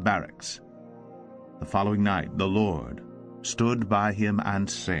into the barracks. The following night the Lord stood by him and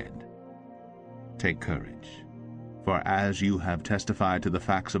said, "Take courage, for as you have testified to the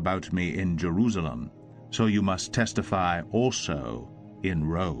facts about me in Jerusalem, so you must testify also in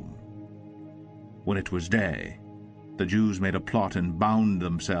Rome." When it was day, the Jews made a plot and bound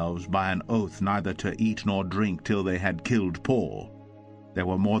themselves by an oath neither to eat nor drink till they had killed Paul. There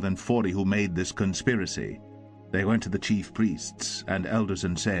were more than 40 who made this conspiracy. They went to the chief priests and elders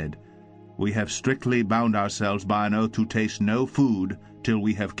and said, "We have strictly bound ourselves by an oath to taste no food till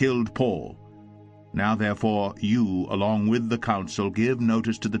we have killed Paul. Now therefore you, along with the council, give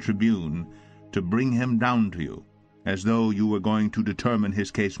notice to the tribune to bring him down to you, as though you were going to determine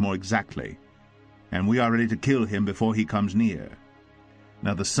his case more exactly. And we are ready to kill him before he comes near."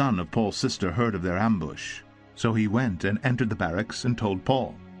 Now the son of Paul's sister heard of their ambush. So he went and entered the barracks and told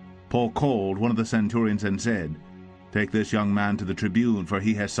Paul. Paul called one of the centurions and said, "Take this young man to the tribune, for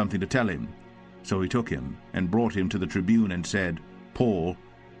he has something to tell him." So he took him and brought him to the tribune and said, "Paul,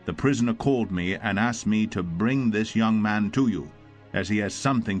 the prisoner called me and asked me to bring this young man to you, as he has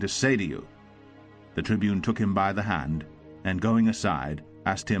something to say to you." The tribune took him by the hand, and going aside,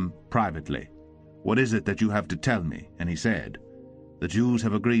 asked him privately, "What is it that you have to tell me?" And he said, "The Jews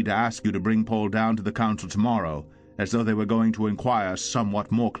have agreed to ask you to bring Paul down to the council tomorrow, as though they were going to inquire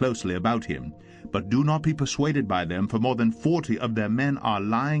somewhat more closely about him. But do not be persuaded by them, for more than 40 of their men are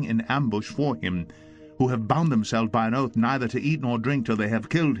lying in ambush for him, who have bound themselves by an oath neither to eat nor drink till they have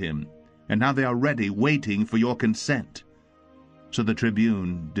killed him, and now they are ready, waiting for your consent." So the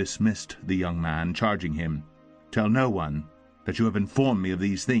tribune dismissed the young man, charging him, "Tell no one that you have informed me of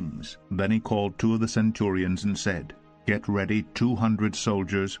these things." Then he called 2 of the centurions and said, "Get ready 200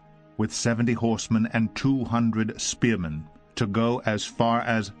 soldiers, with 70 horsemen and 200 spearmen, to go as far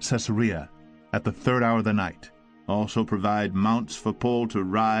as Caesarea at the 3rd hour of the night. Also provide mounts for Paul to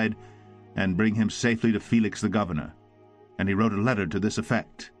ride, and bring him safely to Felix the governor." And he wrote a letter to this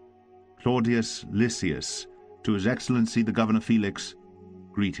effect: "Claudius Lysias, to his excellency the governor Felix,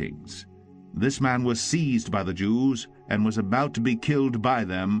 greetings. This man was seized by the Jews, and was about to be killed by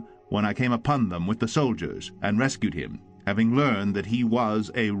them, when I came upon them with the soldiers, and rescued him, having learned that he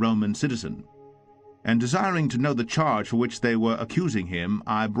was a Roman citizen. And desiring to know the charge for which they were accusing him,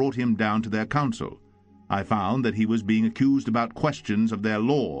 I brought him down to their council. I found that he was being accused about questions of their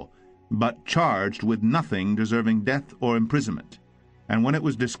law, but charged with nothing deserving death or imprisonment. And when it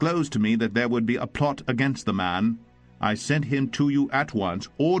was disclosed to me that there would be a plot against the man, I sent him to you at once,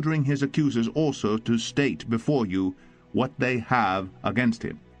 ordering his accusers also to state before you what they have against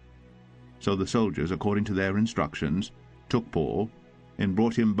him." So the soldiers, according to their instructions, took Paul, and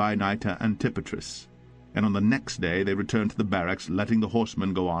brought him by night to Antipatris. And on the next day they returned to the barracks, letting the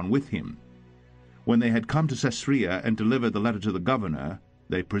horsemen go on with him. When they had come to Caesarea and delivered the letter to the governor,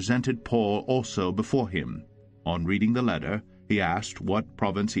 they presented Paul also before him. On reading the letter, he asked what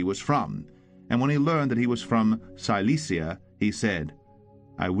province he was from, and when he learned that he was from Cilicia, he said,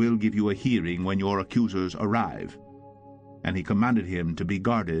 "I will give you a hearing when your accusers arrive." And he commanded him to be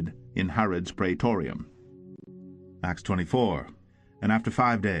guarded in Herod's praetorium. Acts 24. And after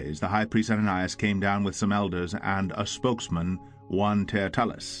 5 days the high priest Ananias came down with some elders and a spokesman, one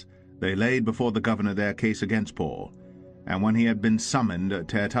Tertullus. They laid before the governor their case against Paul. And when he had been summoned,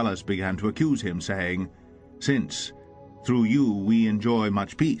 Tertullus began to accuse him, saying, Since through you we enjoy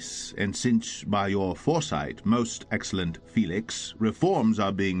much peace, and since by your foresight, most excellent Felix, reforms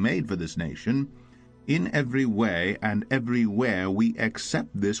are being made for this nation, in every way and everywhere we accept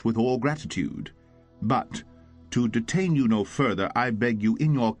this with all gratitude. But to detain you no further, I beg you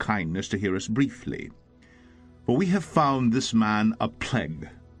in your kindness to hear us briefly. For we have found this man a plague,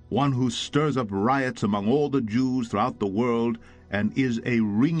 one who stirs up riots among all the Jews throughout the world, and is a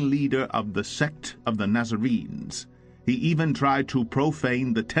ringleader of the sect of the Nazarenes. He even tried to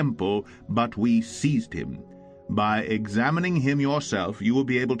profane the temple, but we seized him. By examining him yourself, you will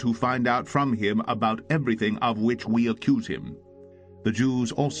be able to find out from him about everything of which we accuse him. The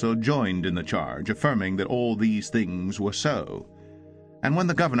Jews also joined in the charge, affirming that all these things were so. And when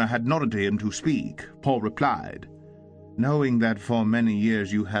the governor had nodded to him to speak, Paul replied, Knowing that for many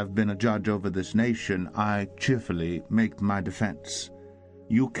years you have been a judge over this nation, I cheerfully make my defense.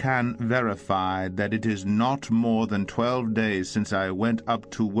 You can verify that it is not more than 12 days since I went up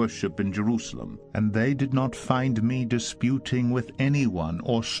to worship in Jerusalem, and they did not find me disputing with anyone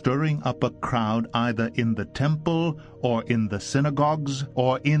or stirring up a crowd either in the temple or in the synagogues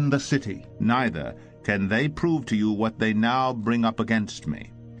or in the city. Neither can they prove to you what they now bring up against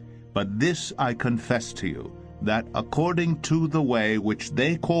me. But this I confess to you, that according to the way which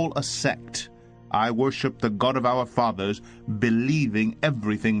they call a sect, I worship the God of our fathers, believing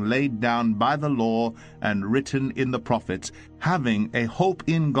everything laid down by the law and written in the prophets, having a hope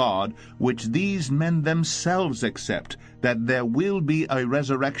in God, which these men themselves accept, that there will be a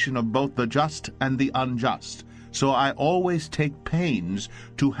resurrection of both the just and the unjust. So I always take pains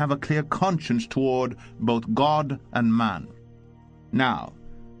to have a clear conscience toward both God and man. Now,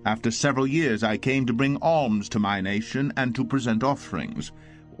 after several years I came to bring alms to my nation and to present offerings.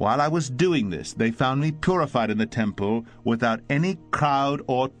 While I was doing this, they found me purified in the temple without any crowd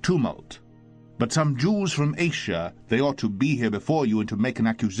or tumult. But some Jews from Asia, they ought to be here before you and to make an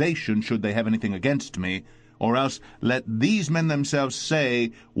accusation should they have anything against me, or else let these men themselves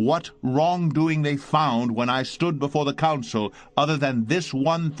say what wrongdoing they found when I stood before the council, other than this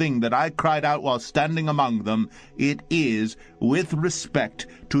one thing that I cried out while standing among them, it is, with respect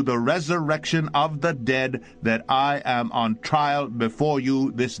to the resurrection of the dead, that I am on trial before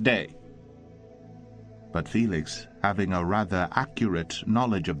you this day. But Felix, having a rather accurate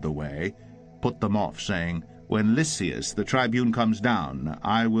knowledge of the way, put them off, saying, When Lysias the tribune comes down,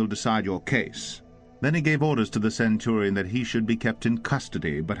 I will decide your case. Then he gave orders to the centurion that he should be kept in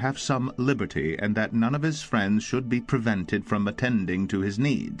custody, but have some liberty, and that none of his friends should be prevented from attending to his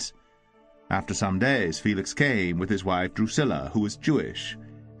needs. After some days Felix came with his wife Drusilla, who was Jewish,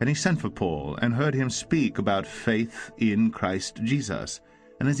 and he sent for Paul, and heard him speak about faith in Christ Jesus.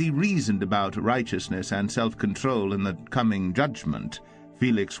 And as he reasoned about righteousness and self-control in the coming judgment,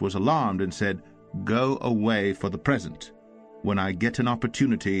 Felix was alarmed and said, Go away for the present. When I get an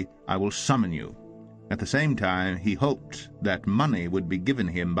opportunity, I will summon you. At the same time he hoped that money would be given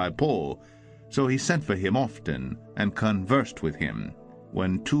him by Paul, so he sent for him often and conversed with him.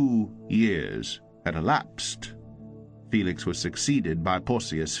 When 2 years had elapsed, Felix was succeeded by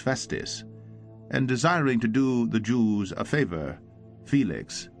Porcius Festus, and desiring to do the Jews a favor,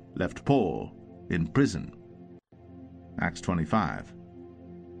 Felix left Paul in prison. Acts 25.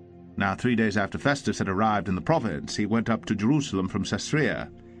 Now 3 days after Festus had arrived in the province, he went up to Jerusalem from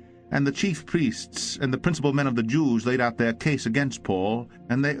Caesarea. And the chief priests and the principal men of the Jews laid out their case against Paul,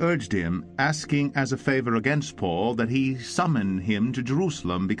 and they urged him, asking as a favor against Paul that he summon him to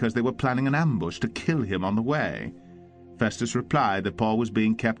Jerusalem, because they were planning an ambush to kill him on the way. Festus replied that Paul was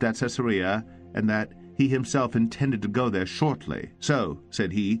being kept at Caesarea, and that he himself intended to go there shortly. So,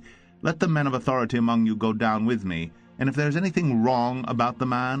 said he, let the men of authority among you go down with me, and if there is anything wrong about the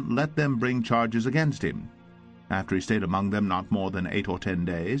man, let them bring charges against him. After he stayed among them not more than 8 or 10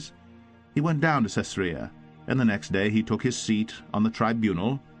 days, he went down to Caesarea, and the next day he took his seat on the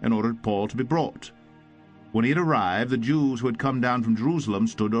tribunal and ordered Paul to be brought. When he had arrived, the Jews who had come down from Jerusalem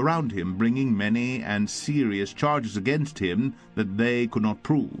stood around him, bringing many and serious charges against him that they could not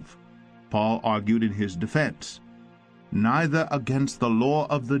prove. Paul argued in his defense, Neither against the law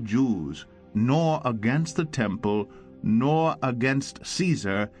of the Jews, nor against the temple, nor against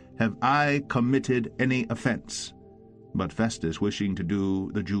Caesar have I committed any offense. But Festus, wishing to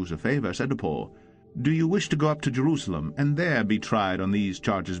do the Jews a favor, said to Paul, Do you wish to go up to Jerusalem, and there be tried on these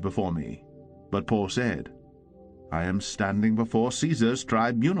charges before me? But Paul said, I am standing before Caesar's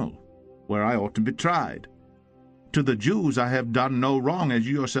tribunal, where I ought to be tried. To the Jews I have done no wrong, as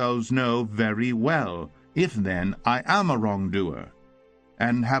you yourselves know very well. If then I am a wrongdoer,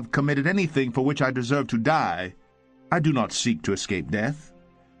 and have committed anything for which I deserve to die, I do not seek to escape death.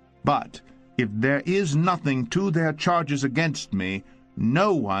 But if there is nothing to their charges against me,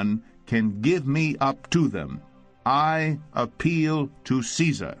 no one can give me up to them. I appeal to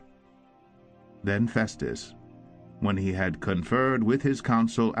Caesar." Then Festus, when he had conferred with his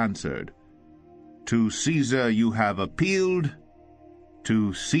council, answered, "To Caesar you have appealed,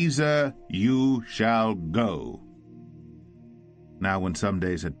 to Caesar you shall go." Now when some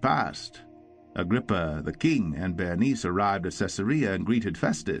days had passed, Agrippa the king and Bernice arrived at Caesarea and greeted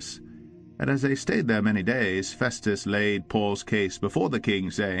Festus. And as they stayed there many days, Festus laid Paul's case before the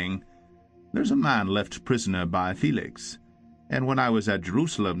king, saying, "There's a man left prisoner by Felix. And when I was at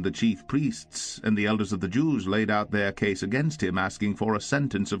Jerusalem, the chief priests and the elders of the Jews laid out their case against him, asking for a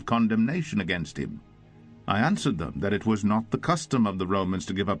sentence of condemnation against him. I answered them that it was not the custom of the Romans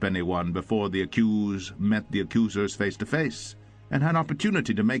to give up anyone before the accused met the accusers face to face, and had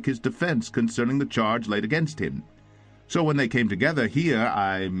opportunity to make his defense concerning the charge laid against him. So when they came together here,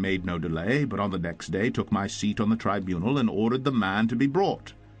 I made no delay, but on the next day took my seat on the tribunal and ordered the man to be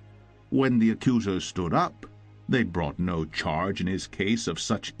brought. When the accusers stood up, they brought no charge in his case of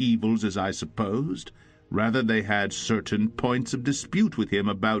such evils as I supposed. Rather, they had certain points of dispute with him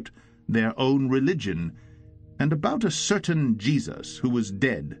about their own religion, and about a certain Jesus who was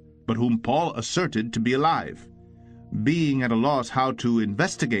dead, but whom Paul asserted to be alive. Being at a loss how to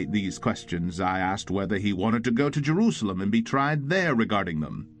investigate these questions, I asked whether he wanted to go to Jerusalem and be tried there regarding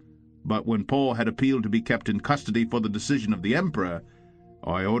them. But when Paul had appealed to be kept in custody for the decision of the emperor,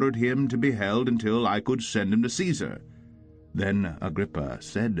 I ordered him to be held until I could send him to Caesar." Then Agrippa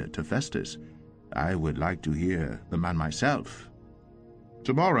said to Festus, "I would like to hear the man myself."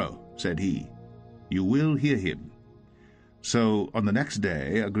 "Tomorrow," said he, "you will hear him." So on the next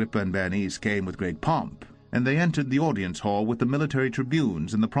day Agrippa and Bernice came with great pomp, and they entered the audience hall with the military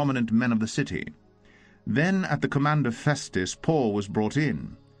tribunes and the prominent men of the city. Then at the command of Festus Paul was brought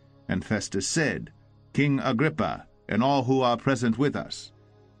in, and Festus said, "King Agrippa, and all who are present with us,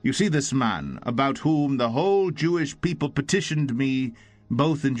 you see this man, about whom the whole Jewish people petitioned me,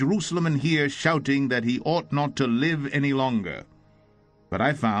 both in Jerusalem and here, shouting that he ought not to live any longer. But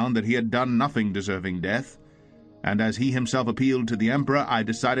I found that he had done nothing deserving death, and as he himself appealed to the emperor, I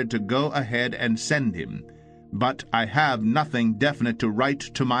decided to go ahead and send him. But I have nothing definite to write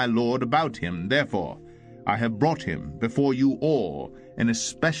to my lord about him. Therefore, I have brought him before you all, and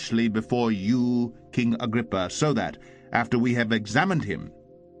especially before you, King Agrippa, so that, after we have examined him,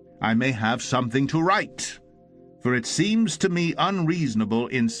 I may have something to write. For it seems to me unreasonable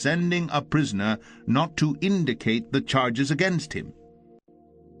in sending a prisoner not to indicate the charges against him."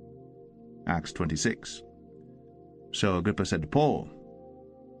 Acts 26. So Agrippa said to Paul,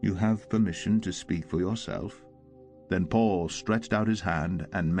 "You have permission to speak for yourself." Then Paul stretched out his hand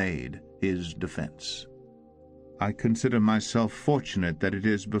and made his defense. "I consider myself fortunate that it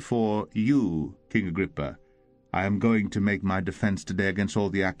is before you, King Agrippa, I am going to make my defense today against all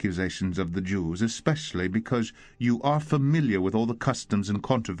the accusations of the Jews, especially because you are familiar with all the customs and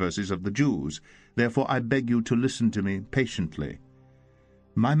controversies of the Jews. Therefore I beg you to listen to me patiently.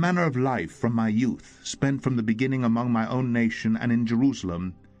 My manner of life from my youth, spent from the beginning among my own nation and in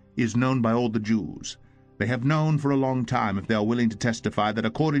Jerusalem, is known by all the Jews. They have known for a long time, if they are willing to testify, that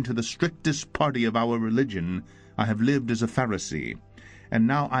according to the strictest party of our religion, I have lived as a Pharisee. And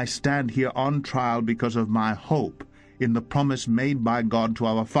now I stand here on trial because of my hope in the promise made by God to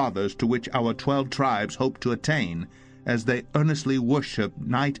our fathers, to which our 12 tribes hope to attain, as they earnestly worship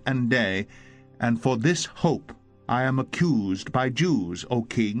night and day. And for this hope I am accused by Jews, O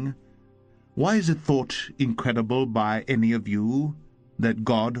king. Why is it thought incredible by any of you that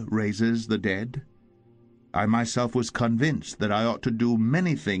God raises the dead? I myself was convinced that I ought to do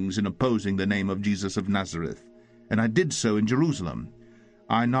many things in opposing the name of Jesus of Nazareth, and I did so in Jerusalem.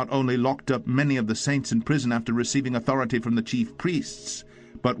 I not only locked up many of the saints in prison after receiving authority from the chief priests,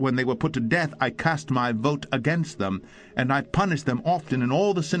 but when they were put to death I cast my vote against them, and I punished them often in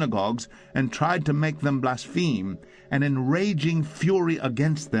all the synagogues, and tried to make them blaspheme, and in raging fury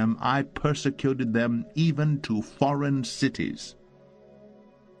against them I persecuted them even to foreign cities.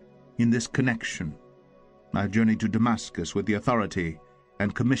 In this connection I journeyed to Damascus with the authority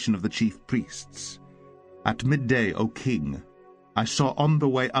and commission of the chief priests. At midday, O king, I saw on the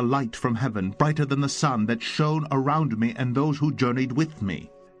way a light from heaven, brighter than the sun, that shone around me and those who journeyed with me.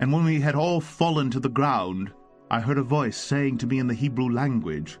 And when we had all fallen to the ground, I heard a voice saying to me in the Hebrew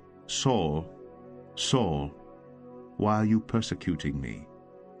language, Saul, Saul, why are you persecuting me?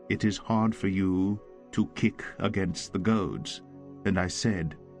 It is hard for you to kick against the goads. And I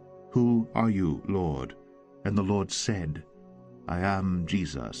said, Who are you, Lord? And the Lord said, I am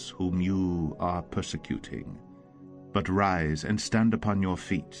Jesus, whom you are persecuting. But rise and stand upon your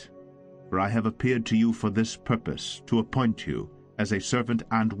feet, for I have appeared to you for this purpose, to appoint you as a servant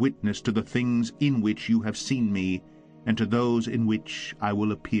and witness to the things in which you have seen me, and to those in which I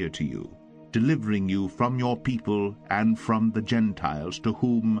will appear to you, delivering you from your people and from the Gentiles, to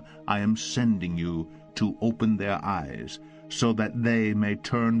whom I am sending you, to open their eyes, so that they may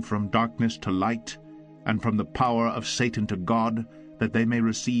turn from darkness to light, and from the power of Satan to God, that they may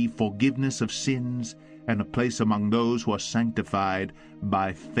receive forgiveness of sins, and a place among those who are sanctified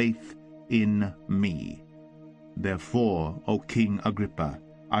by faith in me. Therefore, O King Agrippa,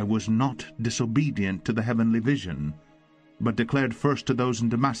 I was not disobedient to the heavenly vision, but declared first to those in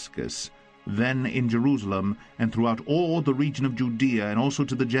Damascus, then in Jerusalem, and throughout all the region of Judea, and also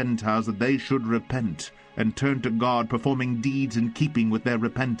to the Gentiles, that they should repent, and turn to God, performing deeds in keeping with their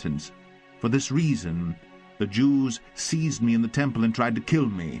repentance. For this reason the Jews seized me in the temple and tried to kill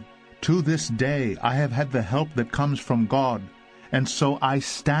me. To this day I have had the help that comes from God, and so I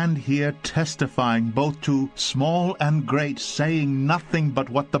stand here testifying both to small and great, saying nothing but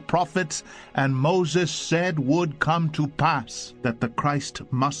what the prophets and Moses said would come to pass, that the Christ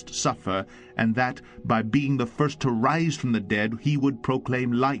must suffer, and that by being the first to rise from the dead he would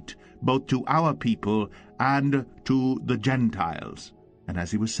proclaim light both to our people and to the Gentiles. And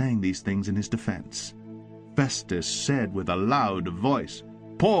as he was saying these things in his defense, Festus said with a loud voice,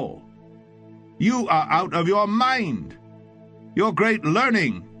 Paul, you are out of your mind. Your great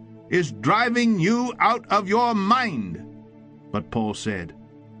learning is driving you out of your mind. But Paul said,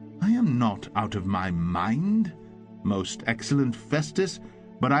 I am not out of my mind, most excellent Festus,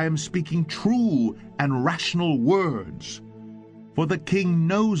 but I am speaking true and rational words. For the king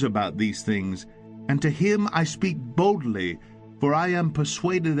knows about these things, and to him I speak boldly, for I am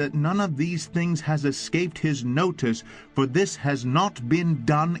persuaded that none of these things has escaped his notice, for this has not been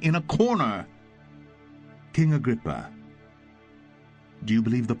done in a corner. King Agrippa, do you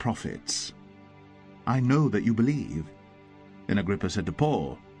believe the prophets? I know that you believe. And Agrippa said to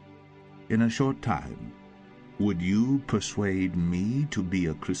Paul, In a short time, would you persuade me to be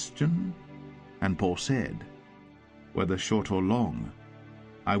a Christian? And Paul said, Whether short or long,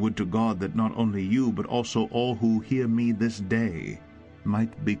 I would to God that not only you, but also all who hear me this day,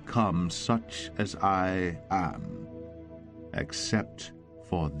 might become such as I am, except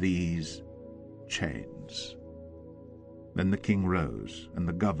for these chains. Then the king rose, and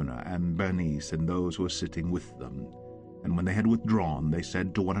the governor, and Bernice, and those who were sitting with them. And when they had withdrawn, they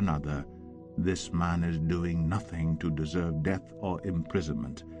said to one another, This man is doing nothing to deserve death or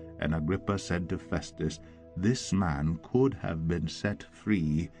imprisonment. And Agrippa said to Festus, This man could have been set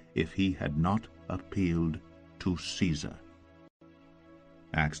free if he had not appealed to Caesar.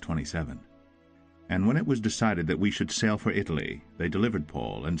 Acts 27. And when it was decided that we should sail for Italy, they delivered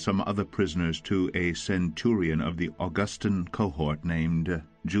Paul and some other prisoners to a centurion of the Augustan cohort named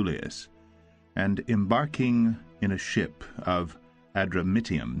Julius. And embarking in a ship of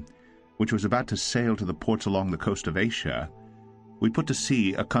Adramyttium, which was about to sail to the ports along the coast of Asia, we put to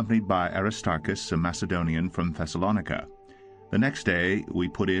sea, accompanied by Aristarchus, a Macedonian from Thessalonica. The next day we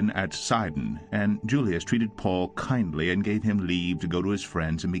put in at Sidon, and Julius treated Paul kindly and gave him leave to go to his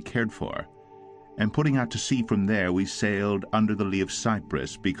friends and be cared for. And putting out to sea from there, we sailed under the lee of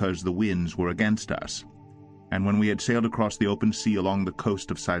Cyprus, because the winds were against us. And when we had sailed across the open sea along the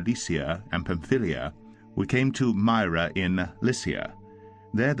coast of Cilicia and Pamphylia, we came to Myra in Lycia.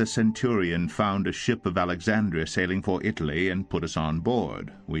 There the centurion found a ship of Alexandria sailing for Italy, and put us on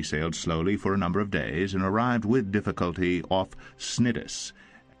board. We sailed slowly for a number of days, and arrived with difficulty off Cnidus.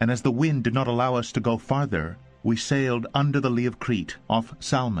 And as the wind did not allow us to go farther, we sailed under the lee of Crete, off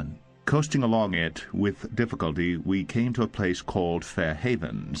Salmon. Coasting along it with difficulty, we came to a place called Fair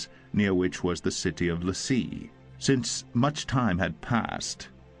Havens, near which was the city of Lasea. Since much time had passed,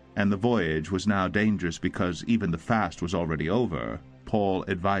 and the voyage was now dangerous because even the fast was already over, Paul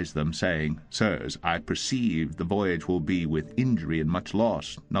advised them, saying, Sirs, I perceive the voyage will be with injury and much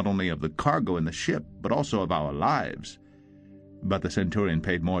loss, not only of the cargo in the ship, but also of our lives. But the centurion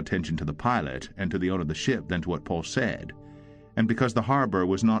paid more attention to the pilot and to the owner of the ship than to what Paul said. And because the harbor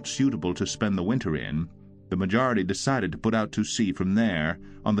was not suitable to spend the winter in, the majority decided to put out to sea from there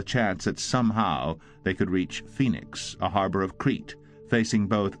on the chance that somehow they could reach Phoenix, a harbor of Crete, facing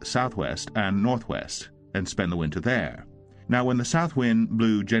both southwest and northwest, and spend the winter there. Now when the south wind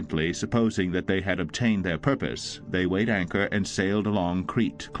blew gently, supposing that they had obtained their purpose, they weighed anchor and sailed along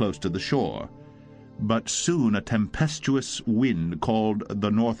Crete, close to the shore. But soon a tempestuous wind called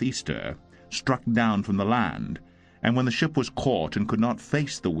the northeaster struck down from the land. And when the ship was caught and could not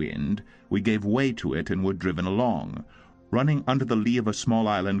face the wind, we gave way to it and were driven along. Running under the lee of a small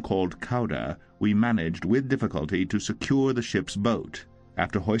island called Cauda, we managed with difficulty to secure the ship's boat.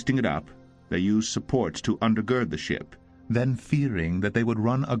 After hoisting it up, they used supports to undergird the ship. Then, fearing that they would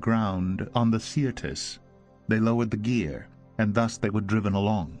run aground on the Syrtis, they lowered the gear, and thus they were driven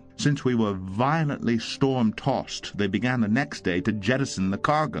along. Since we were violently storm-tossed, they began the next day to jettison the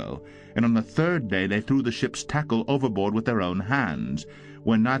cargo, and on the third day they threw the ship's tackle overboard with their own hands.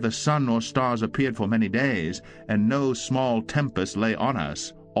 When neither sun nor stars appeared for many days, and no small tempest lay on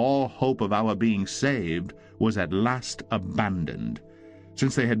us, all hope of our being saved was at last abandoned.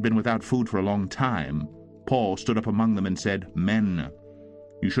 Since they had been without food for a long time, Paul stood up among them and said, "Men,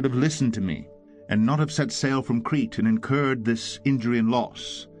 you should have listened to me, and not have set sail from Crete and incurred this injury and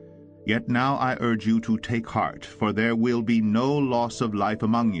loss. Yet now I urge you to take heart, for there will be no loss of life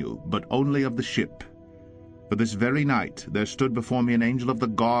among you, but only of the ship. For this very night there stood before me an angel of the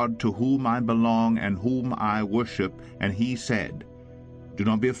God to whom I belong and whom I worship, and he said, 'Do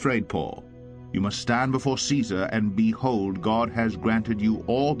not be afraid, Paul. You must stand before Caesar, and behold, God has granted you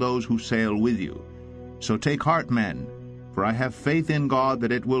all those who sail with you. So take heart, men, for I have faith in God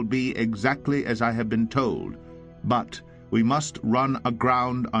that it will be exactly as I have been told. But we must run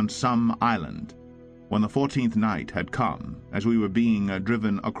aground on some island.' When the 14th night had come, as we were being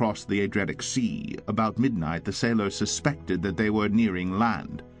driven across the Adriatic Sea, about midnight the sailors suspected that they were nearing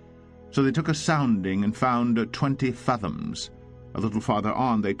land. So they took a sounding and found 20 fathoms. A little farther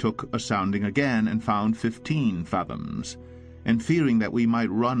on they took a sounding again and found 15 fathoms. And fearing that we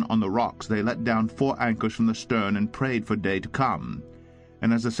might run on the rocks, they let down 4 anchors from the stern and prayed for day to come.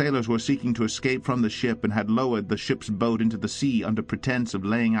 And as the sailors were seeking to escape from the ship and had lowered the ship's boat into the sea under pretense of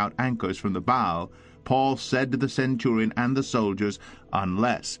laying out anchors from the bow, Paul said to the centurion and the soldiers,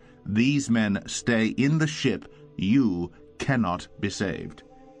 'Unless these men stay in the ship, you cannot be saved.'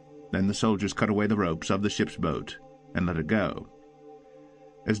 Then the soldiers cut away the ropes of the ship's boat and let it go.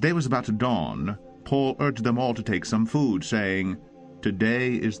 As day was about to dawn, Paul urged them all to take some food, saying,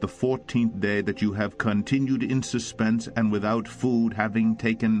 'Today is the 14th day that you have continued in suspense and without food, having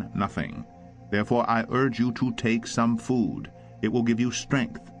taken nothing. Therefore I urge you to take some food. It will give you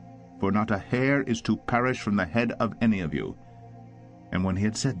strength, for not a hair is to perish from the head of any of you.' And when he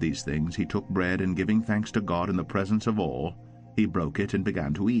had said these things, he took bread, and giving thanks to God in the presence of all, he broke it and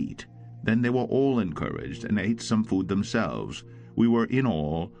began to eat. Then they were all encouraged, and ate some food themselves. We were in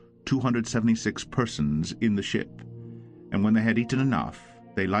all 276 persons in the ship. And when they had eaten enough,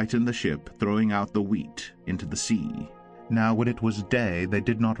 they lightened the ship, throwing out the wheat into the sea. Now when it was day, they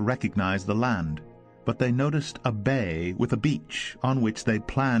did not recognize the land, but they noticed a bay with a beach, on which they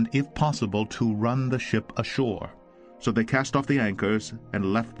planned, if possible, to run the ship ashore. So they cast off the anchors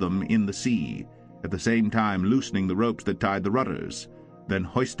and left them in the sea, at the same time loosening the ropes that tied the rudders. Then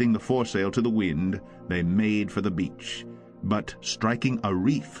hoisting the foresail to the wind, they made for the beach. But striking a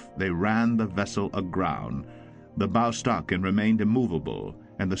reef, they ran the vessel aground. The bow stuck and remained immovable,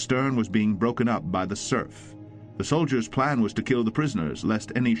 and the stern was being broken up by the surf. The soldiers' plan was to kill the prisoners,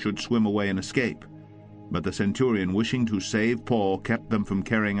 lest any should swim away and escape. But the centurion, wishing to save Paul, kept them from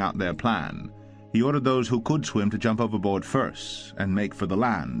carrying out their plan. He ordered those who could swim to jump overboard first and make for the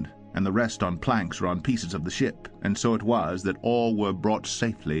land, and the rest on planks or on pieces of the ship, and so it was that all were brought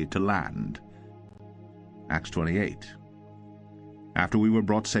safely to land. Acts 28. After we were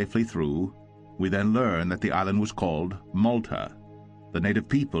brought safely through, we then learned that the island was called Malta. The native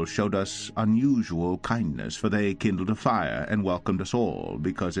people showed us unusual kindness, for they kindled a fire and welcomed us all,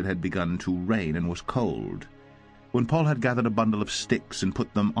 because it had begun to rain and was cold. When Paul had gathered a bundle of sticks and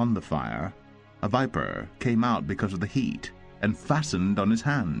put them on the fire, a viper came out because of the heat, and fastened on his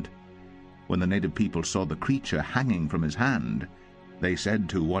hand. When the native people saw the creature hanging from his hand, they said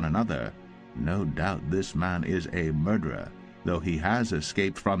to one another, 'No doubt this man is a murderer. Though he has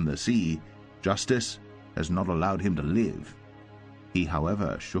escaped from the sea, justice has not allowed him to live.' He,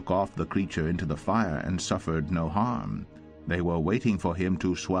 however, shook off the creature into the fire and suffered no harm. They were waiting for him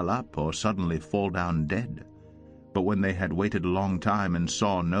to swell up or suddenly fall down dead. But when they had waited a long time and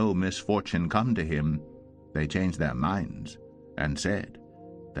saw no misfortune come to him, they changed their minds and said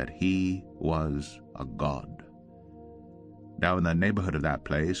that he was a god. Now in the neighborhood of that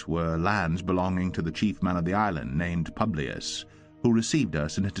place were lands belonging to the chief man of the island, named Publius, who received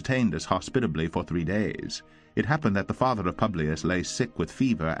us and entertained us hospitably for 3 days. It happened that the father of Publius lay sick with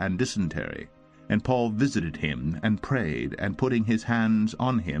fever and dysentery, and Paul visited him and prayed, and putting his hands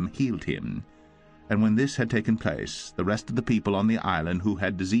on him healed him. And when this had taken place, the rest of the people on the island who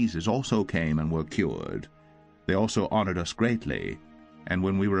had diseases also came and were cured. They also honored us greatly, and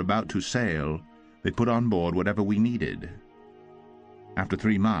when we were about to sail, they put on board whatever we needed. After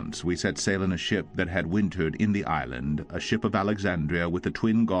 3 months we set sail in a ship that had wintered in the island, a ship of Alexandria with the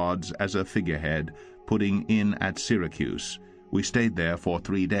twin gods as a figurehead, putting in at Syracuse. We stayed there for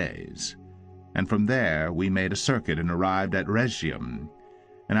 3 days. And from there we made a circuit and arrived at Rhegium.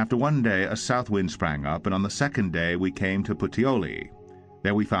 And after 1 day a south wind sprang up, and on the 2nd day we came to Puteoli.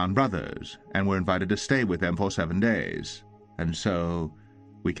 There we found brothers, and were invited to stay with them for 7 days. And so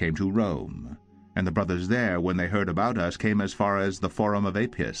we came to Rome. And the brothers there, when they heard about us, came as far as the Forum of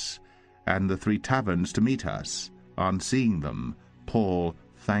Appius, and the 3 taverns to meet us. On seeing them, Paul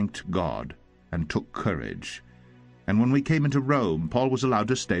thanked God, and took courage. And when we came into Rome, Paul was allowed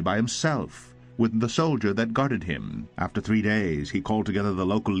to stay by himself, with the soldier that guarded him. After 3 days he called together the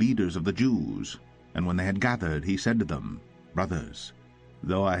local leaders of the Jews, and when they had gathered, he said to them, Brothers,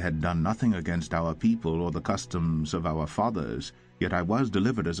 though I had done nothing against our people or the customs of our fathers, yet I was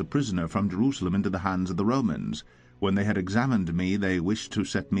delivered as a prisoner from Jerusalem into the hands of the Romans. When they had examined me, they wished to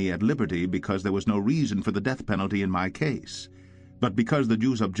set me at liberty, because there was no reason for the death penalty in my case. But because the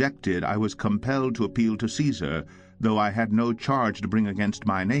Jews objected, I was compelled to appeal to Caesar, though I had no charge to bring against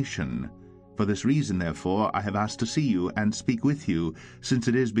my nation. For this reason, therefore, I have asked to see you and speak with you, since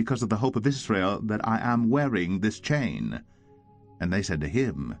it is because of the hope of Israel that I am wearing this chain. And they said to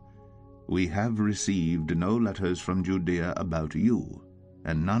him, We have received no letters from Judea about you,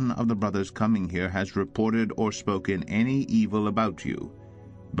 and none of the brothers coming here has reported or spoken any evil about you.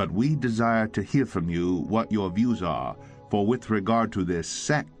 But we desire to hear from you what your views are, for with regard to this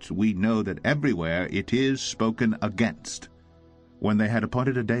sect we know that everywhere it is spoken against. When they had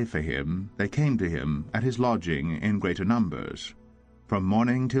appointed a day for him, they came to him at his lodging in greater numbers. From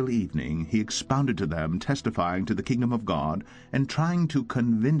morning till evening he expounded to them, testifying to the kingdom of God, and trying to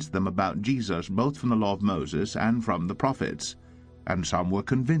convince them about Jesus, both from the law of Moses and from the prophets. And some were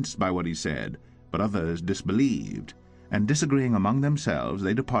convinced by what he said, but others disbelieved. And disagreeing among themselves,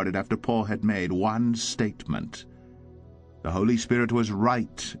 they departed after Paul had made one statement. The Holy Spirit was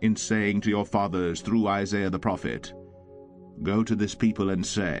right in saying to your fathers through Isaiah the prophet, Go to this people and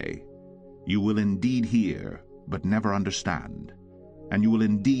say, You will indeed hear, but never understand. And you will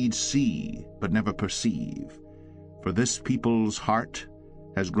indeed see, but never perceive. For this people's heart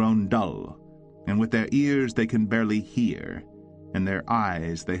has grown dull, and with their ears they can barely hear, and their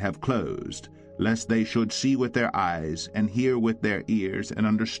eyes they have closed, lest they should see with their eyes, and hear with their ears, and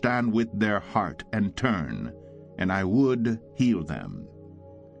understand with their heart, and turn, and I would heal them.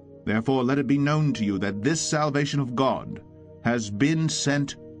 Therefore let it be known to you that this salvation of God has been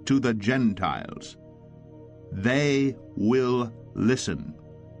sent to the Gentiles. They will listen.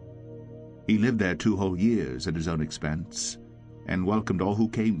 He lived there 2 whole years at his own expense, and welcomed all who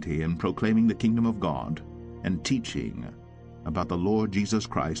came to him, proclaiming the kingdom of God, and teaching about the Lord Jesus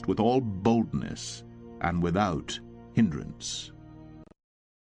Christ with all boldness and without hindrance.